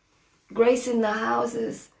 gracing the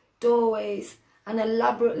houses, doorways, and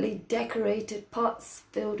elaborately decorated pots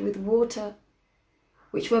filled with water,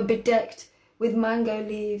 which were bedecked with mango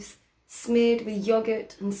leaves, smeared with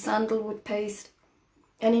yogurt and sandalwood paste,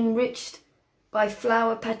 and enriched by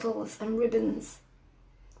flower petals and ribbons.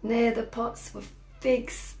 Near the pots were fig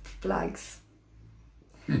flags.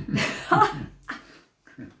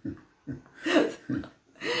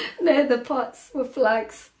 Near the pots were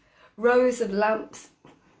flags, rows of lamps,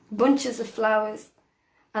 bunches of flowers,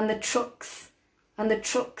 and the trunks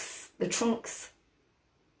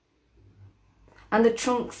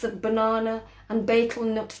of banana and betel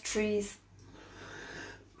nut trees.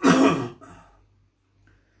 Yeah,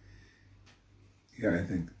 I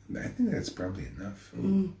think that's probably enough.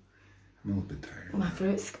 I'm a little bit tired. My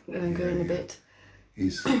throat's going a bit.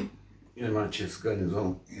 My chest's going as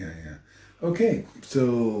well. Yeah. Okay,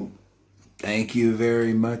 so thank you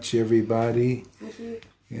very much, everybody. Thank you.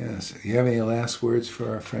 Yes. You have any last words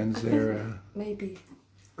for our friends there? Maybe.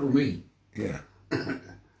 Me? Yeah.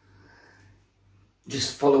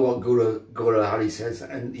 Just follow what Guru Hari says,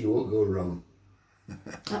 and you won't go wrong.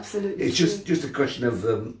 Absolutely. It's just a question of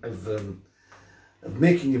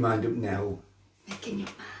making your mind up now. Making your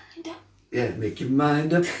mind up. Yeah, make your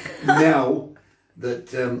mind up now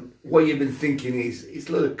that what you've been thinking is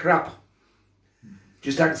a load of crap.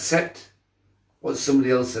 Just accept what somebody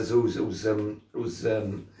else says who's a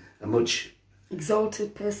much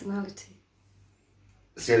exalted personality.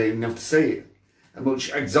 See, I don't even have to say it. A much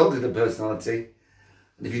exalted a personality,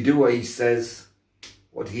 and if you do what he says,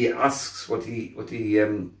 what he asks, what he I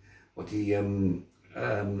don't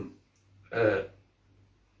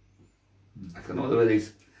know what the word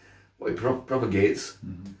is, what he propagates,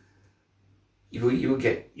 you will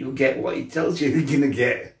get what he tells you you're gonna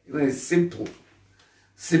get. It's simple.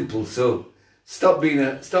 So stop being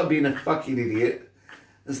a fucking idiot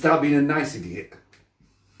and start being a nice idiot.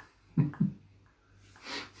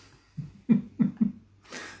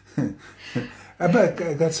 But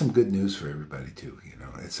I got some good news for everybody too. You know,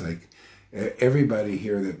 it's like everybody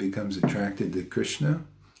here that becomes attracted to Krishna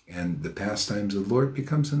and the pastimes of the Lord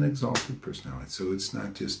becomes an exalted personality. So it's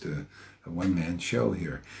not just a one-man show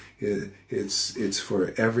here. It's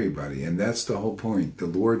for everybody, and that's the whole point. The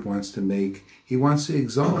Lord wants to he wants to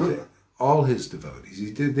exalt all his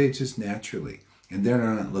devotees. They just naturally, and they're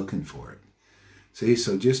not looking for it. See,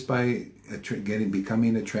 so just by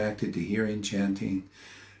becoming attracted to hearing chanting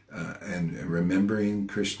and remembering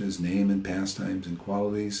Krishna's name and pastimes and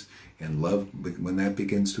qualities and love, when that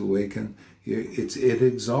begins to awaken, it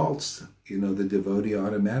exalts, the devotee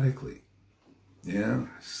automatically. Yeah,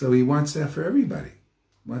 so he wants that for everybody.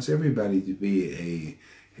 He wants everybody to be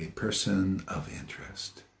a person of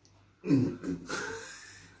interest.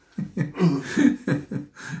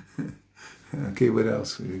 Okay, what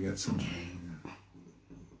else? We got some.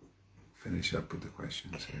 Finish up with the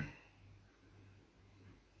questions here.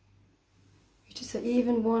 Just say,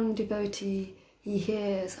 even one devotee, he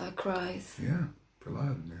hears our cries. Yeah,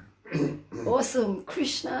 Prahlad. Yeah. Awesome,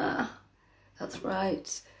 Krishna. That's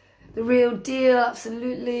right. The real deal,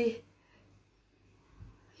 absolutely.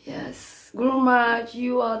 Yes. Guru Maharaj,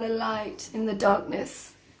 you are the light in the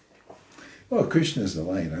darkness. Well, Krishna's the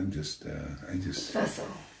light. I'm just, Vessel.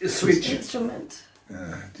 Switch. Instrument.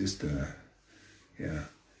 Yeah.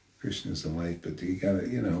 Krishna's the light, but you gotta,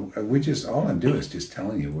 all I'm doing is just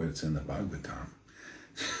telling you what's in the Bhagavatam.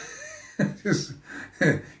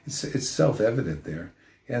 It's self-evident there.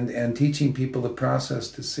 And teaching people the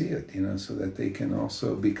process to see it, so that they can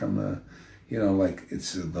also become like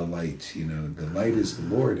it's the light, the light is the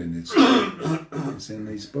Lord, and it's in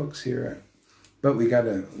these books here. But we got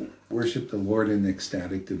to worship the Lord in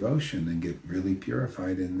ecstatic devotion and get really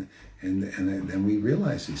purified, and then we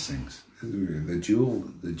realize these things, the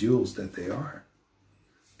jewels that they are.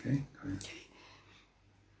 Okay. Go ahead.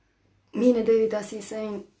 Meena Devi Dasi is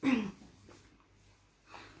saying,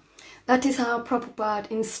 that is how Prabhupada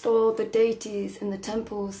installed the deities in the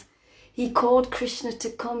temples. He called Krishna to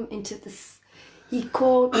come into this. He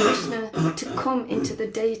called Krishna to come into the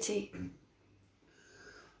deity.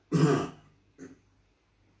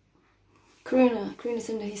 Karuna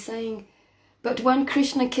Sundar, he's saying, but when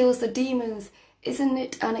Krishna kills the demons, isn't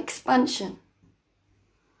it an expansion?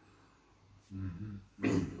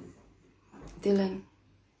 Mm-hmm. Dylan.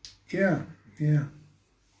 Yeah.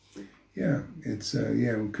 It's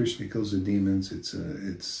when Krishna kills the demons,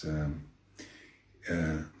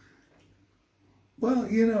 well,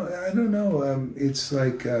 I don't know. It's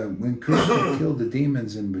like when Krishna killed the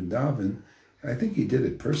demons in Vrindavan, I think he did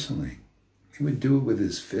it personally. He would do it with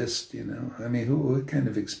his fist, I mean, what kind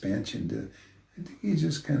of expansion did? I think he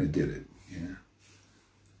just kind of did it,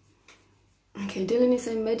 Okay, Dylan is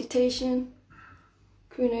saying meditation.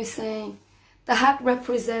 Kuno is saying the hat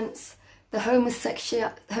represents the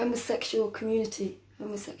homosexual community.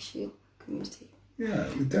 Yeah,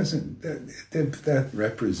 it doesn't. That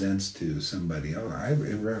represents to somebody else.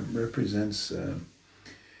 It represents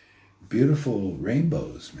beautiful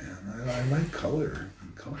rainbows, man. I like color.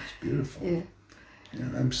 Color's beautiful. Yeah.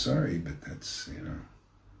 I'm sorry, but that's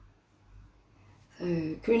So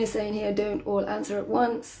Karuna is saying here, don't all answer at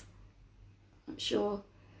once. Not sure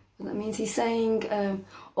what that means. He's saying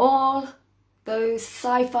all those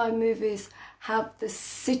sci-fi movies have the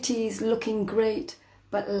cities looking great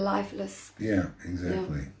but lifeless. Yeah,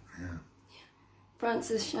 exactly. Yeah.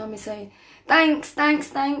 Francis Shami saying, thanks.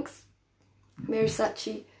 Mary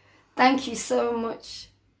Sachi, thank you so much.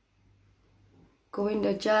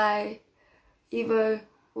 Govinda Jai, Evo,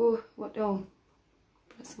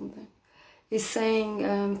 something. Is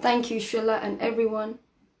saying, thank you, Srila, and everyone.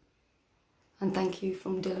 And thank you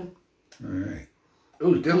from Dylan. All right.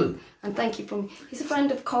 Oh, Dylan. And thank you from, he's a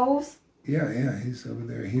friend of Cole's. Yeah, he's over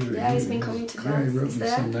there. He's been coming to class. Yeah, he wrote me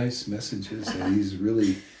some nice messages. He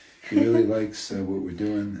really likes what we're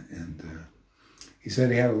doing. And he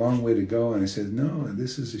said he had a long way to go. And I said, no,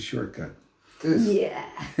 this is a shortcut. Yeah,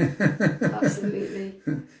 absolutely.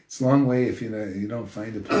 It's a long way if you don't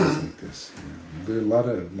find a place like this. There's a lot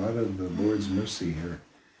of the Lord's mercy here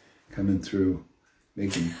coming through,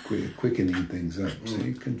 making quickening things up. So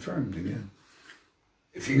he confirmed again.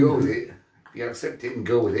 If you go with it, if you accept it and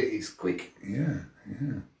go with it, it's quick. Yeah.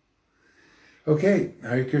 Okay,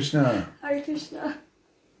 Hare Krishna. Hare Krishna.